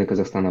сборной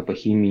Казахстана по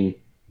химии,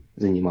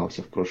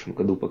 занимался в прошлом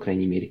году, по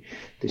крайней мере.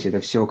 То есть это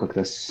все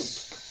как-то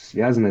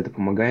связано, это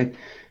помогает.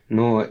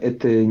 Но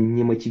это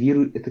не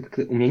мотивирует, это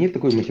как-то... У меня нет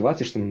такой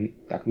мотивации, что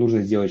так,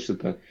 нужно сделать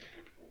что-то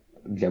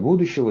для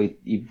будущего,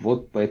 и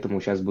вот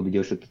поэтому сейчас буду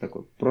делать что-то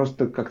такое.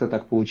 Просто как-то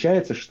так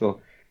получается, что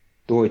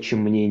то, чем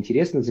мне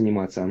интересно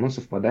заниматься, оно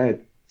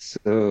совпадает с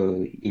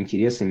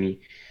интересами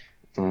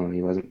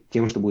и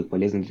тем, что будет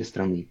полезно для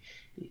страны.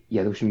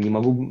 Я, допустим, не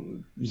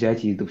могу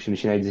взять и, допустим,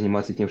 начинать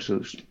заниматься тем,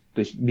 что...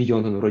 То есть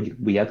Beyond, он вроде как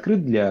бы и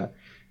открыт для,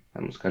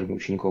 там, скажем,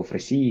 учеников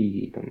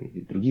России и, там,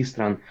 и других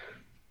стран.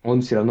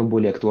 Он все равно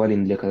более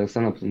актуален для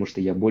Казахстана, потому что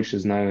я больше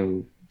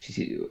знаю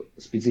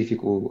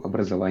специфику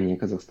образования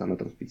Казахстана,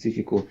 там,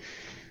 специфику,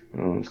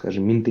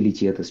 скажем,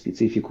 менталитета,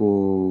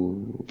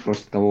 специфику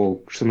просто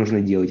того, что нужно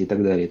делать и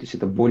так далее. То есть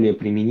это более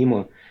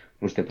применимо,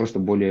 потому что я просто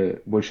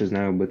больше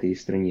знаю об этой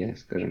стране,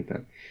 скажем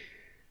так.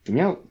 У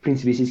меня, в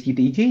принципе, если есть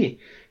какие-то идеи,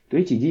 то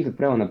эти идеи, как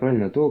правило,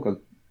 направлены на то,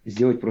 как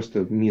сделать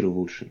просто мир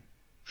лучше.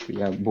 Что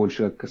я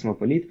больше как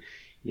космополит,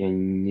 я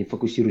не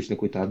фокусируюсь на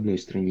какой-то одной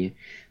стране.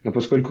 Но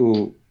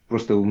поскольку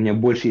просто у меня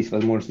больше есть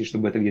возможностей,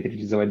 чтобы это где-то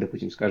реализовать,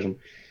 допустим, скажем,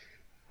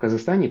 в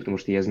Казахстане, потому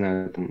что я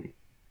знаю, там,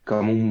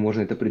 кому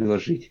можно это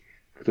предложить,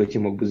 кто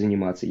этим мог бы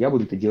заниматься. Я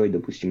буду это делать,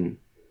 допустим,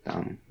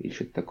 там, или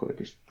что-то такое.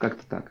 То есть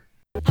как-то так.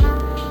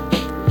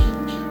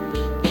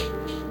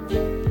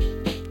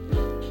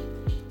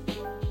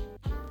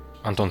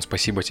 Антон,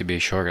 спасибо тебе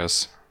еще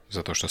раз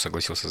за то, что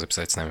согласился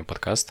записать с нами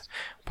подкаст.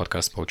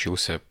 Подкаст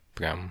получился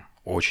прям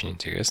очень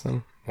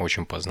интересным,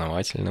 очень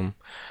познавательным.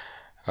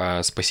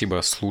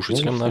 Спасибо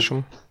слушателям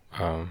нашим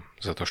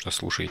за то, что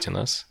слушаете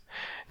нас.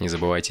 Не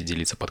забывайте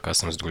делиться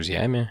подкастом с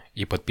друзьями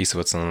и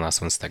подписываться на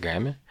нас в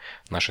Инстаграме.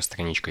 Наша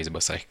страничка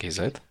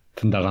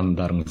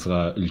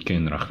Тыңдағандарыңызға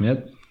үлкен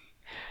рахмет.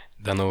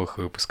 До новых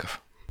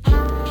выпусков.